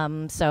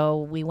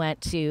 So we went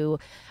to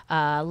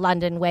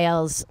London,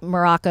 Wales,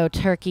 Morocco,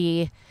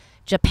 Turkey,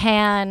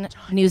 Japan,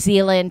 New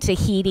Zealand,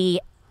 Tahiti,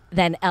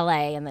 then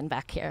LA, and then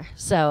back here.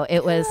 So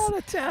it was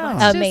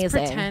amazing. Just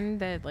pretend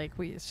that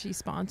she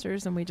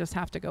sponsors and we just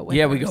have to go with her.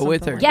 Yeah, we go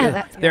with her.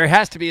 Yeah, there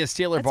has to be a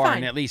Steeler bar fine.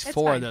 in at least It's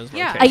 4 fine. of those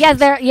Yeah.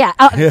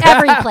 locations.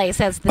 Every place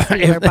has the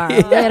Steeler bar.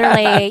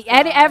 Literally,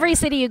 every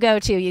city you go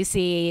to, you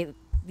see,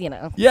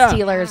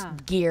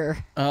 Steelers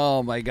gear.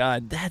 Oh my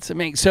God, that's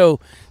amazing.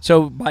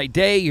 So by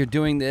day you're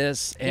doing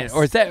this,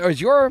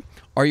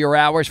 are your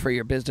hours for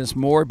your business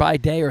more by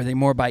day, or are they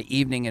more by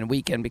evening and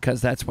weekend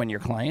because that's when your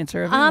clients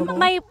are available?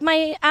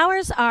 My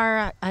hours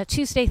are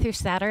Tuesday through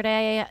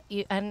Saturday,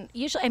 and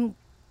usually I'm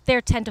there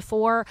 10 to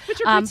 4. But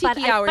you're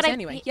boutique hours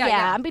anyway.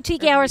 Yeah, I'm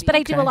boutique hours, but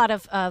I do a lot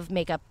of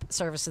makeup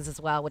services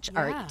as well, which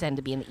tend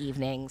to be in the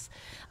evenings.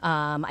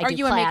 I do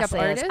you classes. a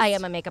makeup artist? I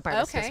am a makeup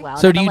artist as well.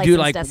 So do you do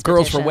like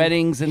girls for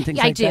weddings and things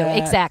I like that? I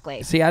do,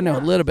 exactly. See, I know a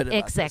little bit about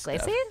Exactly.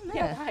 this See? stuff.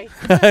 Yeah, right.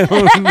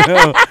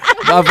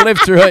 I've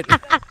lived through it.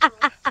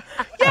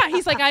 Yeah,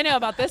 he's like, I know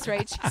about this,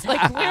 Rach. She's like,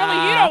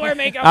 clearly you don't wear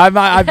makeup. I've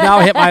now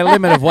hit my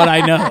limit of what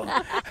I know.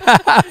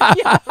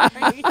 Yeah,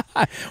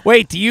 right.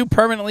 Wait, do you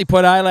permanently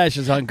put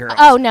eyelashes on girls?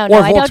 Oh, no,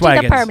 Or I don't do the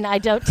Volkswagens? permanent. I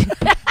don't.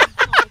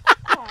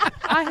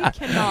 I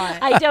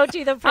cannot. I don't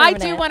do the I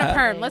permanent. do want a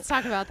perm. Let's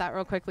talk about that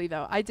real quickly,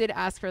 though. I did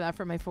ask for that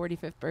for my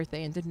 45th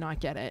birthday and did not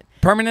get it.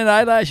 Permanent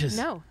eyelashes?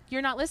 No,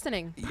 you're not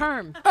listening.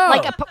 Perm. Oh,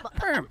 like a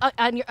perm.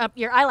 on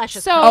your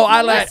eyelashes. So- Oh,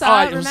 Melissa,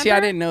 eyelash. See, I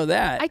remember? didn't know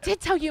that. I did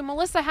tell you,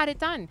 Melissa had it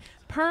done.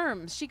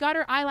 Perms. She got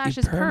her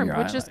eyelashes perm your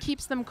permed, which just eyelash.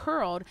 keeps them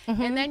curled.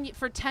 And then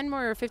for 10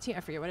 more or 15, I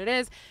forget what it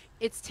is,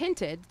 it's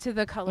tinted to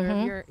the color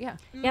of your, Yep.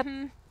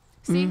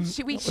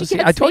 See,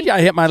 I told you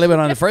I hit my limit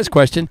on the first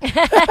question.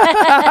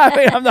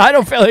 I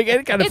don't feel like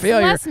any kind of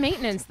failure. It's less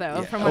maintenance,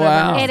 though, from what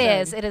Wow. I've It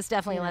understood. is. It is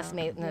definitely less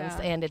maintenance,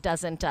 Yeah. and it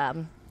doesn't.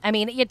 I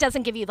mean, it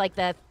doesn't give you like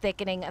the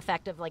thickening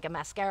effect of like a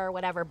mascara or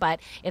whatever, but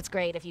it's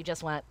great if you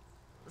just want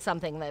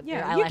something that your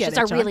Yeah, you get eyelashes it,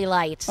 are John. really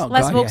light. Oh,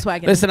 Less God, yeah.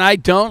 Volkswagen. Listen, I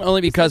don't, only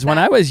because when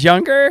I was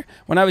younger,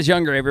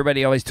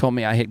 everybody always told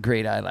me I had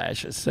great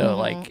eyelashes. So,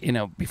 like,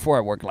 before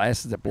I wore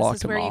glasses, it blocked This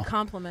is them where all. you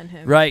compliment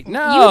him. Right?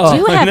 No,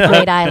 You do have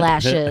great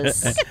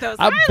eyelashes. Those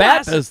I bet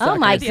eyelashes. those Oh,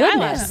 my suckers. The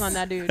eyelashes goodness. on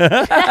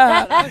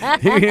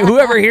that dude.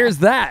 Whoever hears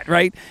that,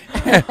 right?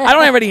 I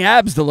don't have any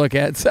abs to look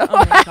at, so. Oh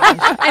my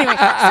gosh. Anyway,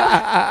 so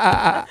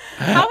how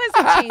has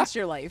it changed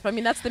your life? I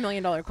mean, that's the $1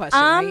 million question,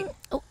 right?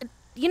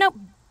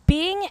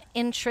 Being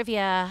in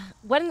trivia,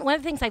 one of the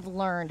things I've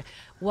learned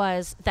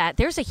was that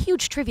there's a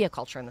huge trivia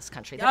culture in this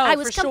country that Oh, I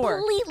was for sure.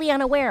 completely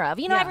unaware of.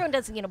 Yeah. Everyone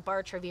does,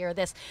 bar trivia or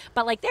this,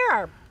 but like there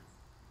are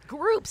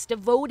groups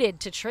devoted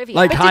to trivia.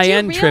 Like But did you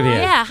high-end realize- trivia.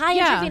 Yeah, high-end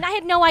Yeah. trivia, and I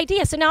had no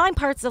idea. So now I'm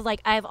parts of I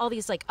have all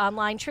these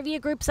online trivia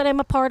groups that I'm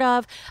a part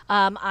of.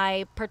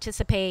 I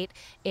participate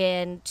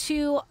in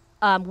 2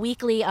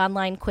 weekly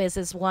online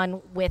quizzes,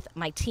 one with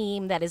my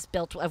team that is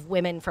built of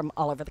women from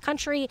all over the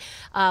country.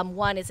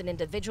 One is an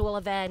individual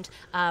event.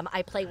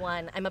 I play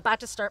one. I'm about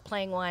to start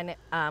playing one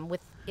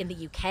in the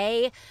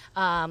UK.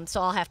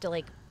 So I'll have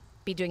to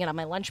be doing it on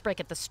my lunch break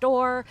at the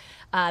store.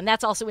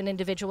 That's also an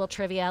individual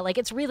trivia.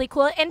 It's really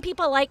cool. And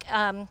people like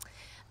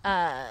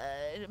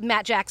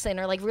Matt Jackson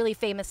or really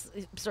famous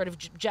sort of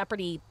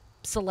Jeopardy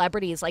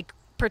celebrities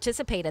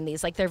participate in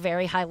these. They're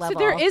very high level.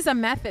 So there is a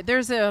method.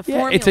 There's a Yeah,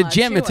 formula. it's a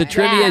gym. to It's a it.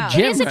 trivia Yeah.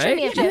 gym, It is a right?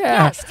 trivia gym.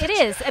 Yeah. Yes, it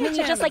is. I mean,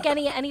 you just like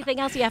anything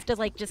else, you have to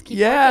just keep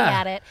Yeah. working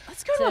at it.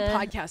 Let's go to a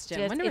podcast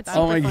gym. Wonder what it's that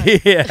Oh, would my look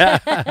like.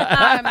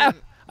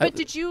 yeah. But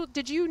did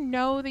you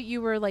know that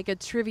you were a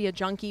trivia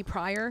junkie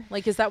prior?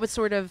 Is that what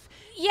sort of?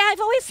 Yeah,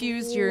 I've always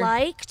Fused your-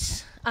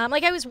 liked. I grew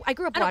up I don't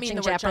mean watching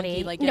the word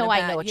Jeopardy. junkie, in No, a I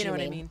bad- know what you you know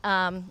what I mean.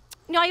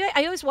 No,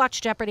 I always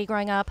watched Jeopardy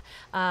growing up.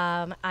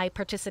 I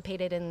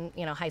participated in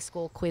high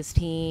school quiz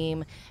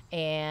team,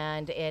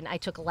 and I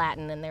took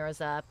Latin, and there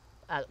was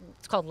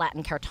it's called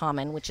Latin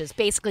Cartomen, which is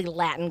basically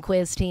Latin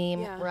quiz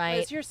team, right?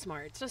 Liz, you're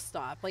smart. Just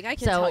stop. I can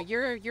So- tell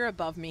you're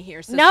above me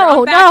here. Sister.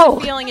 No, I'm back to no.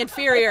 feeling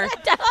inferior.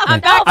 I'm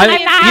back to I being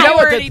mean, you know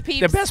what minority the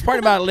peeps. best part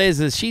about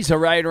Liz is she's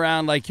right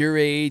around your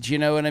age, you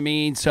know what I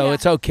mean? So Yeah.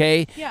 it's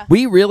okay. Yeah.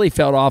 We really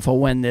felt awful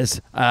when this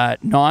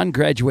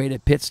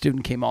non-graduated Pitt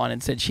student came on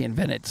and said she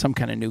invented some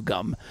kind of new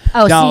gum.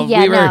 Oh, No, see,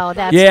 yeah, we were, no,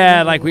 that's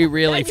yeah, we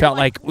really felt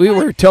like we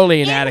were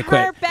totally In her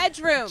inadequate.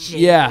 bedroom.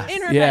 Yeah,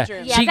 In her yeah.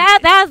 bedroom. Yeah,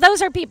 She-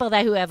 those are people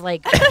who have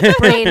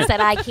brains that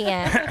I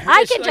can't.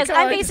 I can like,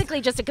 I'm oh,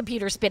 basically just a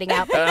computer spitting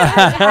out things.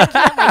 I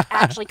can't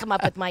actually come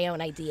up with my own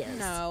ideas.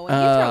 No, and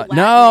you throw Latin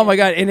No, in. my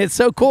God, and it's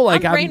so cool.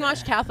 I'm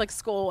brainwashed Catholic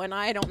school, and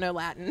I don't know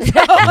Latin.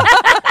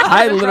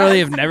 I literally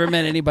have never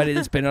met anybody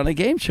that's been on a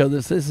game show.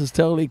 This is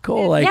totally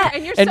cool. Yeah,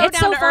 and you're so down it's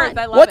so to earth. fun.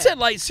 I love What's it. it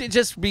like? See,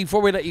 just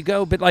before we let you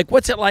go, but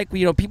what's it like?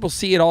 People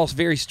see it all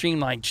very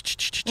streamlined,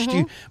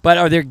 but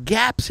are there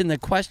gaps in the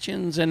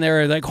questions? And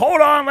they're like, "Hold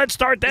on, let's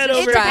start that Is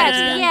it over strategy?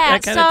 again." Yeah.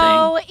 that kind of thing.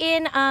 So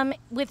in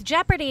with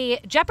Jeopardy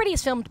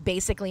is filmed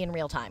basically in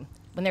real time.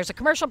 When there's a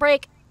commercial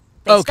break,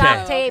 they Okay. stop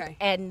Oh, tape okay.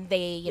 and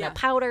they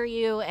powder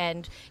you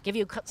and give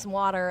you some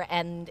water.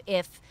 And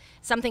if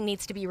something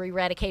needs to be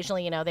reread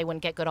occasionally, they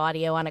wouldn't get good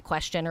audio on a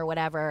question or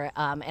whatever.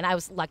 And I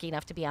was lucky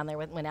enough to be on there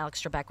when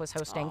Alex Trebek was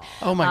hosting.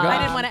 Oh my God! I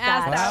didn't want to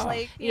ask Wow.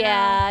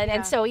 that.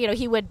 And so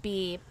he would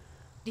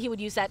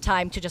use that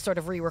time to just sort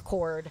of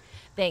re-record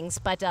things.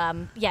 But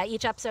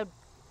each episode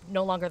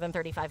no longer than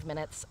 35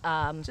 minutes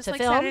Just to like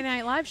film. Saturday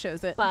Night Live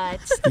shows it. But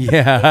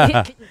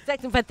Yeah.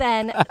 but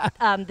then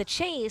the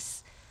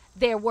chase,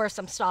 there were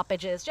some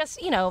stoppages, just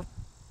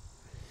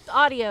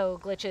audio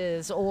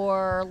glitches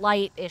or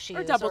light issues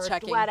Or double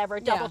checking. whatever,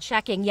 Yeah. double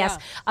checking. Yes,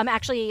 Yeah.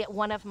 actually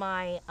one of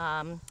my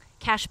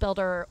cash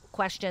builder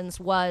questions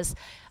was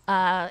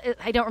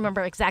I don't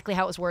remember exactly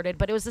how it was worded,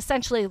 but it was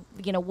essentially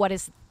what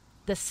is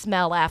the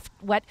smell after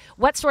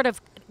what sort of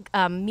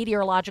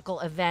meteorological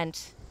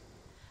event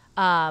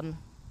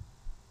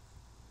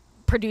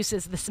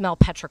produces the smell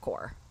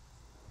petrichor.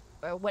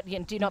 What do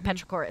you know what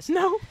petrichor is?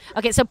 No.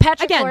 Okay, so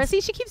petrichor. Again,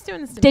 see, she keeps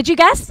doing this to me. Did you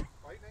guess?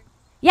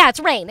 Yeah,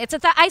 it's rain.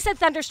 I said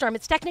thunderstorm.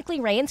 It's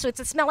technically rain, so it's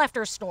a smell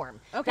after a storm.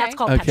 Okay. That's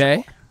called Okay.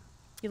 petrichor.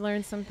 You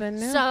learned something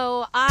new.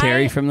 So I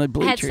Terry from the had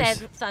bleachers.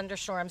 said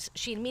thunderstorms.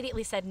 She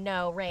immediately said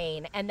no,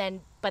 rain,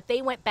 but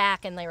they went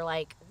back and they were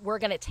like, "We're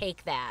gonna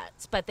take that."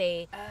 But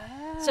they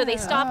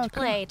stopped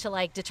play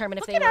to determine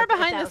if Look they at were our if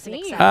behind that the was scenes.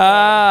 acceptable.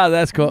 Ah,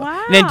 that's cool.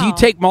 Now, do you Wow.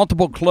 take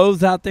multiple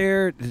clothes out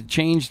there to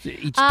change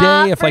each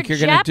day if For you're going to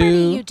Jeopardy,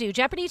 do? you do.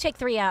 Jeopardy, you take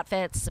 3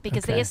 outfits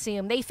because Okay. they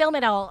assume they film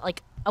it all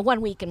a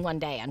 1 week and 1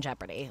 day on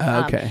Jeopardy.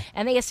 Okay.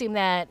 And they assume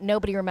that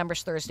nobody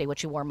remembers Thursday,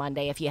 what you wore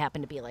Monday, if you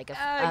happen to be like a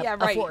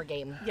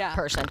 4-game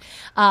person.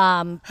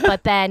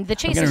 But then the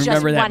chase is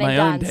just one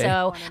and done.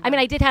 So, I mean,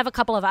 I did have a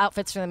couple of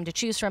outfits for them to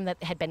choose from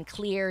that had been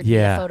cleared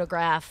via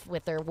photograph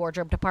with their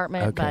wardrobe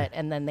department.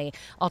 And then they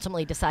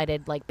ultimately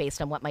decided, like,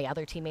 based on what my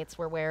other teammates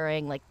were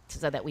wearing, like,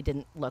 so that we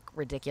didn't look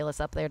ridiculous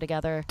up there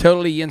together.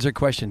 Totally Yinzer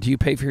question. Do you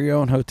pay for your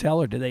own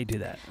hotel, or do they do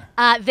that?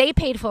 They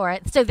paid for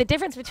it. So the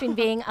difference between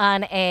being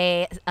on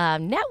a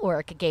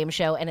network game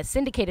show and a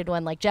syndicated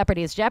one like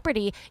Jeopardy is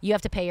Jeopardy, you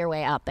have to pay your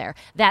way out there.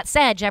 That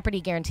said,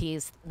 Jeopardy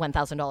guarantees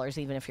 $1,000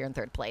 even if you're in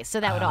third place. So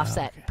that would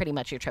offset pretty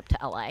much your trip to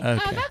LA. Oh,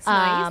 that's nice.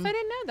 I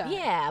didn't know that.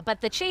 Yeah,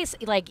 but the chase,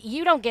 like,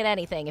 you don't get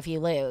anything if you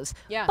lose.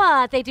 Yeah.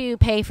 But they do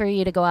pay for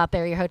you to go out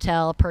there, your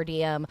hotel, per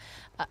diem,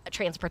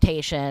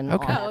 transportation, all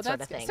that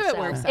sort of thing. So it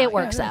works out. It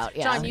works out,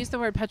 yeah. John, use the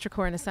word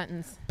petrichor in a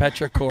sentence.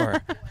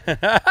 Petrichor.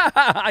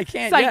 I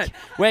can't yet.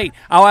 Wait,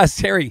 I'll ask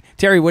Terry.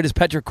 Terry, what is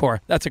petrichor?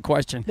 That's a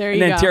question. There you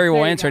go. And then Terry will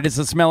there answer it. It's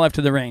the smell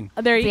after the rain.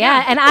 There you go.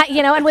 Yeah, and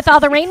and with all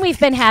the rain we've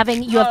been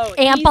having, you have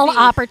ample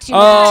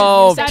opportunity.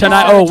 Oh, to use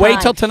tonight. all Oh, the wait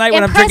time. till tonight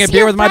when I'm Impress drinking beer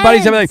your with my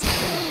buddies. I'm like,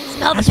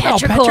 smell the smell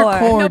petrichor.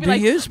 petrichor. Do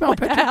you smell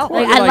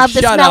petrichor? I love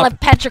the smell of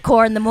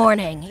petrichor in the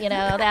morning,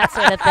 that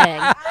sort of thing.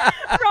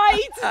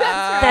 Right.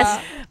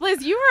 That's right.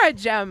 Liz, you are a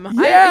gem.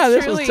 Yeah,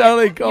 this was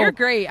totally cool. You're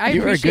great. I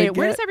You were a appreciate good it.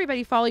 Where get. does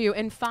everybody follow you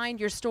and find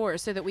your store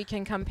so that we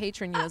can come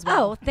patron you as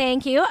well? Oh,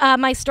 thank you.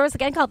 My store's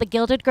again called the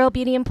Gilded Girl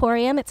Beauty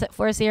Emporium. It's at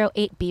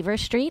 408 Beaver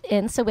Street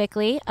in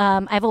Sewickley.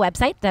 I have a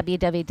website,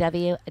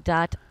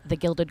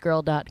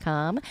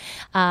 www.thegildedgirl.com.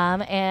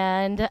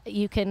 And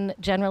you can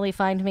generally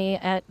find me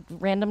at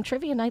random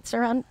trivia nights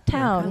around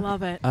town. I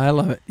love it. I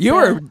love it.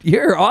 You're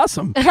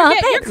awesome.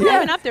 You're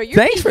climbing up there. You're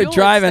Thanks for Pete Buell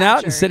driving out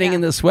stature. and sitting in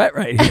the sweat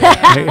right here.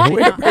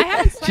 I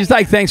haven't She's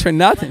like, thanks for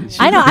nothing.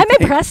 I know. I'm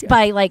impressed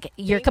by like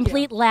your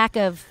complete lack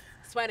of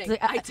sweating.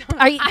 Are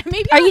you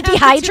maybe are I you have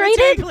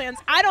dehydrated? the glands.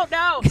 I don't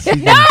know.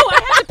 No,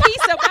 I have to pee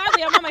so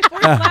badly. I'm on my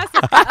fourth glass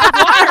of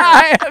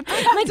water.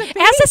 Like,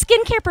 as a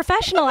skincare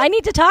professional, I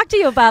need to talk to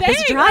you about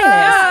this dryness.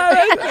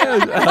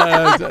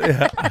 That's the way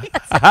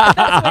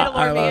to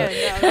lure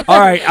me in. All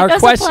right, our It was a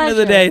question of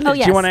the day.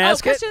 pleasure. Oh, Do you want to Oh,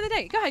 ask it? question of the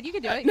day. Go ahead. You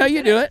can do it. No,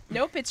 you do it.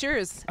 Nope, it's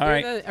yours. All You're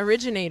right. the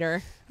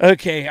originator.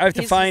 Okay, I have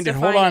to He's find just it.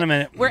 to Hold find on it. a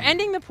minute. We're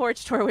ending the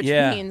porch tour, which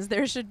Yeah. means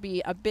there should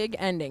be a big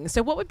ending.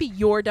 So what would be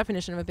your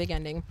definition of a big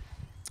ending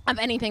of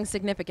anything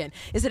significant?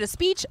 Is it a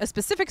speech, a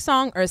specific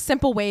song, or a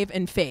simple wave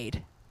and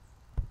fade?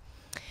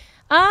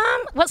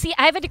 Well, see,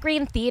 I have a degree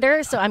in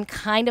theater, so I'm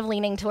kind of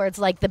leaning towards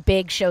like the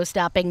big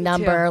show-stopping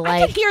number. I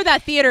Like, can hear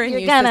that theater in you're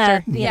you,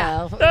 gonna, sister. you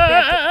know,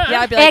 Yeah,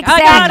 I'd be like, Exactly.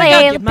 I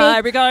gotta give my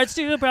regards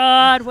to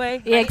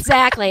Broadway.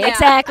 exactly. I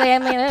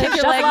mean, Kick your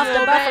shuffle legs off a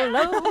the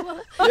little bit. buffalo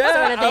Yeah,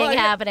 sort of I thing like it.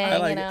 happening, I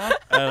like you know.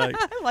 I like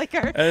it. I like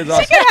her. That is She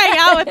awesome. can hang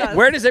out with us.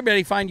 Where does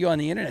everybody find you on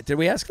the internet? Did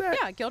we ask that?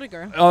 Yeah, Gilded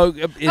Girl. Oh,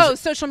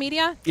 Social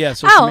media? yeah,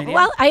 social Oh, media.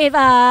 well, I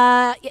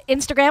have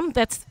Instagram.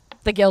 That's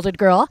the Gilded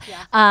Girl.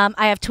 Yeah.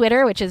 I have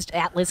Twitter, which is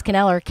at Liz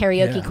Cannell or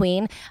Karaoke Yeah.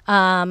 Queen.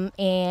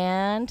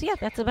 And yeah,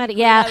 that's about it.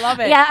 Yeah, I love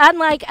it. Yeah,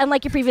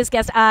 unlike your previous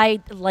guest, I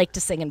like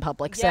to sing in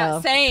public. Yeah,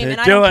 So same. And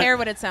I Do don't it. care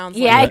what it sounds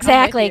like. yeah, I'm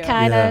exactly. with you.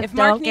 Kind of. If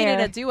Mark don't needed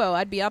care. a duo,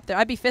 I'd be up there.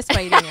 I'd be fist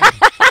fighting you.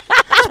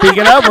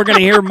 Speaking of, we're going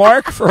to hear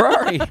Mark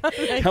Ferrari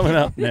coming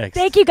up next.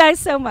 Thank you guys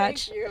so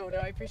much. Thank you. No,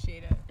 I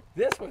appreciate it.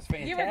 This was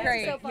fantastic. You were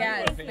great. So fun.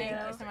 Yes, Thank thank you.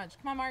 you so much.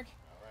 Come on, Mark.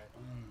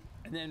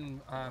 And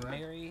then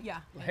Mary. Yeah.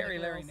 Harry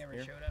the Larry girls. never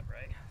showed up,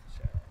 right?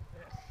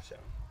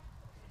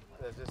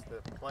 Is this the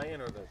playing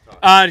or the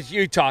talking?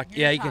 You talk.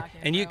 Yeah, you can, talking,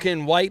 and you so.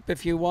 can wipe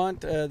if you want.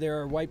 There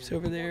are wipes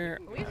over there.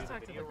 We have to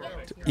talk to the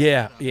girls.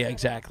 Yeah,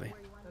 exactly.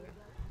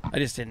 I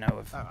just didn't know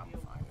if. For time.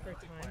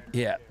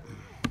 Yeah.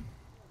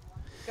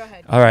 Go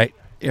ahead. All right.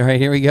 All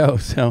right, here we go.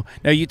 So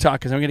now you talk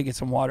because I'm going to get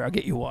some water. I'll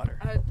get you water.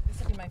 This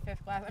will be my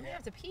fifth glass. I'm gonna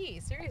have to pee.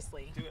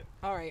 Seriously. Do it.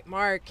 All right,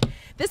 Mark.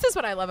 This is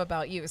what I love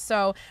about you.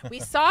 So we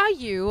saw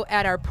you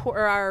at our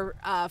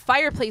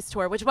fireplace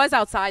tour, which was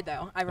outside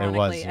though,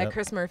 ironically, at yep.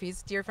 Chris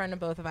Murphy's, dear friend of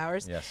both of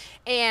ours. Yes.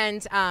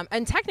 And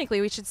technically,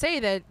 we should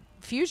say that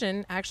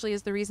Fusion actually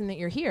is the reason that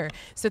you're here.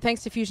 So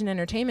thanks to Fusion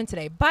Entertainment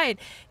today. But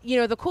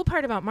the cool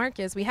part about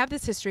Mark is we have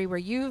this history where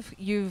you've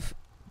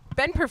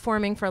been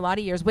performing for a lot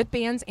of years with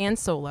bands and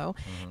solo,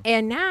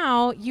 and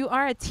now you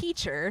are a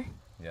teacher.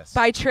 Yes.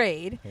 By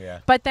trade, Yeah.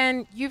 but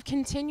then you've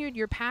continued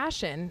your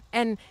passion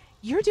and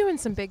you're doing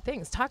some big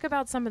things. Talk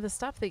about some of the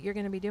stuff that you're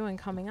going to be doing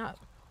coming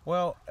up.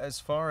 Well, as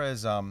far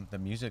as the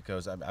music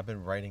goes, I've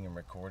been writing and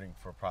recording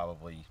for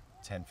probably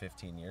 10,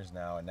 15 years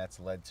now, and that's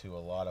led to a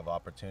lot of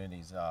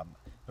opportunities.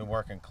 Been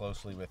working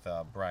closely with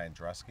Brian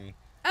Drusky.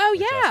 Oh, with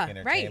yeah, Drusky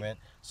Entertainment.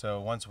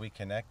 So once we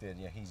connected,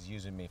 he's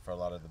using me for a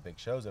lot of the big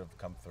shows that have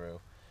come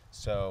through.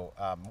 So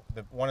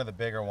one of the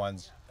bigger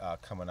ones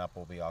coming up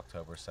will be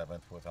October 7th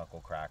with Uncle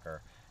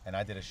Cracker. And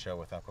I did a show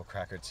with Uncle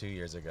Cracker 2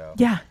 years ago.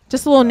 Yeah,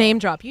 just a little name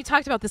drop. You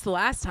talked about this the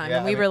last time, Yeah,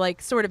 and we were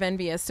like sort of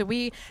envious. So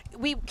we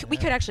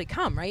could actually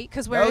come, right?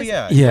 Because where is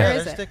yeah. it? Yeah. Where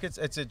is There's it? tickets.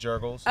 It's at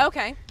Jurgles.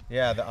 Okay.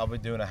 Yeah, I'll be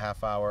doing a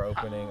half-hour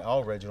opening,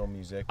 all original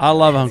music. I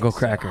love Uncle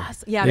Cracker.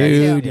 Awesome. Yeah,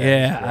 Dude, me too.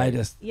 yeah, Yeah, I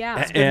just Yeah.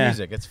 It's good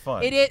music. It's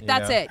fun. It is. you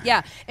That's know? it.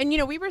 Yeah. And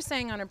we were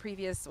saying on a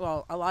previous,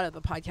 well, a lot of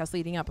the podcasts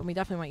leading up, and we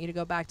definitely want you to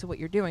go back to what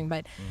you're doing.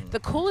 But the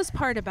coolest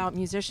part about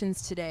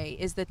musicians today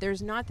is that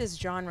there's not this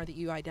genre that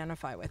you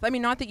identify with. I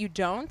mean, not that you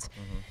don't,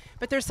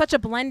 but there's such a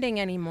blending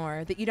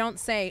anymore that you don't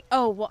say,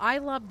 oh, well, I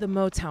loved the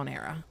Motown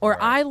era, or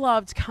Right. I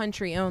loved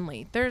country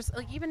only. There's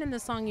like even in the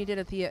song you did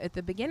at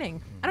the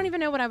beginning, I don't even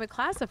know what I would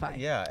classify.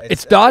 Yeah.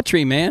 it's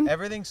Daughtry, man.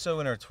 Everything's so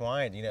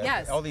intertwined.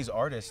 Yes. All these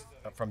artists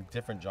from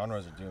different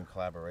genres are doing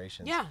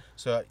collaborations. Yeah.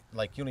 So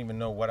like you don't even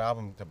know what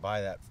album to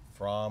buy that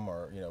from,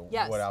 or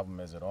Yes. what album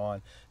is it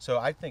on. So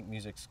I think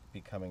music's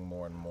becoming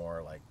more and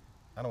more like,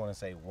 I don't want to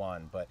say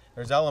one, but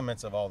there's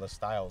elements of all the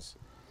styles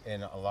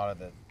in a lot of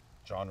the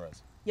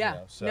genres.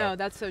 Yeah. So, No,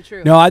 that's so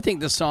true. No, I think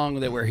the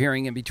song that we're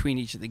hearing in between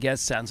each of the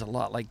guests sounds a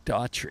lot like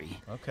Daughtry.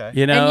 Okay.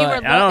 You know, And you were, I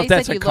don't know they if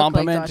that's said a you looked like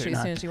compliment Daughtry or as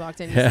not. soon as you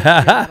walked in. You said you did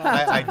that all the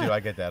I time. do. I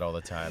get that all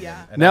the time.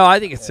 Yeah. And No, I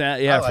think it's yeah,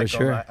 I for like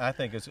sure. them. I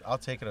think I'll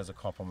take it as a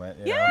compliment.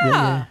 you know?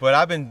 Yeah. But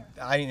I've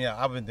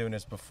been doing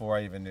this before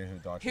I even knew who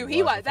Daughtry Who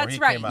he was, before that's he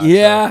right. came out.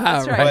 Yeah,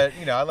 That's right. right.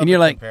 But I love And the you're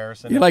like,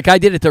 comparison. you're like, I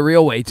did it the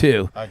real way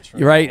too. True.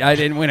 You're right. I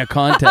didn't win a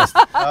contest.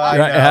 I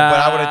know, Right. but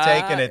I would have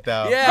taken it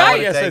though. Yeah, I I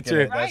would've guess that's taken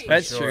true. it, that's for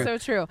That's sure. true. So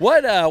true.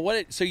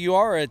 What? So you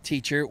are a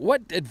teacher.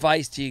 What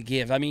advice do you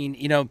give? I mean,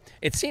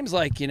 it seems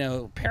like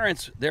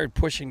parents, they're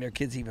pushing their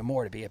kids even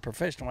more to be a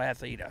professional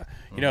athlete.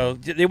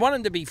 They want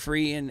them to be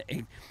free and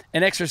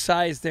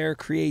exercise their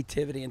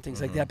creativity and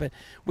things like that. But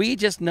we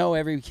just know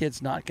every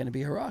kid's not going to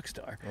be a rock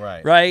star,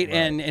 right?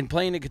 And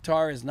playing the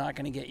guitar is not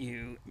going to get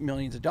you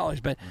millions of dollars.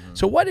 But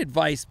so, what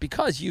advice?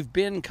 Because you've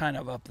been kind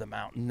of up the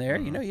mountain there,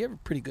 you have a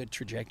pretty good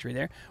trajectory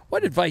there.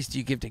 What advice do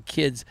you give to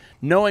kids,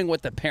 knowing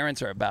what the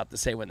parents are about to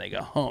say when they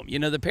go home?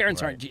 The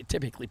parents aren't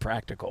typically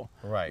practical.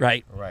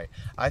 Right.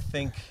 I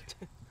think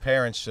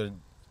parents should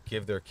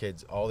give their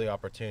kids all the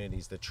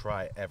opportunities to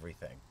try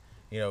everything.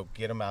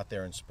 Get them out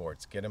there in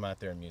sports, get them out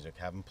there in music,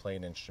 have them play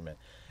an instrument,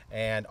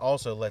 and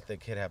also let the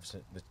kid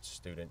the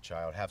student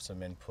child have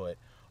some input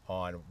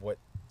on what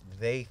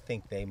they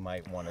think they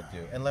might want to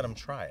do, and let them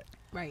try it.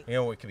 Right.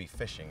 It could be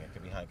fishing, it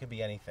could be hunting, it could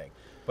be anything,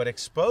 but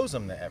expose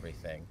them to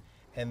everything,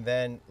 and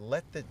then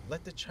let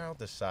the child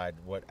decide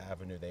what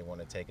avenue they want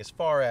to take as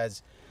far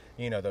as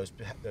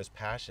those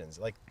passions.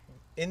 Like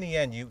in the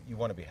end, you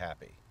want to be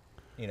happy.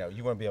 You want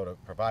to be able to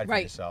provide for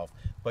yourself,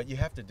 but you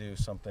have to do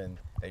something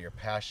that you're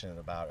passionate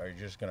about, or you're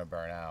just going to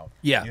burn out.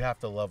 Yeah. You have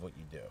to love what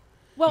you do.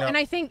 Well, and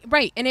I think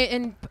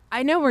and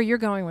I know where you're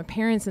going with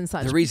parents and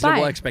such. The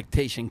reasonable but-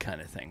 expectation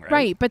kind of thing, right?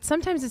 Right, but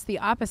sometimes it's the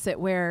opposite,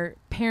 where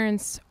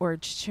parents or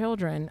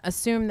children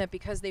assume that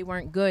because they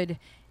weren't good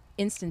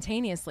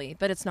instantaneously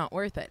that it's not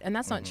worth it, and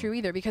that's not true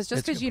either, because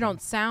just That's a because good you point.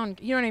 don't sound,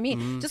 you know what I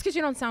mean, just because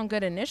you don't sound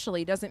good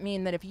initially doesn't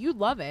mean that if you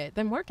love it,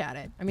 then work at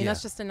it. I mean,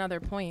 that's just another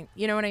point,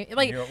 you know what I mean?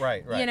 Like, You're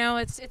right.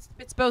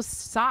 it's both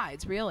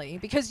sides, really,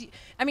 because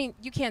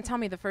you can't tell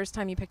me the first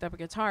time you picked up a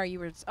guitar you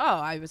were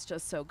I was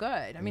just so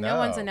good. I mean, no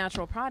one's a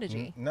natural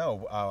prodigy.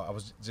 No, I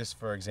was just,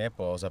 for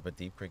example, I was up at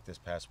Deep Creek this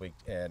past week,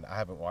 and I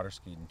haven't water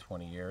skied in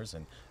 20 years,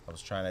 and I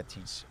was trying to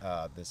teach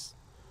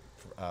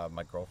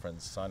my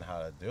girlfriend's son how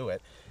to do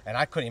it, and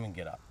I couldn't even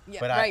get up.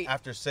 Yeah, but right.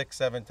 after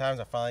 6-7 times,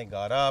 I finally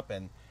got up,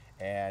 and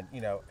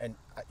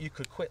you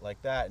could quit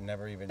like that and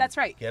never even That's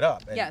right. get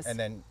up. And, Yes. And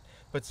then,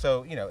 but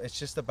so it's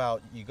just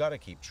about, you got to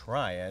keep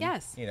trying.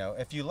 Yes.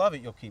 If you love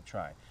it, you'll keep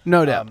trying.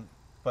 No doubt.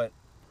 But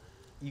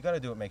you got to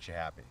do what makes you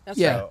happy. That's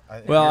Yeah. right. So,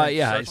 if Well, you're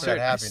yeah, searching for that certainly-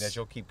 happiness,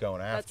 you'll keep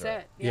going after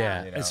That's it.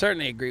 Yeah, You I know.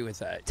 certainly agree with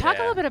that. Talk a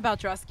Yeah. little bit about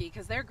Drusky,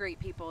 because they're great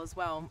people as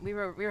well. We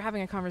were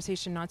having a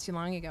conversation not too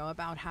long ago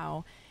about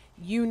how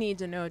you need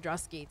to know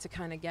Drusky to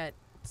kind of get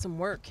some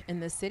work in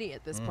this city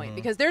at this point,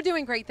 because they're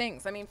doing great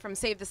things. I mean, from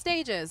Save the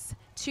Stages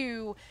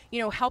to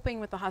helping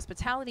with the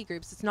hospitality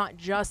groups. It's not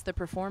just the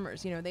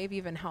performers. They've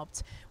even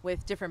helped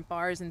with different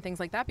bars and things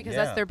like that, because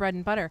that's their bread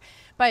and butter.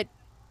 But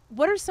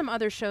what are some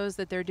other shows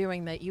that they're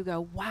doing that you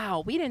go,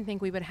 wow, we didn't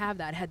think we would have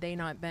that had they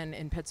not been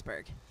in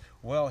Pittsburgh?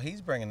 Well, he's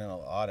bringing in a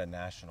lot of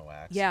national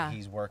acts. Yeah.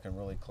 He's working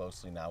really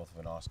closely now with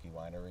Vinoski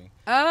Winery.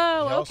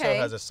 Oh, He also okay.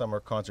 has a summer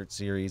concert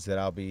series that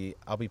I'll be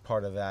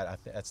part of that.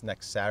 That's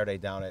next Saturday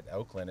down at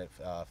Oakland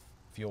at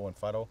Fuel and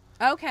Fuddle.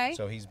 Okay.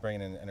 So he's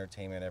bringing in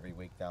entertainment every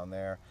week down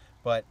there.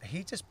 But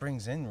he just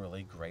brings in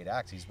really great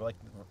acts. He's like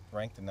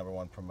ranked the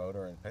 #1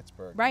 promoter in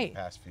Pittsburgh in the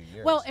past few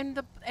years. Well,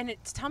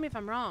 tell me if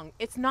I'm wrong.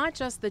 It's not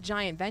just the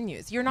giant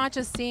venues. You're not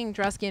just seeing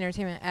Drusky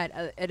Entertainment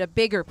at a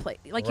bigger place.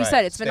 Like you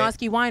said, it's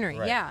Vinoski Winery.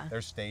 Right. Yeah.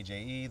 There's Stage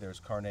AE. There's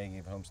Carnegie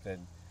of Homestead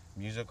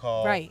Music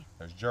Hall. Right.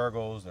 There's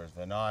Jurgles. There's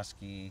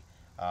Vinoski.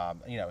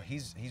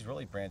 He's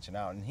really branching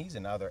out, and he's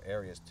in other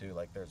areas too.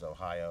 Like there's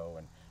Ohio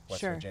and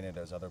West Virginia.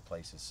 There's other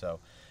places. So,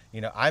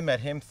 I met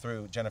him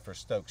through Jennifer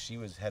Stokes. She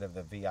was head of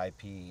the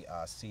VIP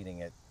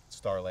seating at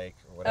Star Lake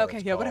or whatever. Okay,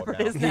 it's yeah, called whatever now.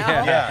 it is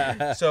now.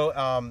 Yeah. So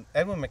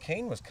Edwin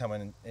McCain was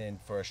coming in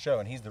for a show,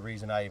 and he's the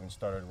reason I even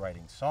started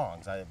writing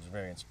songs. I was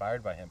very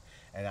inspired by him,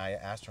 and I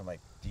asked her, I'm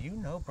like, "Do you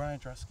know Brian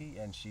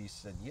Drusky?" And she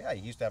said, "Yeah,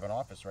 he used to have an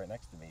office right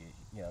next to me."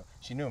 You know,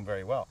 she knew him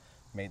very well.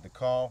 Made the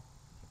call,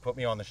 put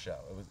me on the show.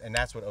 And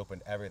that's what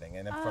opened everything.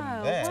 And then from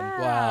then, you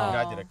know,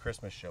 I did a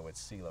Christmas show with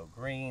CeeLo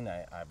Green.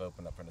 I've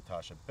opened up for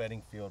Natasha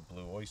Bedingfield,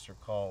 Blue Oyster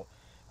Cult.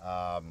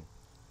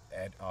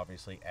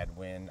 Obviously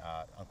Edwin,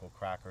 Uncle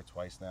Cracker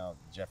twice now,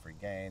 Jeffrey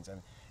Gaines,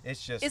 and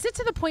it's just. Is it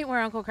to the point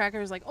where Uncle Cracker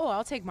is like, oh,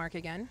 I'll take Mark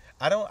again?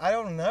 I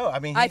don't know. I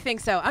mean, I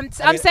think so. I'm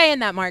saying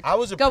that, Mark.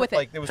 Go with it.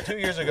 Like it was 2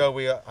 years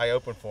ago. I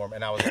opened for him,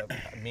 and I was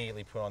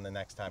immediately put on the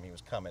next time he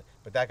was coming.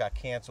 But that got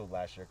canceled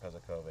last year because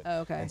of COVID. Oh,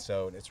 okay. And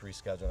so it's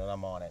rescheduled, and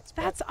I'm on it.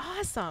 That's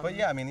awesome. But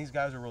yeah, I mean, these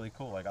guys are really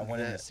cool. Like I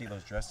went in to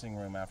CeeLo's dressing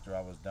room after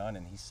I was done,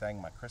 and he sang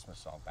my Christmas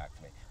song back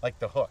to me, like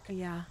the hook.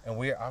 Yeah. And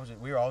we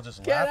were all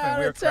just Get laughing. out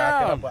We were of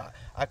town. cracking up.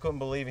 I couldn't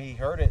believe he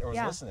heard it or was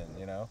listening.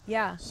 You know.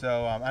 Yeah.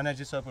 So and I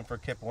just opened for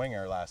Kip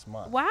Winger last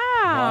month. Wow.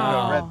 You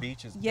know, Red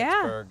Beach is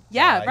Pittsburgh.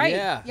 Yeah, right.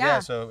 Yeah.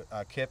 So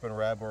Kip and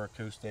Reb were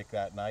acoustic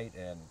that night,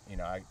 and you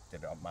know I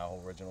did my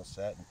whole original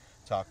set and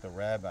talked to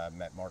Reb. I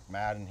met Mark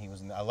Madden.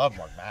 I love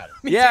Mark Madden.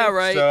 Yeah,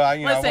 right. So I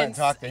Listen, went and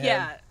talked to him.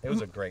 yeah. It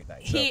was a great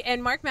night.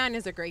 And Mark Madden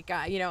is a great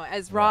guy. You know,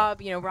 as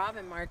Rob, Rob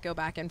and Mark go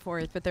back and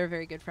forth, but they're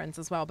very good friends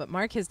as well. But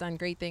Mark has done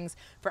great things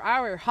for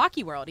our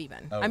hockey world,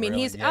 even. Oh, I mean,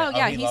 really? he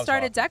He loves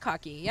started hockey. deck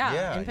hockey,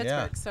 in Pittsburgh.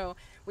 Yeah. So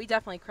we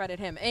definitely credit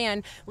him.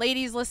 And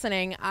ladies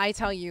listening, I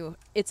tell you,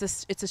 it's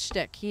a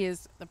shtick. He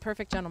is the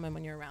perfect gentleman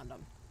when you're around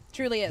him.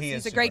 Truly is.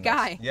 He's a great super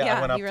guy. nice. Yeah,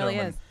 I went up he really to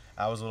him is. and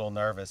I was a little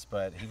nervous,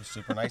 but he was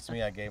super nice to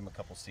me. I gave him a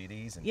couple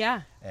CDs.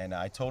 And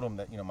I told him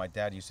that, my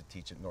dad used to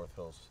teach at North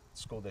Hills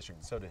School District,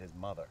 and so did his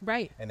mother.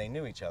 Right. And they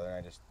knew each other, and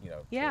I just, told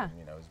him,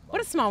 his What a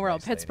mom small was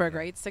world, nice lady, Pittsburgh,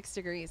 right? 6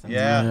 degrees.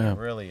 Yeah, it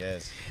really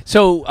is.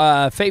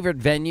 So, favorite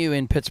venue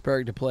in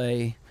Pittsburgh to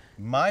play?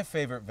 My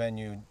favorite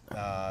venue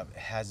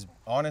has,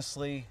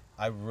 honestly,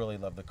 I really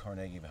love the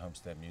Carnegie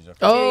Homestead Music.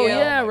 Oh, Yeah.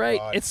 yeah, my right.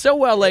 God. It's so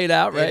well laid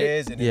out, right? It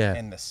is, and, yeah.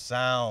 and the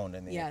sound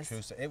and the Yes.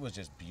 acoustic, it was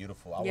just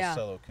beautiful. I Yeah. was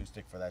solo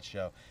acoustic for that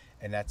show,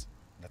 and that's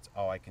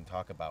all I can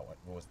talk about. What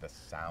was the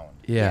sound?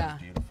 Yeah. It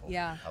was beautiful.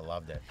 Yeah. I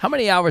loved it. How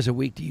many hours a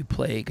week do you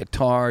play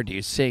guitar? Do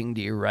you sing?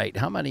 Do you write?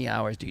 How many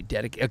hours do you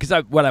dedicate?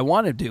 Because what I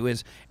want to do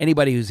is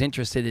anybody who's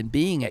interested in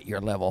being at your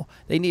level,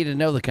 they need to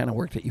know the kind of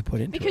work that you put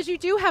into Because it. you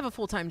do have a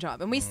full-time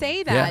job, and we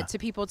say that Yeah. to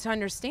people to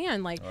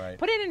understand, like, Right.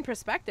 put it in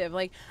perspective.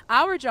 Like,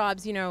 our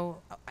jobs,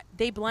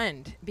 they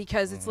blend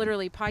because it's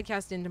literally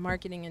podcast into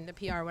marketing into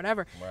PR,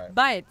 whatever. Right.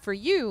 But for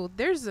you,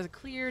 there's a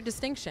clear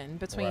distinction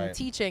between Right.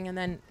 teaching and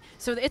then,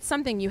 so it's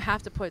something you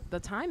have to put the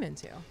time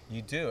into.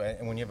 You do,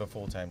 and when you have a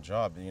full-time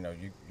job,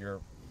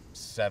 you're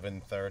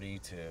 7:30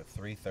 to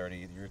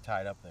 3:30. You're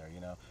tied up there,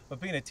 But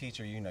being a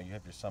teacher, you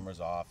have your summers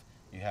off.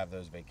 You have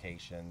those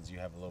vacations. You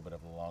have a little bit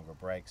of the longer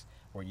breaks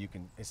where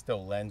it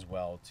still lends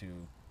well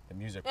to the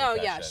music Oh,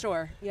 profession. yeah,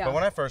 sure. Yeah. But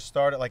when I first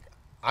started,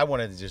 I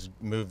wanted to just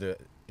move to,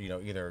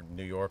 either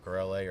New York or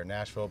LA or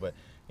Nashville, but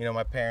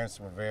my parents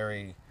were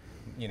very,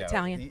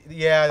 Italian.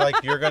 Yeah,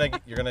 like you're gonna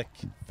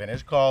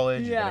finish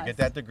college, you're Yes. gonna get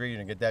that degree, you're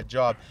gonna get that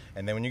job,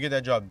 and then when you get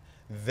that job,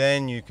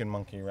 then you can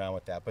monkey around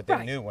with that. But they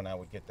Right. knew when I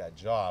would get that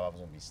job, I was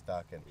gonna be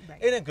stuck, and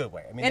Right. in a good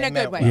way. I mean, In they a good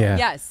meant way. well. Yeah.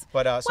 Yes.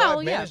 But so Well,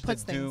 I've yeah, managed to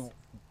puts do things-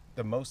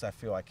 the most I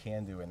feel I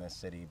can do in this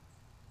city,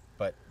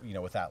 but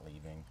without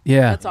leaving.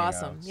 Yeah. That's You know,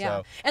 awesome. Yeah.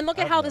 so And look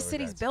I at have how no the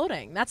city's regrets.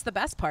 building. That's the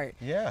best part.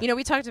 Yeah.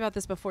 We talked about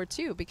this before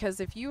too, because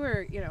if you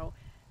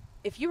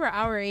were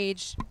our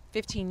age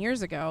 15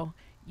 years ago,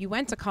 you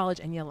went to college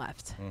and you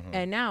left.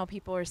 And now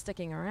people are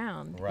sticking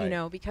around, Right.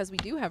 because we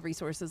do have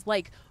resources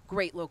like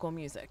great local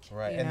music.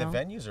 Right, you and the know?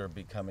 venues are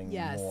becoming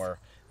Yes. more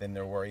than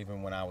there were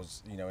even when I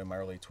was, in my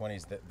early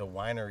 20s. The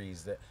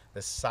wineries, the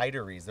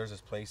cideries. There's this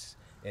place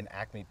in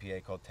Acme, PA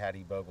called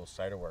Taddy Bogle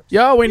Cider Works.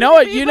 Yo, we know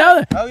it. You know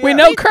that. Oh, We yeah.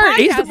 know He's Kurt.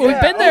 We've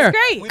podcasting. been there. He's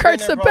great. We've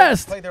Kurt's been the there,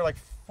 best. Played there like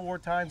 4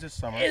 times this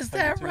summer. Is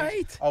Played that for 2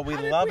 weeks. right? Oh, we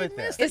How did love we it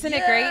there. miss Isn't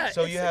it great?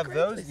 So It's you a have great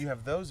those. place. You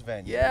have those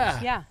venues.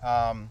 Yeah.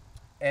 Yeah.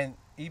 And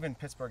even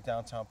Pittsburgh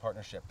Downtown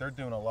Partnership, they're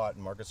doing a lot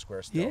in Market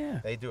Square still. Yeah.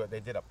 They do it.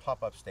 They did a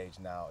pop-up stage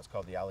now. It's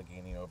called the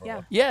Allegheny Overlook.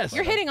 Yeah. Yes.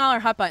 You're hitting all our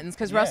hot buttons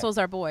because Yeah. Russell's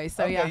our boy.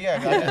 So Okay,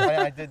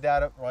 yeah. I did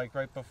that right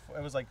before.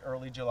 It was like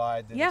early July.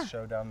 I did Yeah. a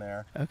show down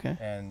there. Okay.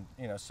 And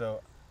so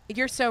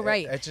You're so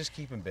right. It's just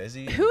keeping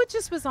busy. Who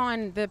just was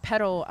on the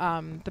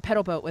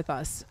pedal boat with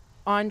us?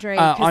 Andre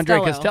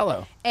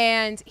Costello.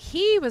 And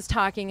he was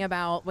talking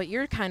about what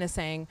you're kind of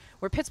saying,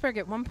 where Pittsburgh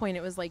at one point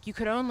it was like you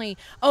could only,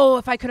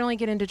 if I could only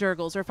get into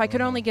Jurgles, or if I could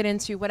only get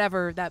into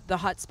whatever that the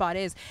hot spot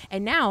is.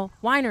 And now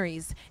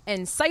wineries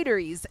and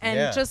cideries and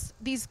Yeah. just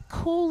these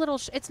cool little,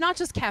 it's not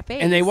just cafes.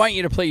 And they want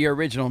you to play your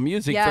original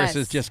music Yes.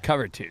 versus just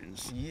cover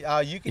tunes. You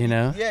can, You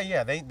know?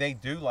 Yeah. They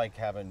do like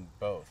having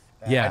both.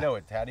 Yeah. I know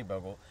at Taddy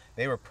Bogle,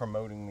 they were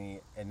promoting me,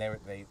 and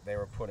they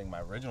were putting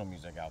my original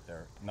music out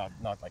there, not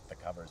like the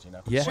covers,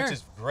 Yeah. Sure. which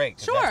is great.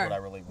 'Cause Sure. That's what I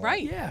really want.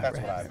 Right. Yeah, That's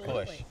right. what I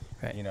Absolutely. push.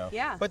 Right.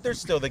 Yeah. But there's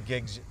still the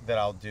gigs that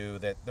I'll do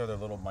that they're the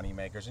little money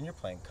makers, and you're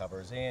playing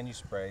covers, and you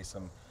spray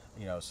some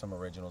some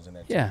originals in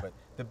there Yeah. too. But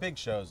the big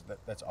shows,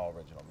 that's all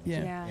original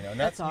music. Yeah. And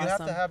That's you have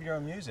to awesome. have your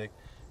own music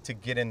to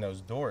get in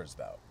those doors,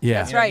 though.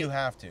 Yeah. That's right. You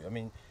have to. I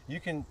mean, you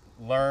can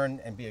learn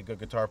and be a good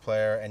guitar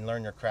player and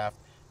learn your craft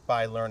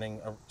by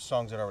learning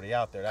songs that are already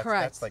out there.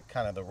 Correct. That's like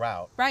kind of the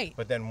route. Right.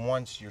 But then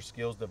once your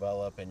skills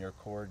develop and your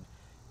chord,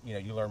 you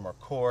learn more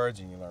chords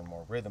and you learn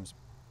more rhythms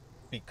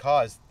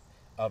because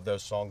of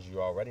those songs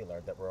you already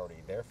learned that were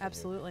already there for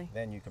Absolutely. you.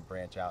 Then you can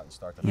branch out and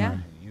start to Yeah.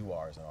 learn who you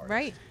are as an artist.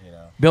 Right.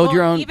 Build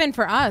your Well, own. Even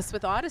for us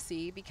with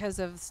Odyssey, because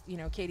of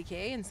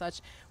KDK and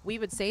such, we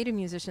would say to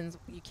musicians,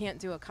 you can't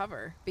do a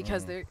cover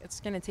because it's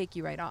going to take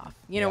you right off.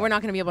 Yeah. We're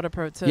not going to be able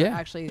to Yeah.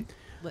 actually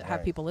have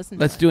Right. people listen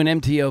Let's to do an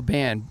MTO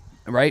band,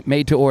 right?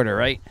 Made to order,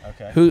 right?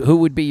 Okay. Who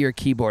would be your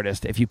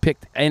keyboardist if you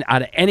picked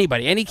out of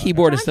anybody, any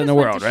keyboardist in the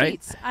world,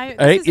 right?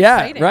 This is Yeah,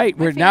 exciting. right.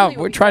 My We're family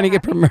will be trying so to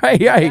get happy. from right.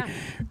 Yeah.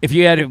 If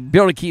you had to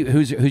build a key,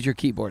 who's your My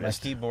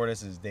keyboardist?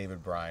 keyboardist is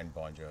David Bryan,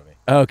 Bon Jovi.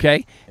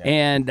 Okay, Yeah.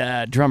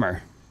 and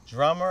drummer.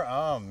 Drummer,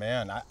 oh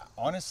man,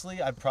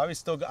 honestly, I'd probably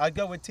I'd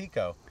go with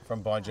Tico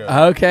from Bon Jovi.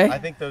 Okay. I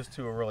think those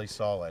two are really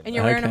solid. And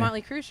you're wearing a Okay.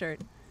 Motley Crue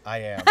shirt. I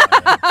am.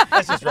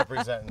 That's just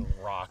representing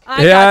rock.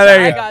 I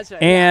there you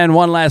gotcha. And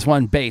one last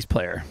one, bass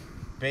player.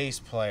 Bass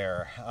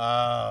player,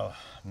 oh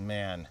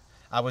man,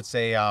 I would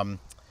say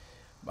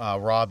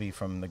Robbie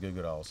from the Goo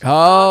Goo Dolls.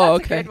 Oh,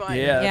 That's a okay. good one.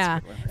 Yeah. Yeah.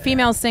 that's a good one.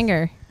 Female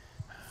singer.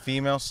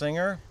 Female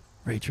singer.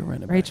 Rachel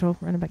Rennebeck. Rachel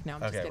Rennebeck. No,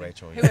 I'm just Okay, kidding.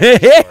 Rachel.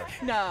 Who yeah.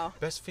 No.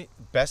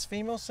 Best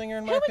female singer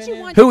in my Who would opinion.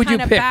 you want Who to would you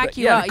kind of pick? back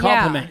you Yeah, up? to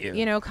compliment yeah.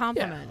 you.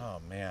 Compliment. Oh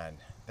man,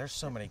 there's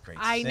so many great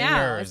I singers.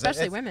 know,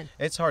 especially It's- women.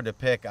 It's hard to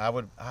pick. I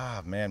would.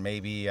 Man,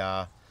 maybe.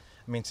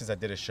 Since I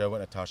did a show with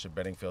Natasha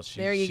Bedingfield,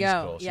 There you she's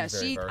go. cool. Yeah,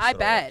 she's very I versatile.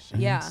 bet. She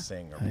can Yeah.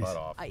 sing her Nice. butt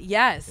off.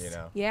 Yes.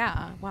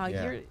 Yeah. Wow.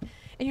 Yeah.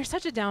 You're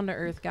such a down to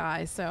earth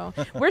guy. So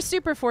we're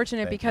super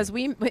fortunate Thank because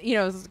we,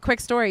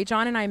 quick story.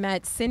 John and I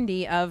met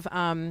Cindy of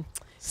Cindy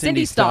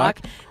Cindy Stock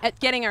Stock. at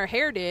getting our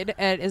hair did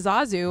at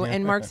Izazu,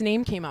 and Mark's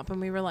name came up,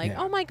 and we were like,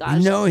 Yeah. "Oh my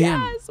gosh, know him.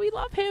 yes, we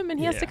love him, and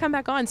he has to Yeah. come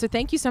back on." So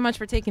thank you so much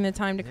for taking the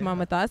time to come on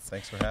with us.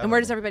 Thanks for having And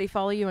where me. does everybody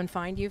follow you and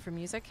find you for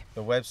music?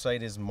 The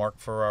website is Mark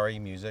Ferrari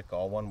Music,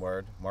 all one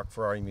word,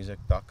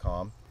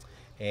 markferrarimusic.com.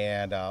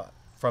 And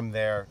from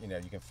there,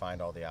 you can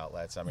find all the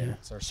outlets.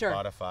 Search Sure.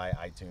 Spotify,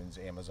 iTunes,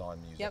 Amazon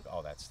Music, Yep.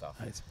 all that stuff.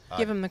 Nice.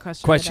 Give him the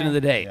question. Question of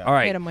the day. Yeah. All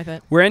right. Hit him with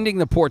it. We're ending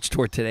the Porch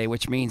Tour today,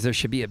 which means there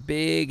should be a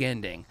big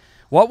ending.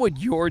 What would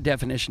your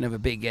definition of a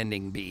big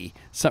ending be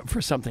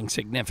for something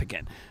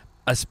significant?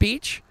 A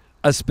speech,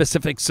 a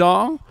specific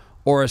song,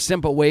 or a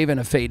simple wave and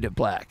a fade to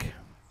black?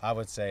 I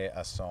would say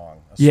a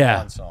song, a Yeah.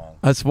 swan song.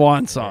 A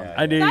swan song. Yeah,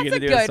 I knew you That's were going a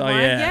to do a good song. one.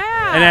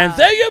 Yeah. And then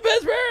thank you,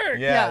 Pittsburgh.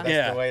 Yeah, that's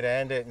Yeah. the way to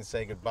end it and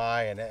say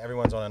goodbye, and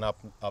everyone's on an up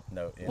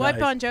note. you know? What Nice.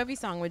 Bon Jovi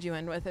song would you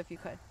end with if you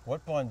could?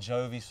 What Bon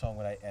Jovi song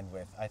would I end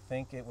with? I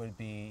think it would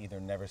be either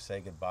Never Say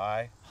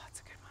Goodbye Oh,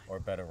 that's a good one. or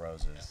Better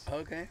Roses.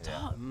 Okay.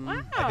 Yeah.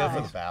 Wow. I go for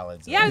the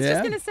ballads. Yeah, I was Yeah.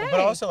 just gonna say. But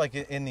also like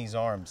In These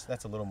Arms,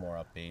 that's a little more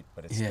upbeat,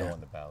 but it's Yeah. still in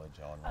the ballad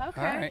genre.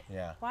 Okay. All right.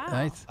 Yeah. Wow.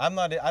 Nice.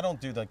 I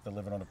don't do like the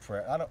Living on a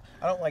Prayer. I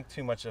don't like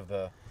too much of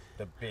the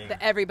big. That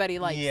everybody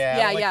likes. Yeah,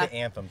 Yeah, I like yeah. the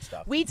anthem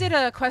stuff. We did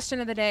a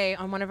question of the day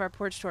on one of our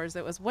porch tours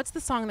that was, what's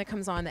the song that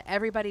comes on that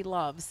everybody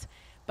loves,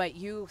 but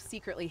you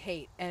secretly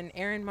hate? And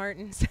Aaron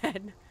Martin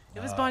said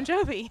it was Bon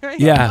Jovi, right?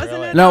 Yeah. Wasn't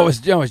Really? it? No, it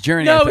was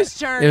Journey. No, I it thought. was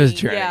Journey. It was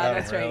Journey. Yeah, Oh,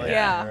 that's really? right.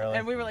 Yeah. Really?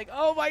 And we were like,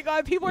 oh my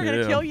God, people are going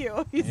to Yeah. kill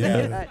you. He Yeah.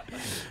 said that.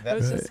 It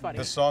was just funny.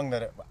 The song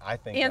that I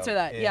think Answer of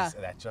that, is yeah.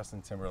 that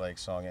Justin Timberlake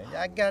song.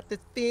 I got the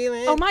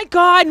feeling. Oh my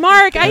God,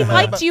 Mark, I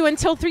liked you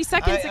until 3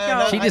 seconds I ago.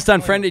 know. She just I-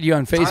 unfriended you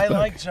on Facebook. I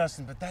like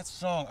Justin, but that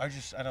song,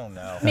 I don't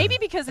know. Maybe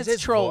because Is it's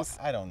his trolls.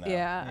 I don't know.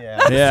 Yeah. Yeah.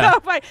 That's Yeah. so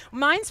funny.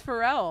 Mine's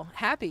Pharrell,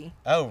 Happy.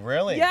 Oh,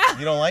 really? Yeah.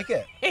 You don't like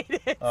it? Hate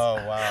it. Oh,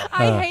 wow.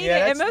 I hate Yeah, it,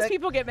 that's- and most that-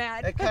 people get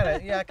mad. That kind of,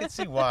 I could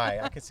see why.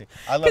 I could see.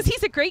 I love. Because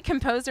he's a great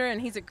composer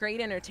and he's a great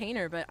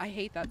entertainer, but I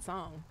hate that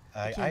song.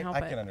 I can't help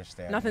I it. can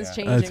understand. Nothing's yeah.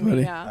 changing. That's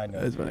funny. Yeah. I know.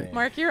 That's what you funny. mean.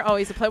 Mark, you're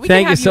always a pleasure. We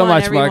Thank can you have so on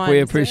much, every Mark. We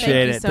one.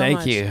 appreciate Thank it. so Thank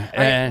much. you. All right,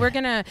 And- we're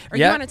gonna. Are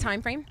Yeah. you on a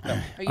time frame? No. Are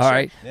you All sure?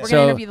 right. We're So-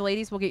 gonna interview the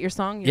ladies. We'll get your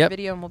song, your Yep.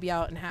 video, and we'll be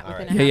out in All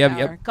within right. a Yeah, half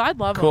yep, hour. yep. God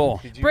love Cool.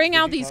 them. Did Bring you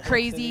out talk these about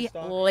crazy Cindy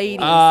Stock? ladies.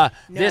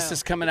 This No,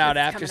 is coming because out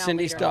it's after coming out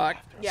Cindy later. Stock.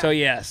 Yeah. So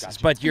yes,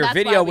 but your That's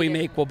why video we we did-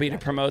 make will be to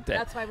promote that.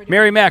 That's why we're doing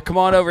Mary it. Mac, come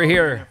on over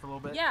here.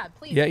 Yeah,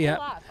 please. Yeah, pull yeah.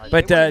 off.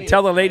 But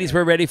tell the ladies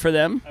we're ready for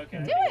them. Do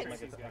it.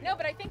 No,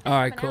 but I think. All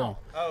right, cool.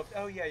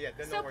 Oh, yeah.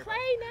 Then So don't worry play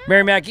about now.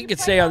 Mary Mac, you could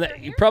play stay on over that.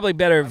 You here? probably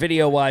better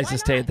video-wise Why to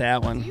stay not? at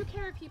that Do one. you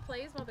care if he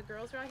plays while the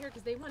girls are out here?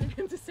 Because they wanted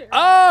him to say.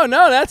 Oh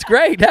no, that's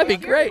great. That'd be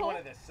You're great. cool.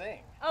 it. To sing.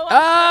 Oh,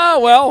 Oh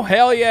well,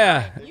 hell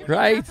yeah, you can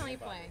right? definitely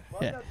play.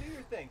 Yeah. Do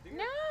your thing.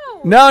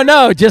 No.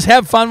 No, just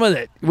have fun with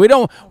it. We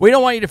don't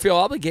want you to feel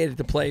obligated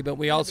to play, but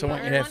we also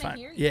want you to have wanna fun.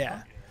 hear you.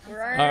 Yeah.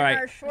 We're All right.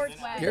 our shorts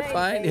You're today,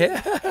 fine. baby.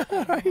 Yeah.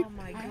 All right. Oh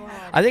my God.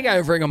 I think I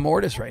have rigor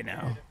mortis right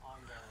now.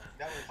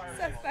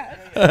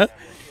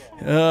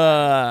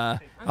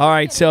 All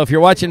right, so if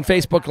you're watching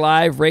Facebook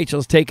Live,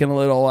 Rachel's taking a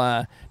little,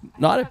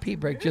 not a pee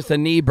break, just a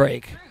knee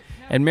break.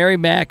 And Mary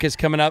Mac is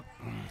coming up.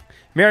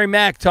 Mary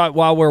Mac,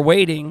 while we're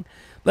waiting,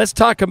 let's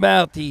talk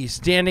about the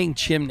standing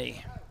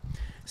chimney.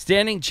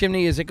 Standing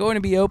Chimney, is it going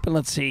to be open?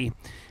 Let's see.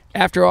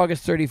 After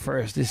August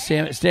 31st,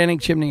 is Standing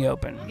Chimney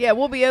open? Yeah,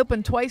 we'll be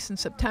open twice in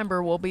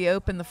September. We'll be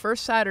open the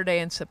first Saturday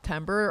in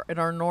September at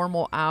our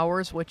normal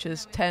hours, which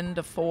is 10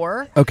 to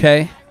 4.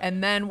 Okay.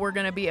 And then we're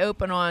going to be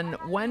open on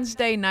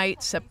Wednesday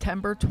night,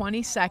 September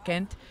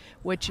 22nd,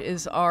 which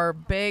is our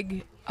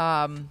big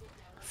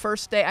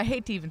first day. I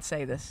hate to even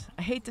say this.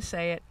 I hate to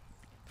say it.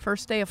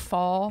 First day of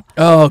fall.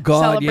 Oh,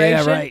 God, yeah,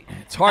 celebration. right.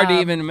 It's hard to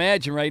even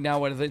imagine right now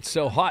when it's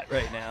so hot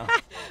right now.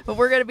 But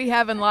we're going to be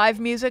having live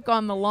music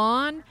on the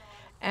lawn.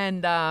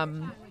 And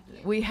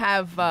we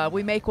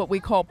make what we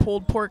call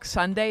pulled pork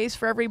sundaes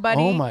for everybody.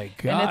 Oh, my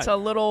God. And it's a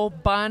little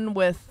bun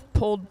with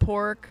pulled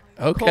pork,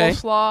 Okay.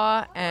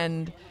 coleslaw,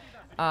 and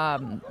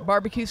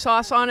barbecue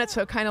sauce on it.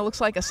 So it kind of looks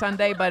like a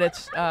sundae, but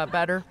it's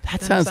better. That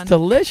than a sounds sundae.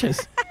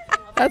 delicious.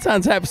 That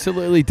sounds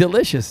absolutely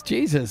delicious.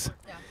 Jesus.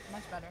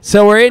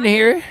 So we're in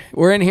here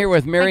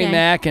with Mary Okay.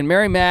 Mack, and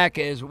Mary Mack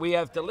is, we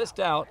have to list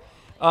out,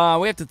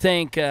 we have to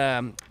thank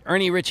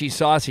Ernie Ritchie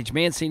Sausage,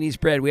 Mancini's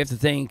Bread. We have to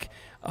thank,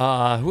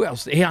 who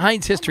else?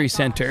 Heinz History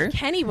Center.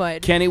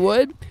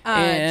 Kennywood.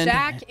 And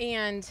Jack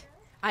and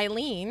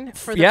Eileen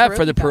for the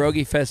for the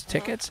Pierogi Pierogi Fest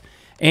tickets.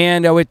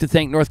 And we have to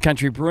thank North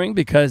Country Brewing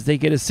because they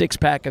get a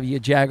 6-pack of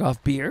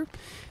YaJagoff beer.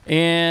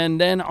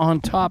 And then on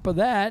top of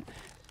that,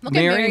 Look at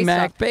Mary Mary's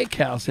Mack stuff.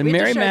 Bakehouse. And We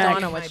have Mary to show Mack.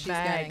 Donna what she's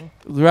getting.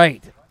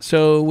 Right.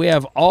 So we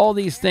have all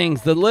these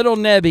things, the little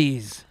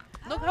nebbies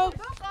Look how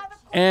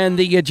and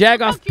the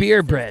YaJagoff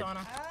beer bread.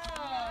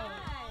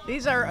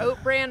 These are oat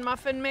bran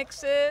muffin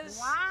mixes.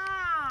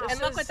 Wow. And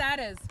look what that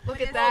is. Look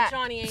It at is that.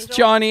 Johnny Angel. It's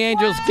Johnny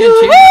Angel's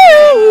Kitchen.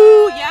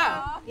 Ooh,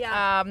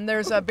 yeah.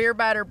 There's a beer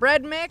batter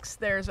bread mix.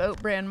 There's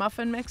oat bran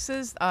muffin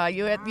mixes.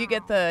 You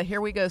get the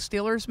Here We Go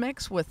Steelers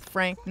mix with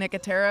Frank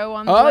Nicotero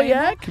on the Oh label.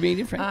 yeah,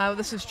 comedian friend.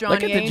 This is Johnny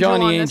Look at the Angel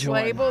Johnny on Angel this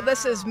one. label.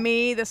 This is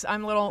me.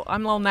 I'm little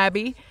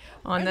Nebby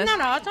on this. Isn't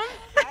that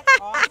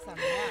awesome?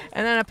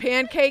 And then a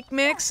pancake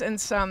mix and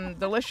some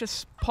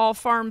delicious Paul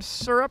Farms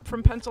syrup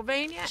from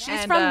Pennsylvania. She's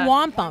and, from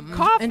Wampum.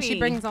 coffee. And she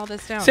brings all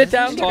this down. Sit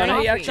down, Isn't she Donna.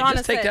 great? Yeah, Donna,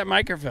 just take sit. that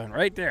microphone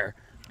right there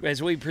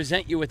as we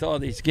present you with all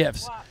these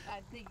gifts.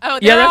 Oh,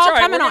 Yeah, they're that's all all right.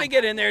 coming We're on. gonna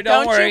get in there.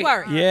 Don't worry. you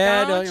worry.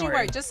 Yeah, don't don't you worry.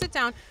 worry. Just sit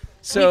down.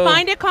 So we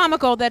find it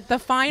comical that the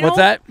final what's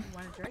that?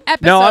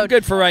 episode No, I'm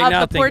good for right of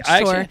now, the Porch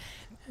thank- Tour,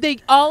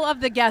 actually- all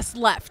of the guests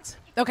left.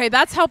 Okay,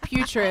 that's how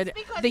putrid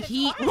the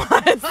heat was.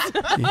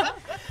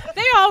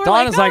 They all were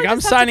Donna's like, like, I'm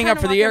signing up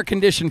for the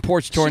air-conditioned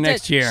Porch Tour She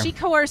next did. year. She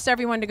coerced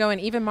everyone to go in.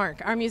 Even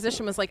Mark, our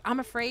musician, was like,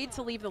 I'm afraid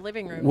to leave the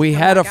living room. We to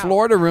come had a back out."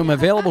 Florida room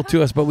available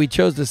to us, but we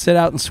chose to sit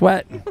out and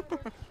sweat.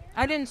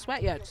 I didn't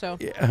sweat yet, so.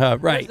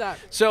 Right. that?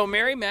 So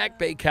Mary Mack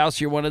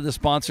Bakehouse, you're one of the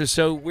sponsors.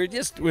 So we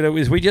just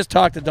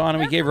talked to Donna.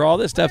 We gave her all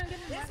this stuff.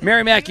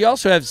 Mary Mack, you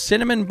also have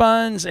cinnamon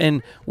buns.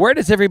 And where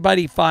does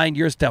everybody find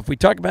your stuff? We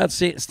talked about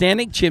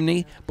Standing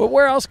Chimney, but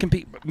where else can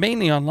people?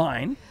 Mainly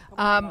online.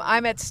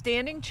 I'm at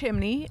Standing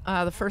Chimney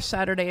the first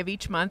Saturday of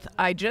each month.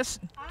 I just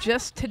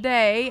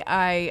today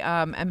I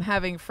am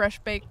having fresh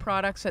baked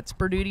products at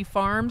Sperduti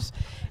Farms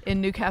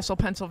in Newcastle,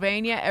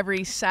 Pennsylvania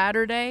every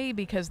Saturday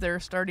because they're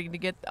starting to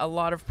get a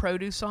lot of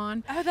produce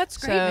on. Oh, that's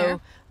great,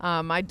 So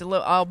Mary.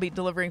 I'll be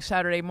delivering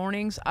Saturday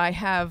mornings. I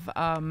have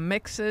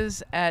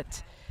mixes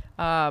at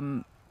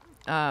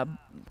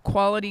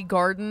Quality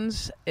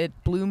Gardens at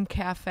Bloom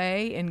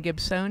Cafe in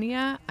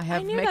Gibsonia. I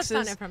have knew that mixes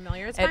sounded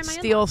familiar. It's by at my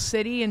Steel in-laws.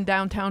 City in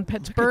downtown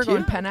Pittsburgh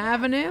on Penn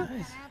Avenue.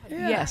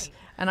 Yes.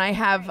 And I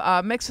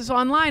have mixes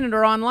online at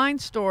our online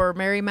store,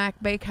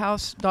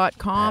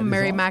 MaryMackBakehouse.com,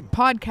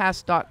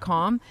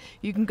 MaryMackPodcast.com.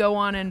 You can go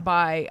on and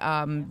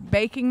buy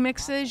baking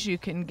mixes. You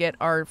can get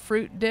our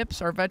fruit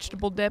dips, our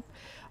vegetable dip,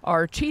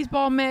 our cheese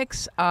ball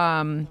mix,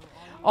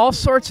 all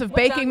sorts of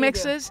baking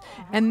mixes.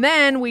 And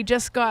then we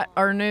just got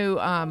our new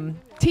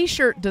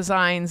T-shirt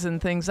designs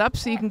and things up,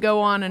 so you can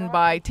go on and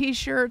buy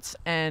T-shirts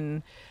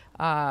and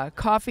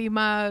coffee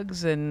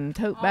mugs and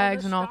tote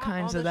bags and all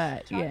kinds of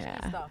that. Yeah.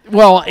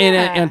 Well,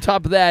 and on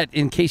top of that,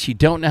 in case you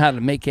don't know how to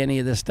make any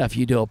of this stuff,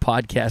 you do a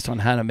podcast on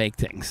how to make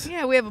things.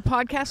 Yeah, we have a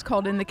podcast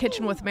called In the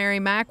Kitchen with Mary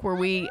Mack where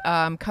we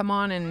come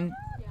on and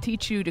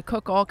teach you to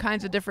cook all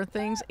kinds of different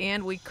things,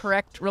 and we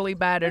correct really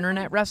bad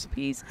internet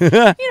recipes.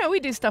 We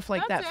do stuff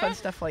like that, fun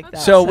stuff like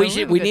that. So we have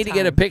should a we good need to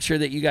get a time. picture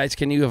that you guys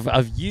can do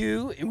of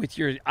you with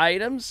your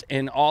items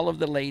and all of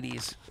the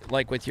ladies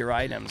like with your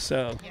items.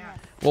 So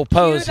we'll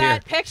pose Cue here.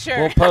 that picture.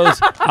 We'll pose.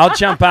 I'll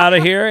jump out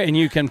of here and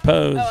you can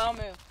pose. Oh, I'll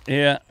move.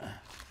 Yeah.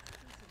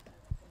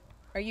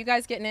 Are you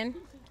guys getting in?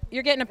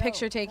 You're getting a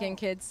picture taken,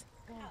 kids.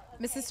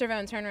 Mrs.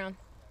 Cervone, turn around.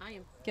 I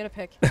am. Get a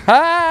pic.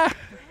 Ah!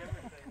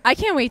 I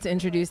can't wait to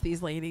introduce these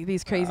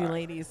crazy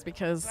ladies,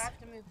 because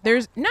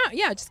just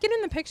get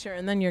in the picture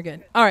and then you're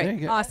good. All There you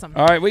right, go. awesome.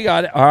 All right, we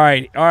got it. All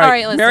right.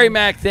 right, listen. Mary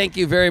Mack, thank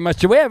you very much.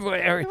 Do we have?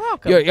 You're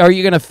welcome. Are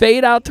you going to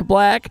fade out to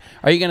black?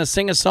 Are you going to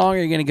sing a song? Or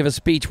are you going to give a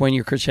speech when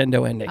you're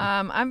crescendo ending?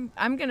 I'm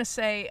gonna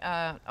say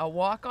a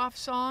walk-off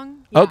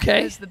song.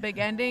 Okay. Is the big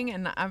ending,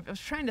 and I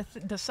was trying to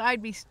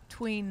decide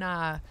between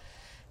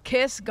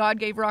Kiss, God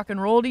Gave Rock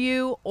and Roll to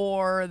You,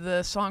 or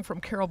the song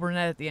from Carol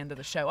Burnett at the end of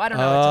the show. I don't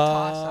know. It's a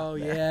toss-up. Oh,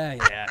 there.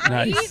 yeah.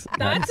 Nice.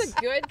 That's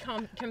a good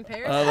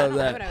comparison. I love That's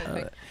that. what I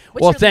would pick.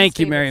 What's Well, your thank least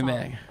you, favorite Mary song?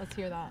 Meg. Let's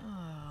hear that.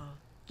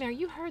 Mary,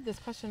 you heard this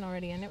question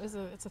already, and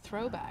it's a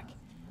throwback.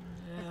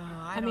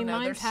 I mean, don't know.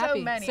 mine's There's happy.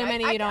 So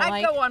many you don't I'd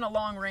like. go on a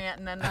long rant,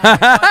 and then the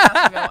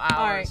podcast will go hours.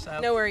 All right, so.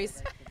 no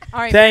worries. All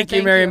right, Thank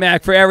you, Mary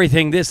Mac, for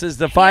everything. This is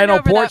the final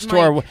over Porch that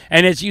Tour. mic.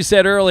 And as you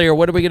said earlier,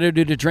 what are we going to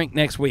do to drink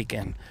next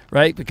weekend,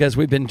 right? Because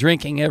we've been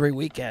drinking every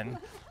weekend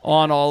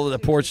on all of the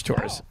Porch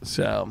Tours.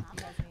 So,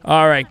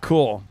 all right,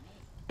 cool.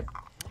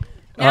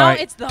 Now all right.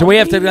 it's the do we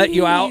have to let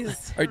you out?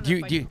 ladies. Or do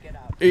you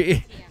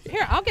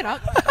Here, I'll get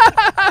up.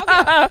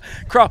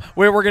 crawl?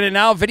 We're going to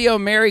now video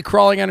Mary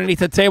crawling underneath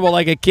the table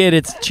like a kid.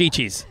 It's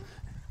Chi-Chi's.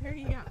 Here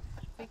you go.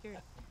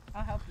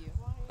 I'll help you.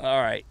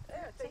 All right.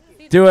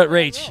 Do it,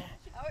 Rach.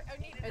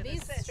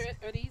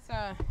 Are these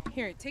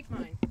here, take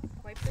mine.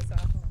 Wipe this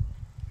off.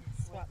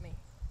 Swap me,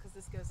 because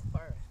this goes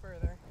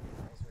further.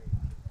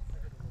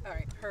 All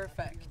right,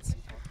 perfect.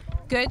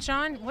 Good,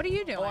 John. What are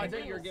you doing? Oh, I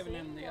thought you were giving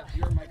him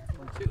your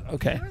microphone, too.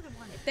 Okay.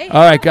 They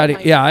All right, have got a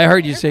it. Yeah, I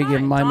heard you They're say give fine.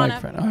 him my Donna,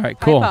 microphone. All right,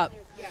 pipe cool. up.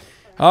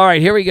 All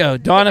right, here we go.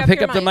 Donna, pick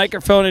your up the mic.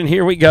 microphone, and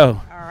here we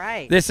go. All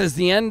right. This is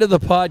the end of the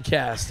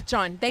podcast.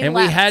 John, they and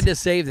left. we had to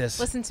save this.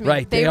 Listen to me.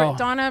 Right, they were, all.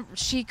 Donna,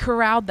 she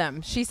corralled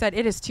them. She said,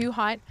 "It is too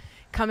hot.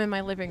 Come in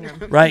my living room."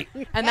 Right.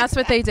 And that's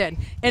what they did.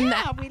 And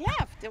Yeah, we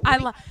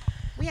left.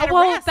 We had a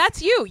well, rest.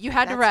 that's you. You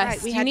had to That's rest.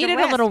 right. We You had to needed a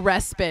rest. little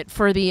respite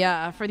for the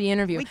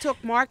interview. We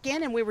took Mark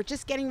in, and we were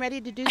just getting ready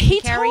to do some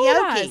He karaoke.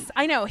 told us.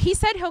 I know. He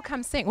said he'll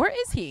come sing. Where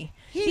is he?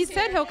 He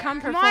said he'll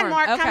come Come perform. on,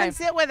 Mark, okay. come and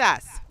sit with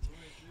us.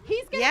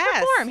 He's going to Yes.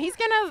 perform. He's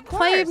going to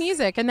play course.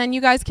 music, and then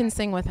you guys can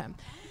sing with him.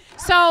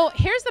 So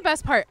here's the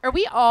best part. Are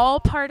we all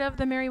part of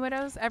the Merry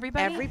Widows?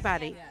 Everybody?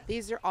 Everybody.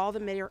 These are all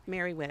the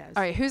Merry Widows.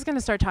 All right, who's going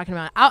to start talking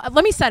about it?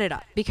 Let me set it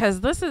up,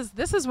 because this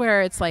is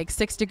where it's like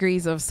 6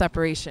 degrees of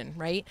separation,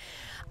 right?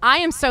 I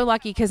am so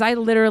lucky because I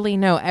literally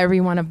know every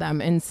one of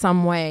them in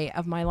some way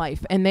of my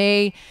life, and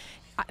they've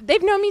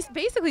known me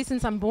basically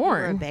since I'm born.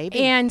 You were a baby.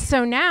 And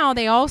so now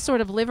they all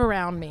sort of live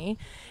around me,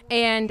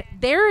 and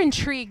they're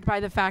intrigued by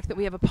the fact that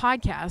we have a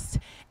podcast,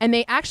 and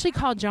they actually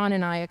called John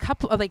and I a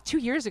couple of 2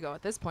 years ago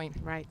at this point.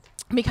 Right.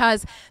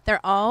 Because they're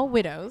all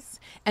widows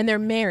and they're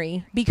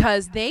married,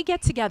 because they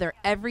get together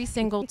every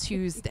single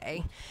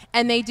Tuesday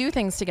and they do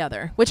things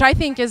together, which I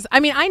think is,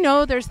 I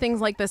know there's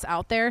things like this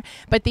out there,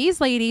 but these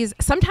ladies,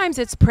 sometimes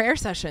it's prayer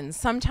sessions,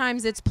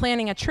 sometimes it's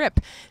planning a trip,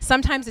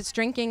 sometimes it's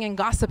drinking and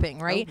gossiping,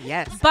 right? Oh,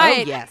 yes. But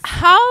Oh, yes.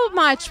 how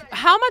much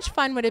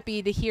fun would it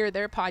be to hear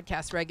their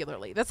podcast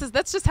regularly? That's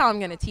just how I'm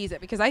going to tease it,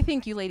 because I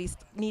think you ladies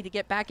need to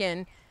get back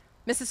in.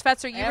 Mrs.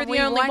 Fetzer, you were the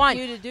only want one.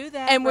 you to do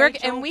that, and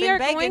Rachel. we Been are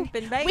begging, going.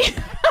 been begging.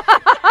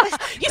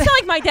 You sound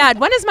like my dad.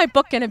 When is my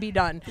book going to be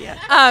done? Yeah.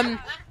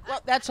 Well,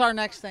 that's our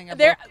next thing.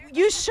 There,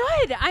 you should.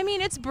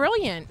 It's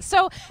brilliant.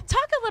 So,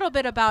 talk a little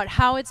bit about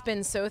how it's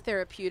been so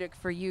therapeutic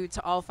for you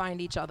to all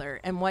find each other,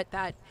 and what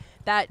that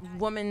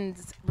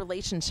woman's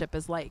relationship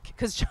is like.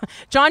 Because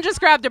John just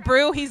grabbed a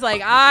brew. He's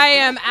like, I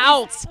am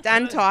out.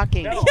 Done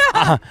talking.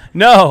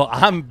 No,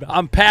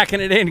 I'm packing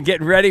it in,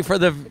 getting ready for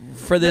this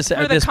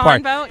this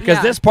part, convo? because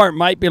Yeah. this part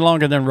might be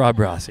longer than Rob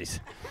Rossi's.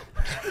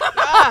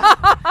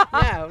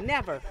 No,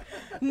 never.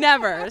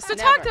 Never. So,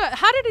 talk to.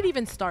 How did it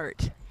even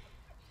start?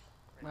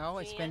 Well,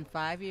 it's been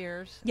 5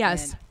 years.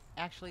 Yes. And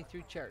actually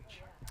through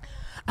church.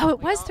 Oh, it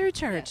was through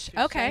church.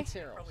 Yeah, through Okay. St.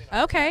 Cyril's.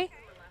 Okay.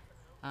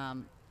 I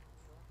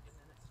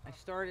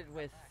started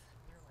with,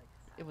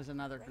 it was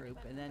another group,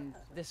 and then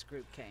this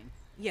group came.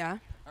 Yeah.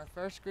 Our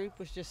first group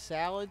was just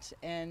salads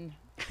and,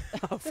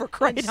 For and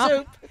crying out.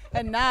 soup,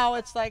 and now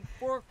it's like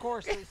 4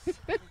 courses.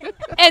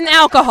 And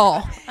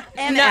alcohol.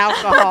 And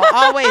alcohol.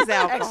 Always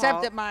alcohol.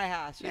 Except at my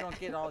house, you don't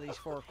get all these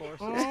 4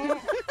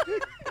 courses.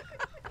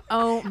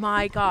 Oh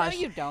my No, gosh.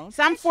 you don't.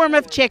 Some form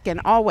of chicken,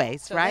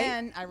 always, So right?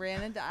 then I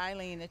ran into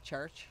Eileen at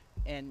church,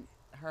 and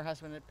her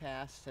husband had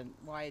passed, and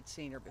I had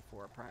seen her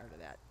before prior to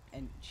that.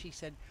 And she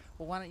said,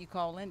 well, why don't you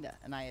call Linda?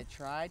 And I had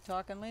tried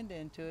talking Linda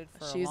into it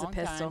for She's a long a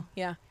pistol. time.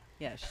 Yeah.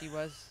 Yeah, she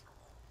was.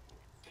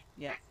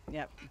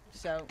 Yep.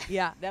 So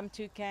Yeah. them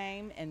 2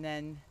 came, and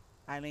then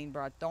Eileen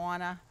brought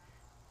Donna,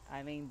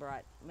 Eileen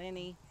brought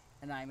Lenny,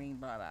 and Eileen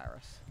brought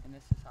Iris. And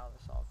this is how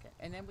this all came.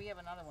 And then we have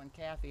another one,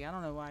 Kathy. I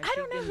don't know why. I she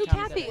don't know didn't who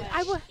come Kathy.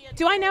 today.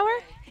 Do I know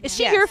her? Is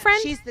she Yes, your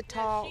friend? She's the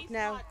tall.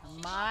 No.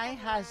 My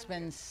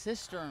husband's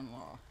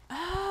sister-in-law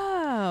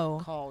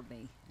Oh. called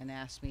me and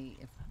asked me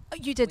if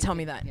You did tell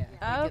me that. Yeah,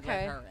 Oh, we could let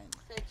okay. her in.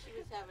 Said she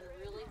was having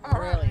a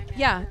really Really?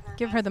 Yeah.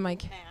 Give her the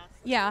mic.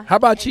 Yeah. How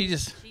about she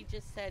just? She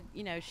just said,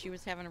 she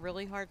was having a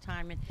really hard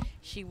time, and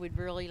she would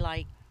really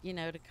like, to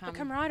come. The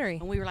camaraderie.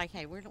 And we were like,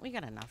 hey, we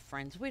got enough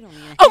friends. We don't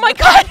need. Oh my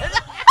God.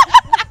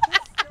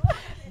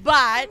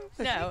 But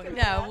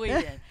no,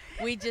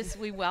 we didn't.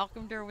 We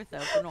welcomed her with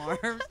open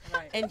arms,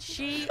 and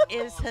she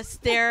is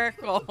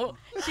hysterical.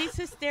 She's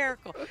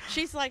hysterical.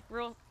 She's like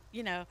real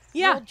Yeah.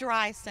 real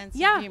dry sense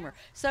Yeah. of humor.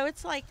 So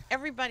it's like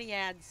everybody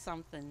adds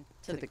something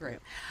to the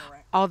group.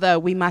 Although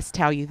we must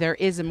tell you, there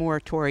is a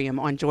moratorium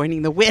on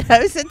joining the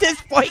widows at this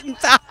point in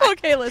time.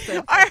 Okay,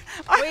 listen.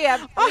 We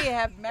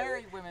have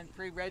married women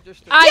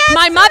pre-registered.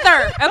 My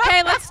mother.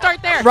 Okay, let's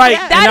start there. Right,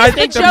 and That I is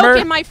the think the joke mer-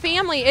 in my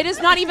family. It is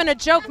not even a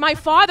joke. My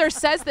father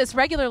says this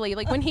regularly.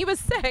 Like when he was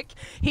sick,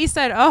 he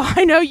said, "Oh,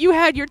 I know you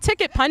had your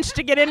ticket punched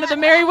to get into the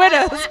Merry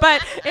Widows,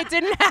 but it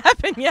didn't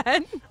happen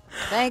yet."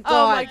 Thank Oh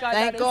God. my God,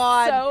 Thank that is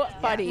God. so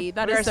funny.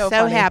 That is We're so so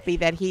funny. happy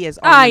that he is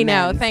on I the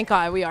know. mend. Thank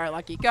God we are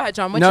lucky. Go ahead,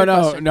 John. What's No, your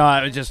no, question? no.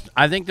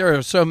 I think there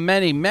are so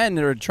many men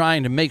that are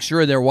trying to make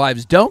sure their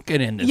wives don't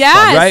get into Yes.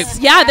 stuff,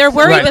 right? Yeah, they're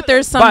worried Right. that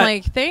there's some But-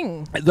 like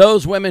thing.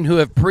 Those women who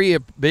have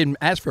been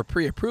asked for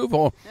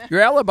pre-approval,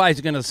 your alibi is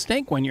going to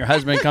stink when your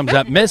husband comes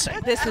up missing,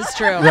 This is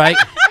true. right?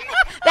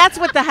 That's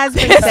what the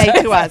husbands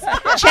say to us.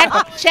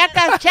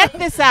 Check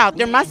this out.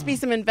 There must be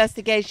some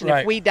investigation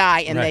Right. if we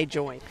die and Right. they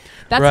join.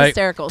 That's Right.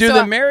 hysterical. Do So,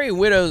 the Merry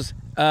Widows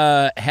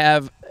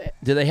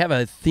do they have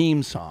a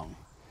theme song?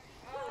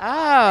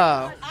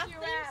 Oh.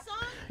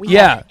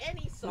 Yeah.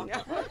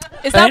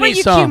 is that where Any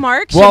you song. cue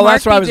Mark? Should Well, Mark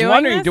that's what be I was doing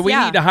wondering. this? Do we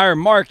Yeah. need to hire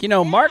Mark? You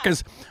know, Mark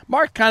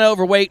kind of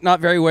overweight, not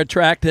very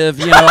attractive.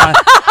 You know,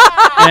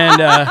 and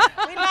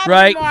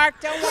right. Mark,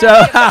 don't worry So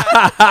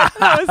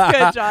That was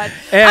good, John.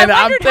 and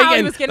I I'm wondered how he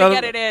thinking was gonna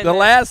get it in. the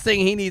last thing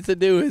he needs to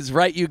do is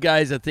write you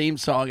guys a theme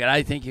song, and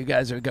I think you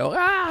guys would go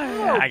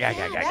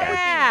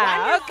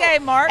Yeah. Okay,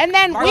 Mark. And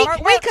then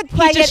we could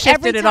play just it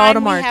every shifted it all to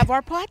time we Mark. have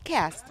our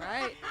podcast.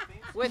 Right.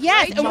 With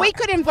Yes, Rachel. and we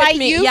could invite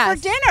me, you yes.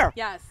 for dinner.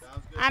 Yes.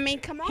 I mean,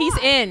 come on. He's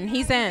in.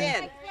 He's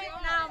in.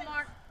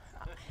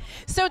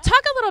 So talk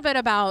a little bit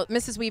about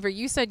Mrs. Weaver.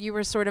 You said you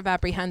were sort of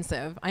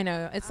apprehensive. I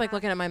know. It's like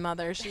looking at my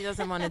mother. She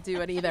doesn't want to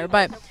do it either.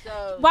 But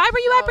why were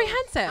you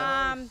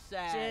apprehensive?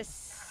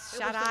 Just It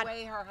shut was the out.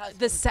 way her husband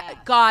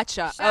passed.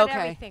 Gotcha. Shut Okay.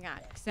 everything out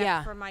except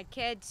Yeah. for my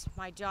kids,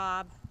 my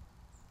job,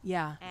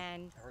 Yeah.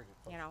 and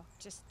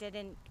just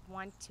didn't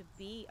want to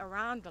be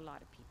around a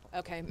lot of people.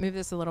 Okay. Move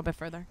this a little bit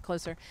further,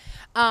 closer.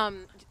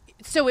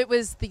 So it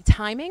was the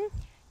timing?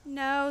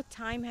 No,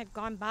 time had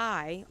gone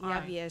by. Yeah.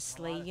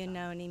 Obviously, you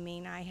know what I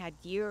mean. I had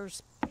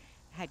years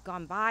had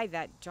gone by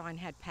that John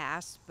had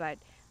passed, but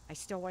I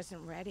still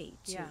wasn't ready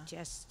to Yeah.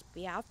 just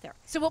be out there.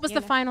 So what was You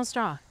the know. final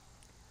straw?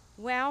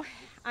 Well,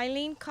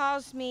 Eileen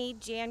calls me,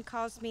 Jan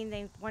calls me, and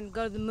they want to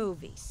go to the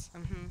movies.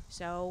 Mm-hmm.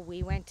 So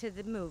we went to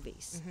the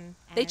movies.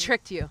 They And-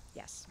 tricked you.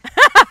 Yes.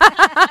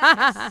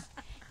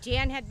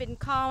 Jan had been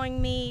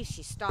calling me.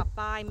 She stopped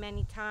by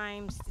many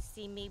times to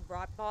see me,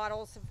 brought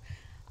bottles of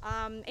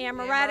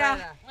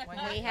amaretto.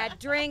 We had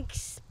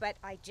drinks, but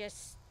I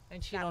just...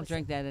 And she That don't was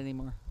drink that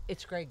anymore.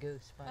 It's Grey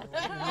Goose, by the way.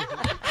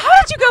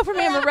 How did you go from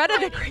amaretto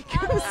to Greek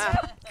Goose?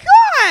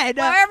 God.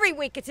 Well, every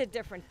week it's a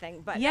different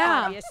thing, but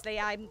Yeah. obviously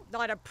I'm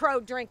not a pro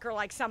drinker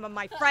like some of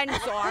my friends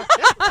are.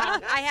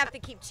 I have to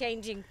keep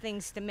changing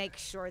things to make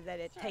sure that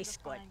it tastes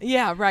good.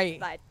 Yeah, right.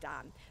 But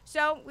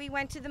so we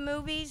went to the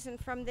movies,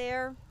 and from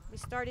there we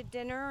started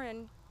dinner,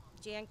 and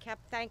Jan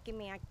kept thanking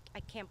me. I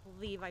can't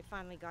believe I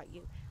finally got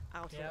you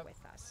out here with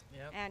us.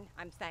 Yep. And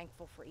I'm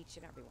thankful for each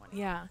and every one of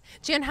Yeah.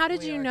 Jan, how did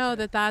We you are know too.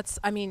 that that's,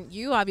 I mean,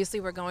 you obviously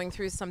were going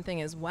through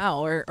something as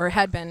well, or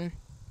had been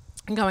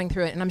going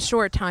through it, and I'm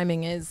sure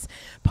timing is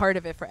part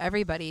of it for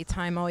everybody.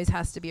 Time always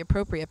has to be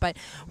appropriate. But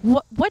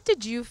what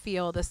did you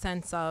feel the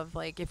sense of,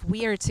 like, if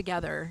we are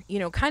together,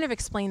 kind of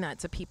explain that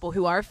to people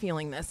who are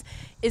feeling this.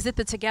 Is it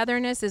the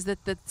togetherness? Is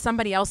it that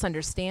somebody else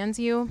understands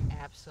you?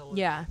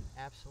 Absolutely. Yeah.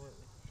 Absolutely.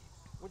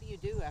 What do you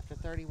do after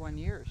 31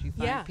 years? You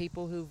find Yeah.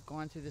 people who've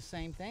gone through the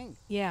same thing.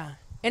 Yeah.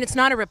 And it's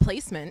not a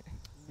replacement.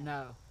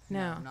 No.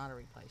 No. Not a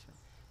replacement.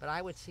 But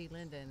I would see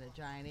Linda in the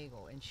Giant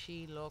Eagle, and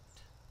she looked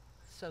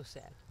so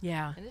sad.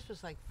 Yeah. And this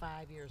was like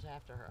 5 years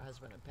after her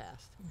husband had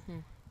passed. Mm-hmm.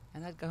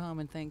 And I'd go home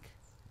and think,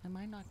 am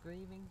I not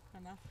grieving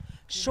enough? You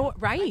Sure, know?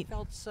 right. I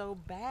felt so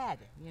bad,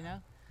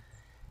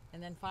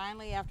 And then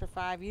finally, after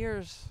 5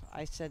 years,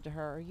 I said to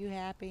her, are you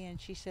happy? And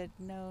she said,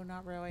 no,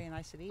 not really. And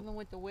I said, even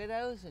with the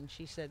widows? And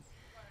she said,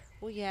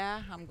 well,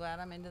 yeah, I'm glad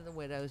I'm into the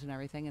widows and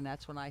everything. And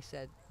that's when I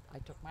said, I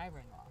took my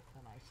ring off.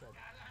 And I said,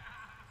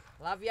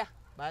 love ya,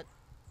 but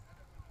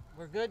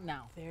we're good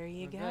now. There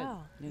you We're go.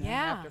 good,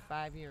 Yeah. After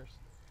 5 years.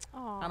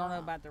 Aww. I don't know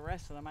about the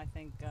rest of them. I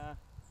think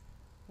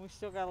we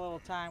still got a little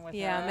time with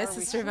Yeah, her.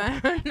 Mrs.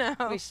 Cervone.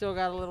 No. We still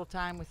got a little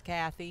time with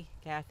Kathy.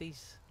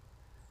 Kathy's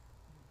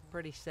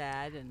pretty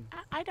sad, and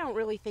I don't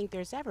really think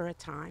there's ever a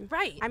time.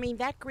 Right. I mean,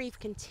 that grief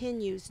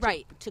continues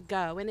Right. to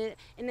go, and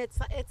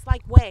it's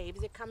like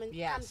waves. It comes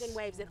Yes. in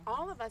waves, and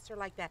all of us are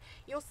like that.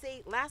 You'll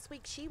see. Last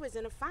week she was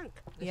in a funk,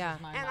 this Yeah.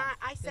 is my and month.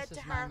 I said This to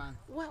is my her, month.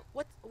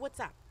 what's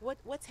up?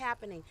 What's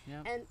happening?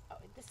 Yep. And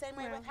the same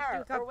way Well, with her.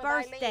 you've got or with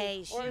Eileen,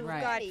 birthdays, or you've with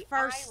got Betty,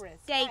 first Iris,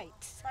 dates. Right.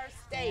 First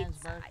Stan's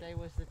dates. birthday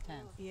was the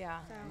 10th. Yeah.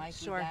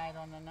 Mikey Sure. died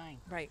on the 9th.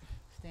 Right.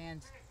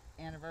 Stan's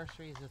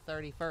anniversary is the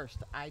 31st.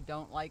 I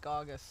don't like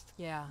August.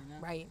 Yeah. You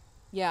know? Right.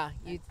 Yeah.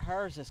 And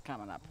hers is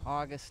coming up,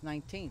 August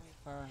 19th.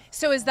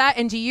 So is that,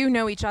 and do you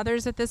know each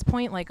other's at this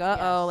point? Like, Yes.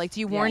 like, do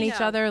you warn We each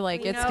know. other?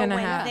 Like, We it's know gonna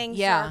when happen. things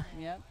Yeah. are-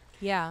 Yep.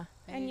 Yeah.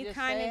 and you just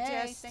kind say, of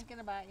hey, just thinking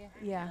about you.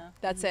 Yeah, you know?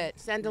 that's it.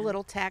 Send a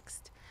little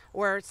text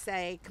or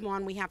say, come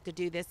on, we have to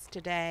do this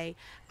today,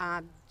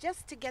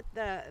 just to get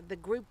the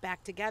group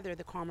back together,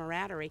 the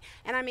camaraderie.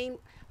 And I mean,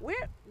 we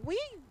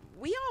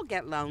all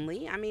get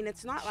lonely. I mean,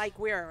 it's not like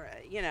we're,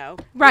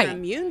 Right. we're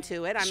immune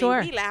to it. I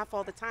Sure. mean, we laugh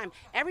all the time.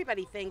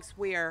 Everybody thinks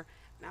we're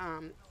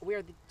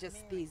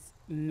just these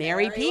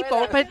merry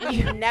people, but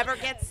you never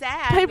get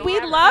sad. But we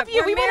love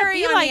you. We're We want to merry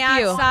be on like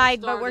the you.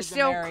 outside, but we're Started the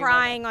still merry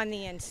crying on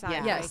the inside.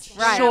 Yeah. Yes.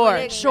 Right.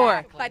 Sure.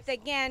 Sure. But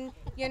again,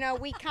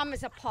 we come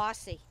as a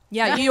posse.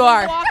 Yeah, When you we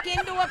are. walk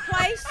into a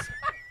place,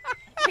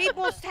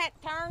 people's head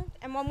turn,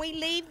 and when we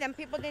leave, then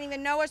people didn't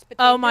even know us. But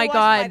they Oh, my knew us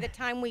by God. the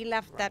time we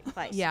left that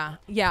place. Yeah.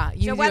 Yeah.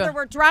 You So do. whether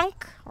we're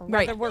drunk or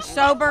Right. whether we're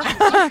sober,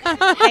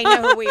 they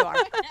know who we are.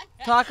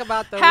 Talk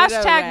about the widow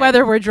Hashtag wagon.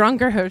 whether we're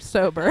drunk or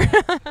sober.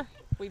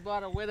 We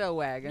bought a widow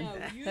wagon.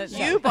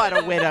 You bought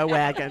a widow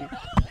wagon.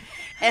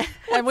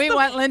 And we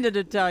want Linda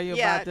to tell you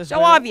Yeah, about this. So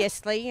widow.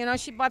 obviously,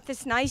 she bought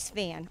this nice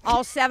van.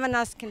 All 7 of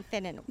us can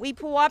fit in it. We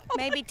pull up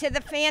maybe to the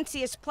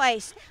fanciest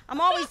place.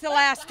 I'm always the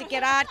last to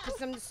get out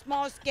because I'm the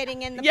smallest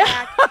getting in the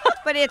back.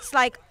 But it's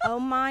like, oh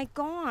my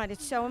God,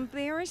 it's so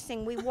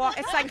embarrassing. We walk.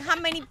 It's like, how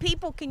many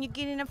people can you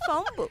get in a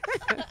phone booth?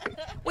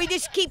 We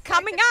just keep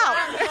coming out.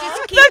 We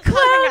just keep The coming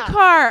clown out.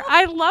 car.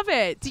 I love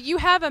it. Do you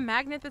have a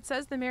magnet that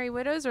says the Merry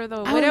Widows or the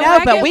Oh, Widow no,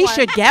 Wagon? but we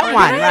should get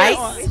one,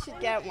 right? We should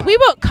get one. We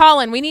will,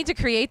 Colin. We need to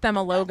create them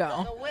a logo.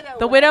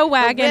 The Widow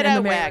Wagon and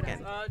the Widow Merry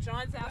wagon.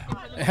 John's asking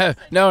for the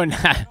No,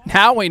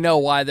 now we know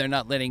why they're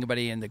not letting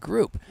anybody in the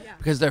group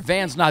because their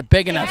van's not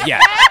big enough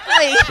yet.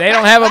 They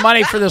don't have the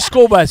money for the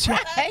school bus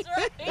yet.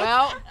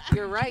 Well,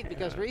 you're right,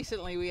 because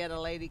recently we had a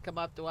lady come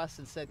up to us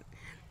and said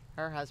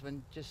her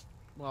husband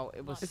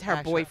it was It's her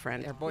actually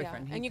boyfriend. Her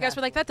boyfriend. he And you guys passed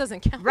were like, that doesn't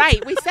count.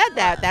 Right, we said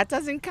that. That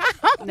doesn't count.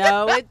 away.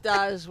 No, it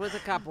does with a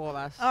couple of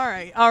us. All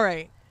right. All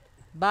right.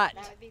 But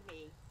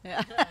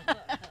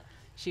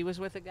she was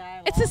with a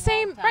guy. It's the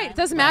same, right? It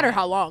doesn't matter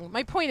how long.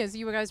 My point is,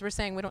 you guys were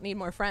saying we don't need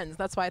more friends.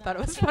 That's why I thought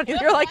it was funny.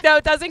 You're like, no,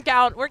 it doesn't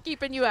count. We're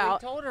keeping you We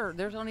out. told her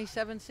there's only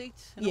 7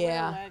 seats. In a widow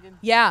Yeah. wagon.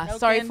 Yeah. No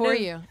Sorry can for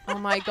do. you. Oh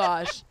my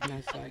gosh.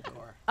 No, sorry,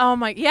 Cora. Oh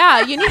my.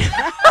 Yeah. You need.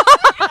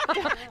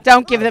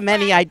 Don't give them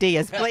any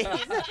ideas, please. We're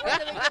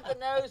gonna get the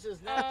noses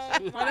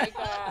next. Oh my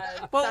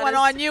God! Put one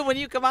on you when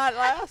you come out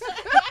last.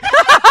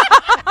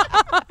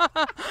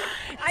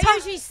 I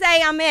usually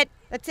say I'm it.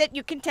 That's it.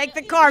 You can take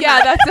the car.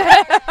 Yeah. back.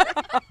 That's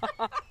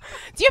it.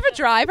 Do you have a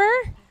driver?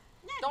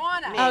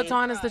 Donna. Oh,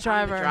 Donna's the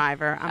driver.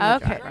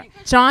 I'm the Okay. driver.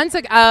 John's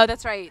a. Oh,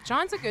 that's right.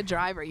 John's a good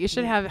driver. You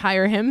should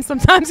hire him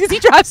sometimes because he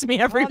drives me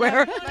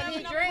everywhere. But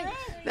he drinks.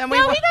 Then we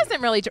No, he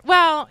doesn't really.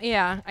 Well,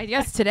 yeah. I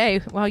guess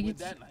today. Well, you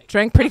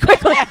drank pretty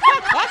quickly.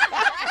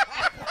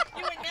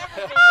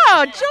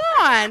 Oh,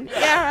 John.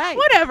 Yeah, right.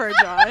 Whatever,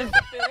 John.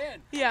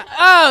 Yeah.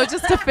 Oh,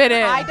 just to fit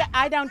in.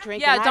 I don't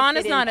drink. Yeah, and I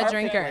Donna's fit not in a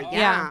drinker. perfectly.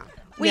 Yeah.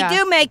 We Yeah.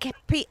 do make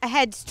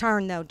heads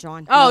turn, though,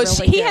 John. Oh, We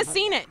really he do. has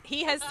seen it.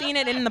 He has seen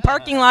it in the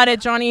parking lot at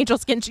Johnny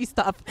Angel's Kimchi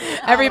Stuff.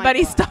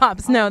 Everybody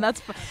stops. No,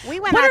 that's. We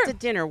went What out are- to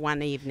dinner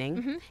one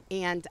evening,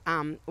 and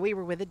we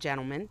were with a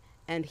gentleman,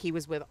 and he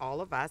was with all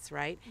of us,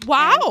 right?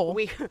 Wow. And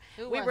we Who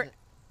we was were it?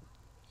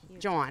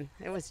 John.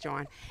 It was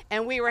John,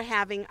 and we were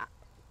having.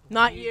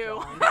 Not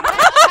you.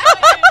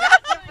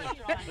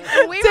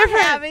 And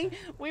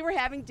we were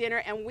having dinner,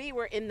 and we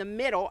were in the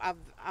middle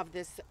of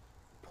this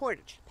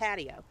porch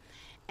patio,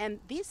 and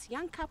this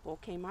young couple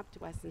came up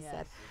to us and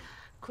said,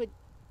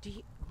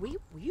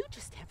 you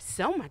just have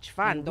so much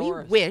fun.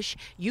 Indoors. We wish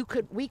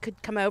we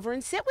could come over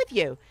and sit with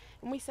you.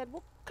 And we said,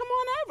 well, come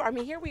on over. I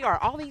mean, here we are,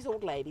 all these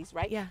old ladies,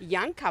 right? Yeah.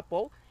 Young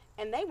couple,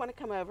 and they want to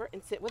come over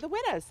and sit with the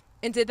widows.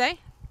 And did they?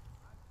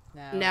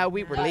 No,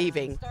 we were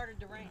leaving. Started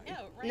to rain. No, it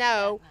rained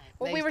No, that night.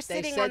 well, we were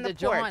sitting said on the to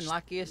John, porch.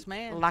 luckiest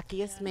man.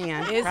 Luckiest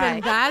man. Isn't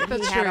right. that the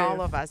He truth? had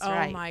all of us, oh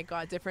right? my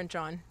God, different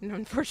John.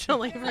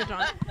 Unfortunately for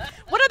John.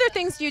 What other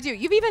things do you do?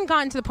 You've even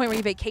gotten to the point where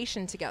you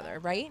vacation together,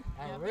 right?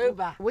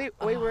 Aruba. We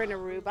were in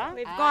Aruba.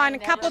 We've I gone a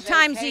never couple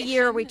times a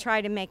year. vacation. We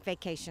try to make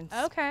vacations.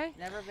 Okay.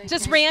 Never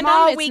Just vacation. random.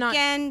 Small it's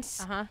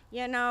weekends.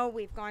 Not,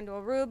 We've gone to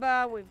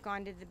Aruba. We've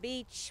gone to the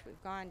beach.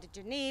 We've gone to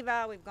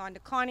Geneva. We've gone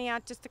to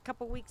Conneaut just a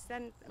couple weeks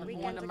then. We're going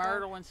weekends to ago.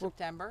 Myrtle in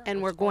September.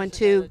 And we're going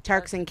to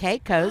Turks and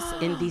Caicos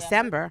in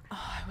December. Oh,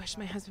 I wish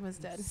my husband was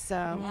dead. So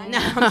No, I'm no.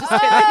 just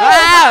kidding.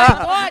 Oh,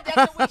 God,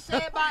 that's what we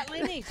say about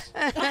Lenny's.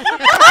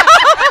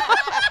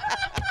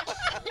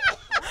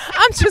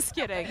 I'm just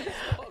kidding.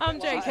 I'm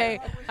JK.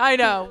 I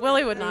know.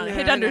 Willie would not.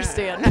 He'd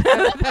understand.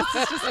 This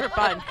is just for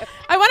fun.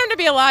 I want him to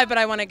be alive, but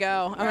I want to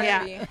go. I want Yeah.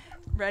 to be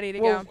ready to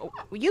Well, go.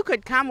 you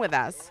could come with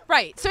us.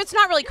 Right. So it's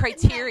not really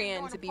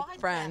criterion to be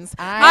friends.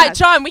 Yes.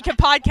 John, we could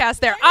podcast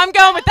there. I'm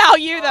going without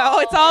you, though.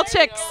 It's all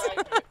chicks.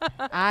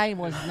 I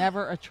was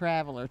never a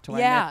traveler till I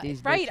Yeah. met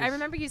these Right. bitches. I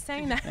remember you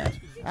saying that.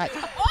 Right.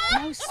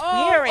 No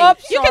swearing.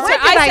 You can say,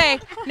 I say,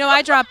 no,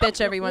 I drop bitch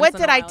every once What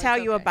in did a I while. tell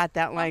It's you okay. about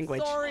that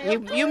language?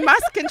 You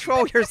must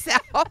control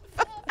yourself.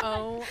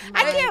 Oh,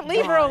 I can't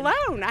leave her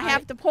alone. I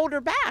have to hold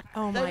her back.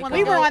 Oh my God.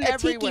 We were on the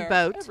tiki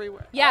boat.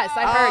 Yes,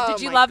 I heard.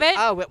 Did you love it?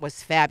 Oh, it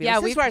was fabulous. Yeah,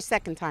 this was our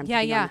second time to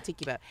be on the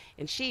tiki boat,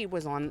 and she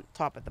was on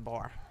top of the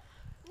bar.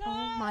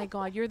 Oh my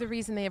God, you're the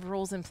reason they have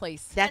rules in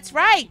place. That's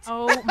right.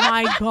 Oh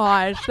my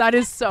gosh, that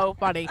is so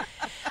funny.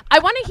 I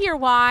want to hear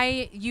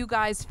why you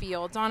guys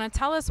feel. Donna,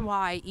 tell us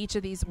why each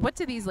of these, what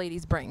do these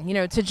ladies bring? You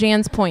know, to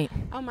Jan's point.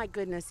 Oh my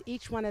goodness,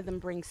 each one of them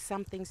brings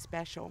something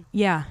special.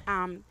 Yeah.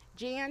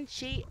 Jan,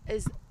 she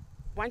is,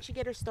 once you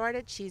get her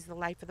started, she's the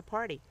life of the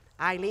party.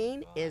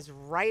 Eileen is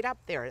right up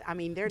there. I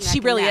mean, they're She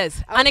really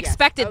is. Oh,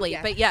 unexpectedly, yes.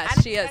 Oh, but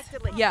yes, she is.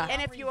 Yeah.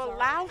 And if you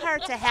allow her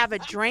to have a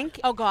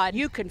drink, oh God,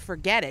 you can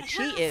forget it.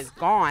 She is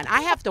gone.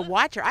 I have to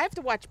watch her. I have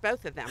to watch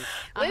both of them.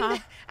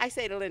 Linda, I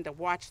say to Linda,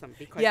 watch them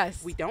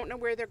because we don't know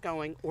where they're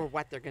going or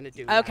what they're going to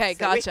do. Okay, next.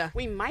 So gotcha.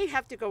 we might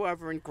have to go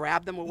over and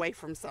grab them away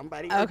from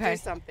somebody or do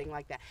something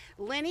like that.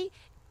 Lenny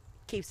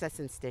keeps us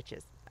in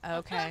stitches.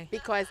 Okay.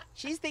 Because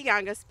she's the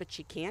youngest, but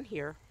she can't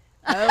hear.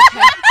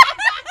 Okay.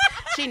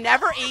 She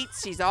never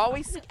eats. She's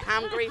always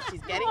hungry.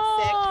 She's getting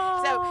sick.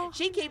 So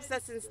she keeps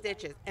us in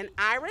stitches. And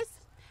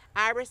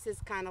Iris is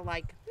kind of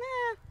like,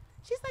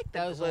 she's like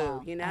the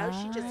glue, you know?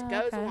 She just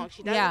goes along.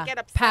 She doesn't get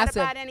upset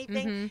about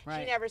anything.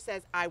 She never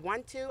says, I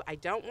want to, I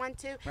don't want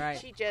to. Right.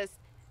 She's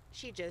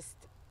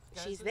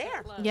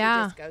there.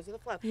 Yeah. She just goes with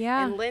the flow.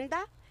 Yeah. And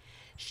Linda,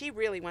 she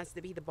really wants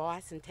to be the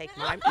boss and take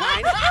my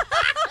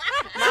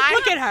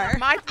look at her.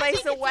 My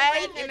place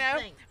away, you know.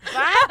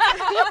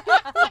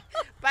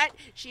 But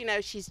you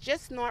know, she's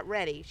just not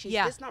ready. She's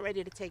just not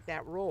ready to take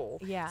that role.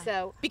 Yeah.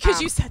 So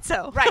because you said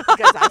so. Right,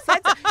 because I said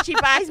so. She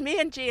buys me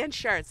and Jan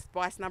shirts.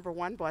 Boss number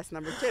 1, boss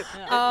number 2.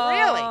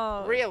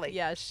 Really.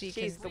 Yeah,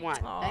 she's the one.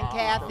 And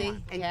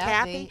Kathy.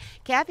 And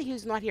Kathy,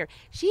 who's not here,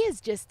 she is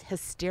just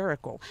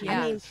hysterical. Yes.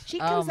 I mean, she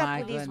comes up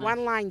with these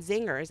one-line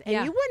zingers,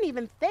 and you wouldn't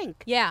even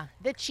think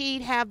that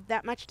she'd have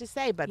that much to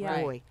say. But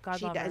boy,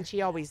 she does, and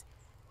she always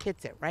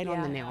hits it right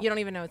on the nail. You don't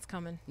even know it's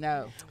coming.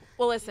 No.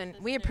 Well, listen,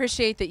 we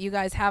appreciate that you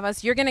guys have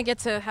us. You're going to get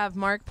to have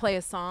Mark play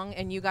a song,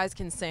 and you guys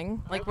can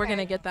sing. Like, we're going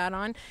to get that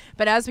on.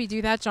 But as we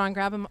do that, John,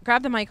 grab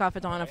the mic off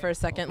of Donna for a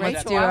second. Rachel,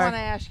 Let's do I our... want to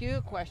ask you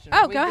a question.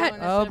 Oh, go ahead.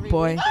 Oh,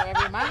 boy.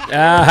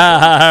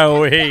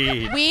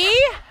 We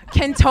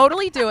can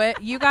totally do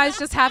it. You guys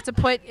just have to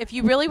put, if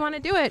you really want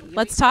to do it,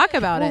 let's talk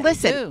about it. Well,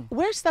 listen,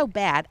 we're so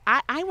bad.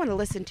 I want to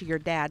listen to your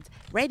dad's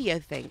radio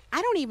thing.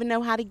 I don't even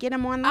know how to get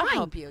him online. I'll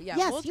help you. Yeah.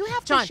 Yes, you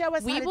have John, to show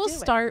us how to do it. We will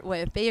start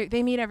with,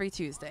 they meet every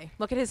Tuesday.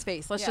 Look at his face.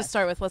 Let's just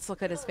start with, let's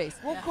look at his face.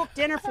 We'll cook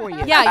dinner for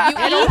you. Yeah,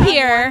 you eat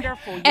here,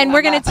 and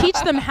we're going to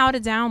teach them how to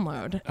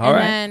download. All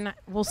right. And then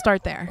we'll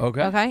start there.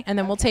 Okay? And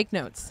then we'll take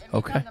notes.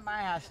 Okay. Come to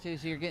my house, too,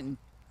 so you're getting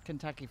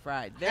Kentucky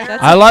Fried.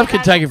 I love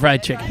Kentucky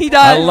Fried Chicken. He does.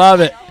 I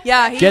love it.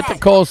 Yeah. Get the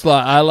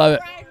coleslaw. I love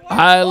it.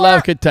 I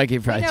love Kentucky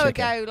Fried I know Chicken. a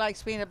guy who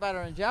likes peanut butter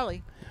and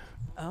jelly.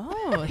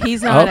 Oh,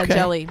 he's not a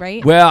jelly,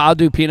 right? Well, I'll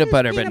do peanut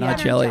butter, but not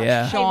jelly,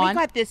 yeah. Hey, we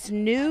got this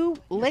new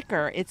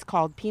liquor. It's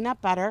called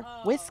peanut butter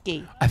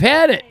whiskey. I've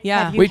had it.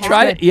 Yeah. We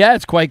tried it. Yeah,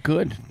 it's quite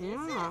good.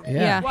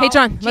 Yeah. Hey,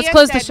 John, let's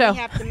close the show.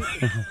 Have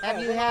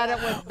you had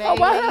it with Bailey's?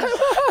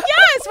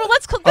 Yes. Well,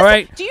 let's close. All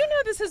right. Do you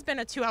know this has been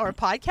a 2-hour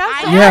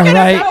podcast? Yeah,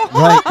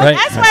 right.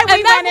 That's why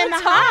we went in the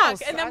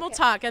house. And then we'll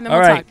talk. And then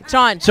we'll talk.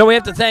 John. So we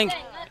have to thank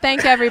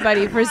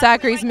everybody for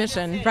Zachary's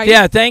mission. Right?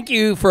 Yeah, thank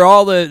you for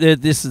all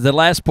this is the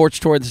last Porch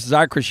Tour. This is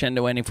our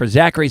crescendo ending for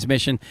Zachary's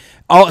mission.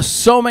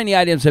 So many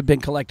items have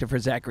been collected for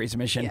Zachary's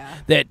mission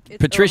that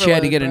Patricia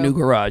had to get a new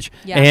garage.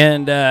 Yeah.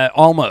 And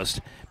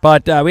almost.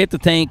 But we have to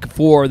thank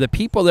for the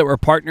people that were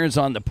partners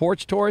on the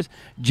Porch Tours,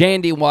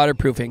 J&D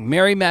Waterproofing,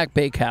 Mary Mac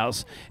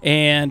Bakehouse,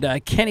 and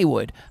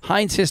Kennywood,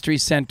 Heinz History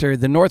Center,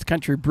 the North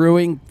Country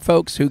Brewing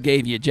folks who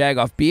gave you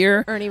Jagoff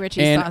Beer, Ernie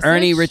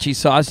Ritchie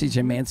Sausage,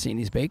 and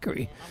Mancini's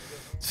Bakery.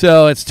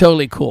 So it's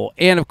totally cool.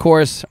 And, of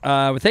course,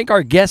 we thank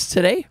our guest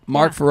today,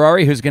 Mark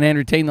Ferrari, who's going to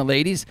entertain the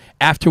ladies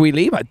after we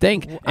leave, I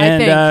think.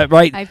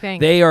 I think.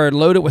 They are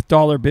loaded with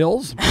dollar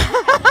bills.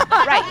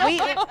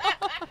 Right.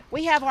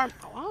 We have our...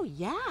 Oh,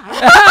 yeah.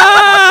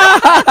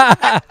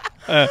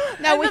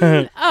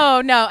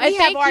 No. We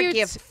have our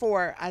gift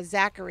for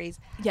Zachary's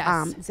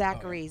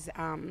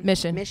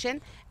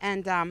mission.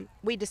 And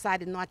we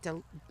decided not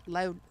to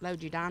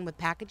load you down with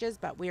packages,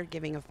 but we're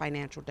giving a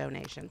financial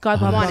donation.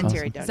 God love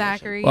monetary donation.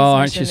 Zachary's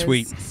aren't you mission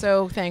sweet? is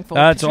so thankful.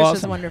 That's Patricia's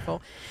awesome.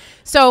 Wonderful.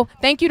 So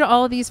thank you to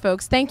all of these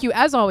folks. Thank you,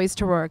 as always,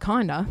 to Rora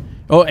Conda.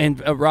 Oh,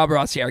 and Rob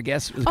Rossi, our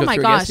guest. Oh, my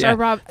gosh. Guest,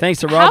 Rob. Thanks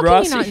to Rob How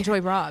Rossi. can you not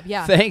enjoy Rob?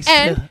 Yeah. Thanks.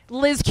 And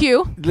Liz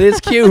Q. Liz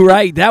Q,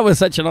 right. That was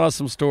such an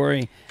awesome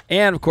story.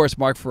 And, of course,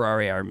 Mark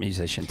Ferrari, our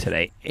musician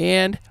today.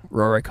 And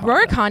Rora Conda.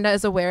 Rora Conda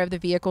is aware of the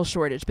vehicle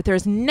shortage, but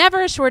there's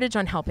never a shortage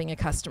on helping a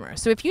customer.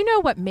 So if you know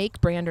what make,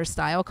 brand, or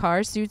style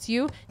car suits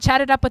you,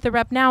 chat it up with the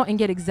rep now and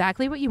get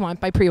exactly what you want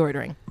by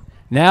pre-ordering.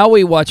 Now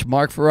we watch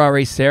Mark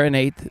Ferrari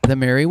serenade the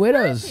Merry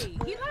Widows. He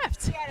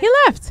left. He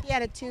left. He had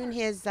to tune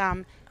his...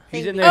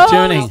 He's in there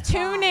tuning. He's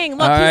tuning.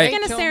 Look, All he's right.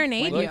 going to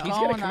serenade Look, you. he's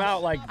going to come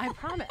out like... I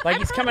promise. Like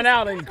he's coming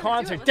out in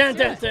concert. Dun,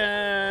 dun,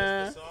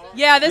 dun.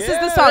 Yeah, this is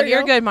the song.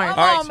 You're good, Mark.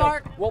 All right, so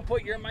we'll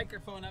put your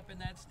microphone up in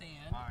that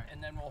stand,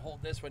 and then we'll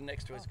hold this one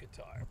next to his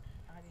guitar.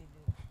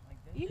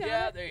 You got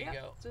Yeah, it. there you Yep.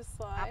 go. Just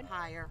slide.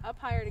 Up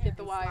higher To get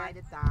the and wire. slide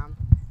it down.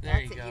 There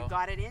That's you it. go. You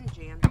got it in,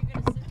 Jan.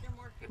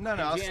 No,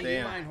 I'll Jan, do stay.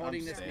 you mind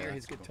holding this staying. near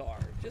his guitar?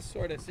 Just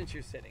sort of, since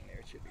you're sitting there,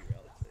 it should be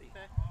relatively,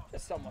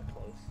 just somewhat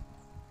close.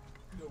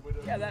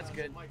 Yeah, that's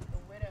good.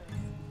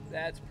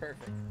 That's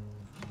perfect.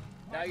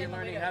 Now you're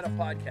learning how to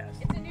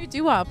podcast. It's a new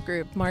doo-wop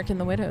group, Mark and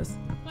the Widows.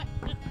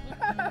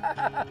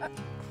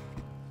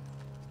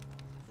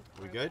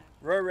 We good?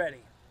 We're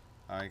ready.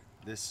 All right.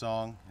 This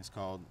song is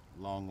called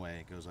Long Way.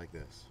 It goes like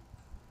this.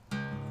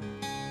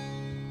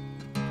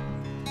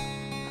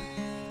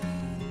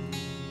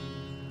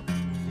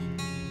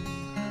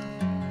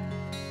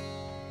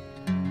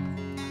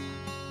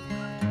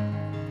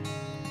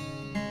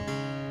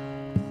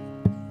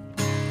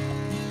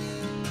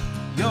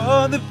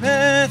 You're the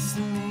best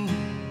of me,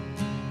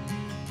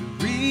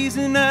 the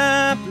reason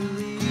I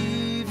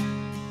believe.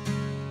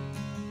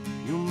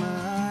 You're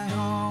my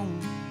home,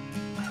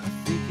 I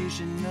think you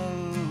should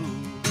know.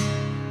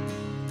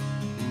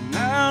 And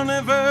I'll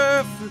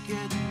never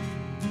forget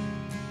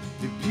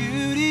the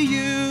beauty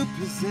you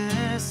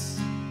possess.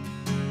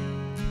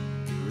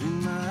 You're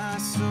in my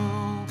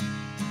soul,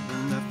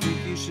 and I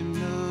think you should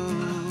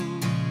know.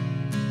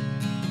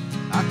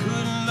 I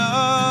couldn't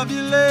love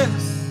you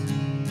less.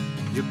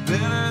 You're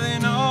better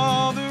than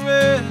all the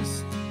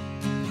rest.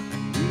 I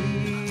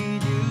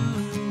need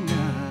you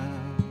now.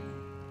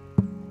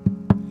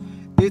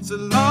 It's a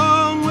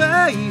long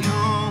way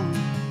home.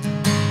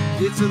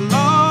 It's a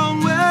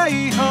long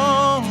way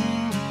home.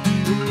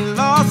 When you're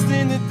lost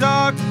in the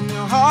dark and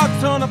your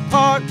heart's torn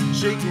apart,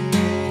 shaking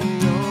in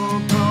your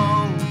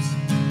bones.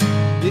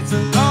 It's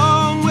a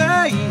long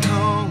way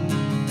home.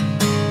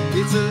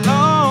 It's a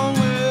long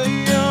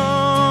way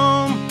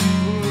home.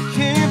 When you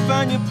can't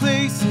find your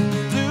place and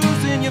you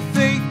in your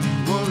faith,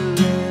 won't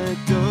let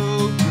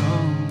go.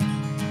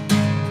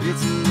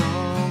 It's a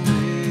long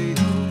way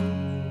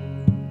home.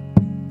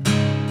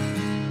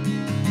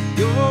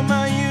 You're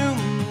my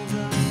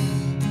universe,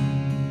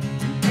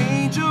 an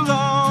angel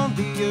on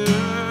the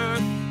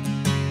earth.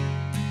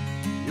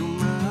 You're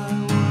my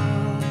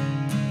world,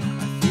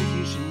 I think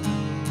you should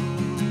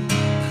know.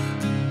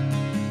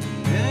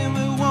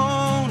 Never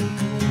wanna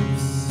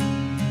close.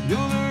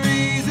 You're the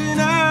reason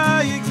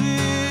I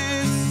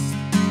exist.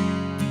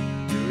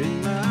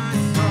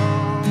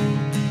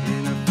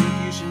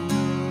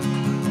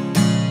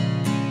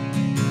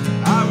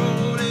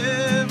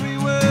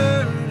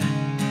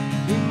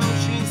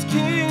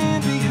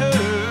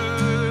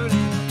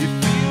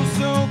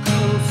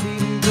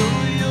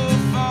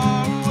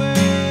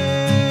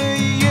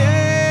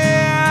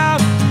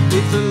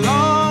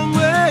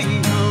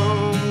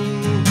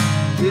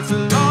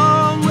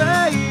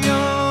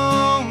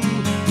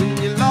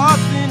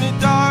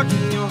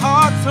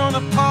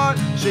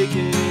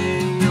 Shaking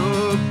in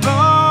your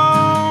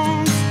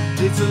bones.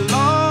 It's a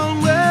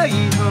long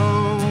way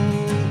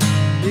home.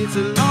 It's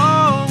a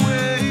long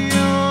way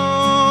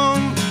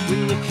home.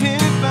 When you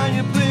can't find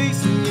your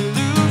place and you're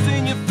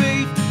losing your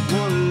faith,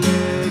 wanna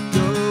let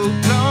go.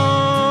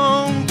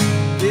 Don't.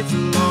 It's a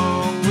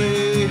long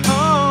way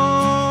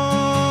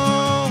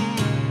home.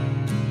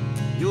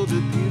 You're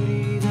the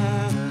beauty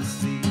that I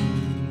see.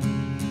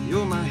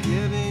 You're my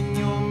heaven,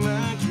 you're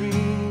my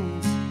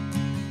dreams.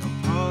 I'm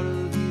part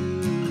of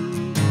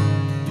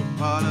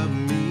part of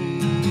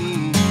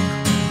me.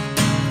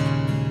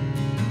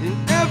 And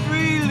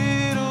every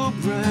little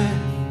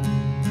breath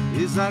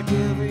is like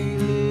every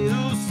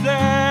little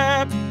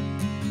step.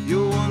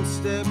 You're one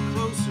step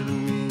closer to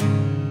me.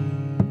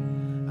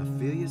 I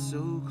feel you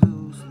so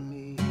close to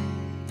me.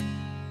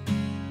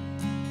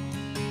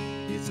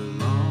 It's a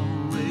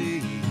long way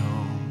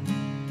home.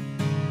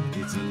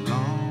 It's a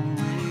long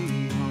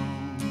way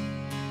home.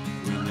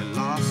 When you're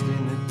lost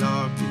in the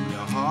dark and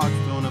your heart's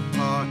torn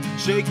apart,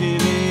 shaking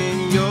in